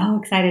so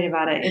excited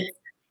about it.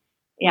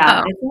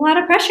 It's a lot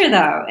of pressure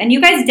though. And you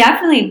guys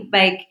definitely,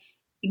 like,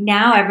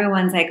 now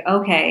everyone's like,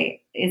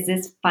 okay, is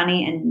this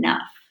funny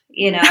enough?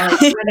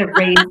 Like, you're going to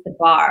raise the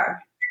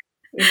bar.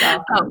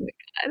 Awesome. Oh my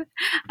God.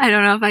 I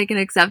don't know if I can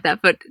accept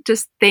that, but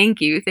just thank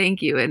you.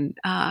 And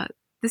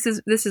this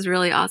is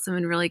really awesome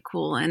and really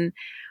cool. And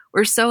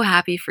we're so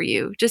happy for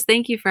you. Just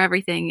thank you for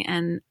everything.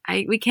 And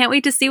we can't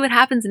wait to see what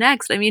happens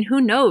next. I mean, who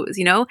knows?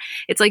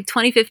 It's like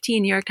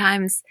 2015 New York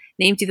Times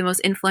named you the most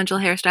influential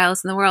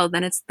hairstylist in the world.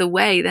 Then it's The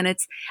Way.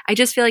 I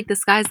just feel like the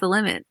sky's the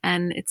limit,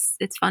 and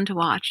it's fun to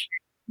watch.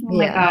 Oh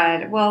my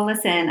God. Well,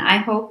 listen, I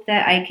hope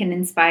that I can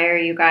inspire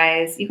you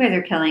guys. You guys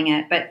are killing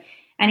it, but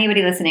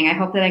anybody listening, I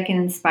hope that I can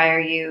inspire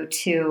you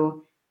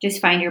to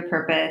just find your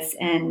purpose.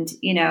 And,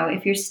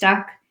 if you're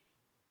stuck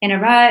in a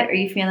rut, or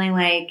you feeling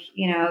like,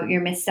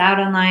 you're missed out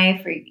on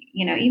life, or,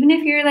 even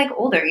if you're like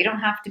older, you don't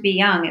have to be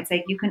young. It's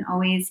like, you can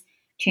always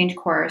change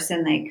course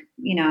and like,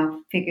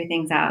 figure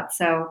things out.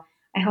 So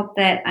I hope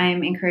that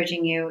I'm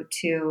encouraging you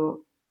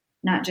to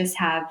not just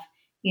have,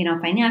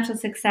 financial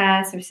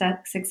success or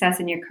success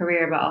in your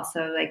career, but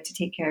also like to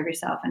take care of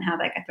yourself and have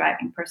like a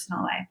thriving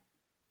personal life.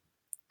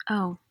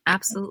 Oh,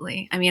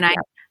 absolutely. I mean,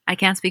 I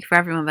can't speak for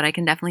everyone, but I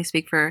can definitely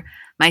speak for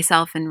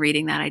myself. In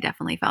reading that, I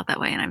definitely felt that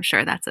way. And I'm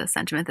sure that's a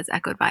sentiment that's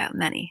echoed by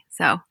many.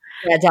 So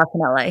yeah,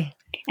 definitely.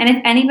 And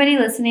if anybody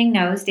listening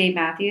knows Dave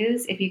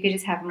Matthews, if you could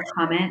just have him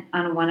comment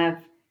on one of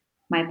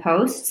my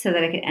posts so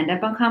that I could end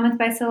up on Comments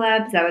by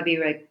Celebs, that would be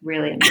like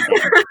really amazing.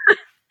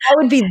 That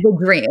would be the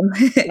dream.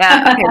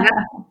 Yeah. Okay,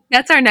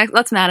 that's our next.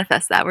 Let's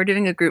manifest that. We're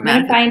doing a group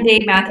manifest. Find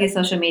Dave Matthews,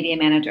 social media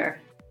manager.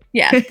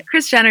 Yeah,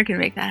 Kris Jenner can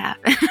make that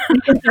happen.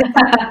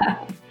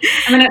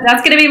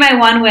 That's going to be my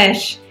one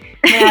wish.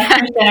 I'm going to ask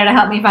Kris Jenner to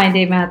help me find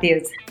Dave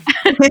Matthews.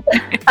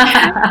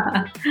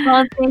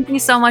 Well, thank you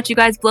so much, you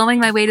guys.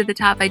 Blowing My Way to the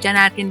Top by Jen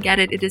Atkin. Get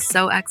it. It is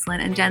so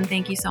excellent. And Jen,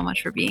 thank you so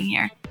much for being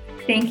here.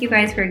 Thank you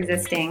guys for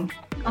existing.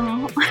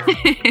 Oh.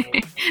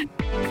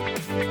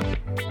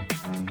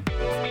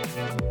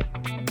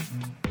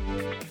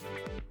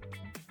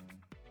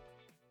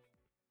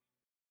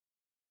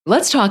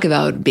 Let's talk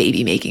about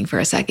baby making for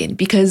a second,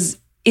 because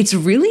it's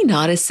really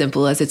not as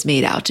simple as it's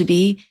made out to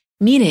be,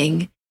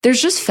 meaning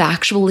there's just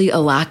factually a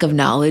lack of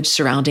knowledge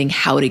surrounding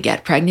how to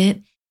get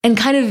pregnant. And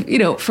kind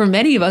of, for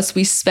many of us,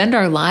 we spend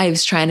our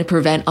lives trying to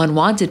prevent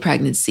unwanted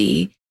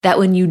pregnancy, that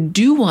when you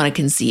do want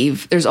to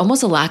conceive, there's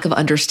almost a lack of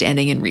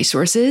understanding and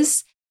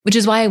resources, which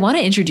is why I want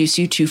to introduce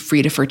you to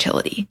Frida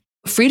Fertility.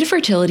 Frida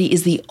Fertility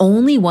is the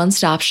only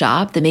one-stop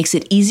shop that makes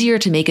it easier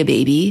to make a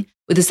baby,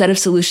 with a set of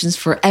solutions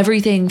for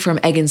everything from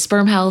egg and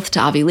sperm health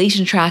to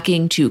ovulation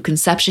tracking to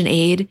conception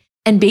aid.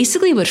 And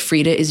basically what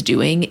Frida is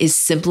doing is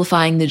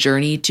simplifying the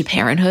journey to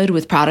parenthood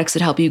with products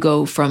that help you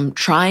go from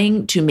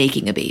trying to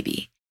making a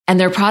baby. And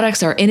their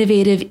products are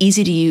innovative,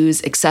 easy to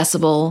use,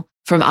 accessible,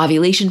 from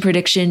ovulation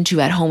prediction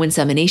to at-home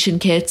insemination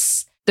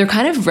kits. They're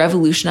kind of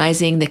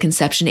revolutionizing the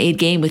conception aid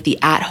game with the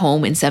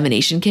at-home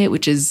insemination kit,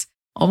 which is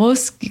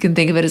almost, you can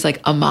think of it as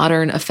like a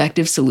modern,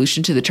 effective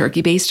solution to the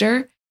turkey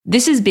baster.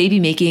 This is baby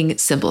making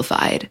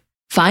simplified.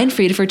 Find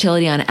Frida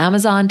Fertility on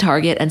Amazon,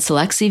 Target, and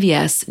select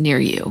CVS near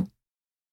you.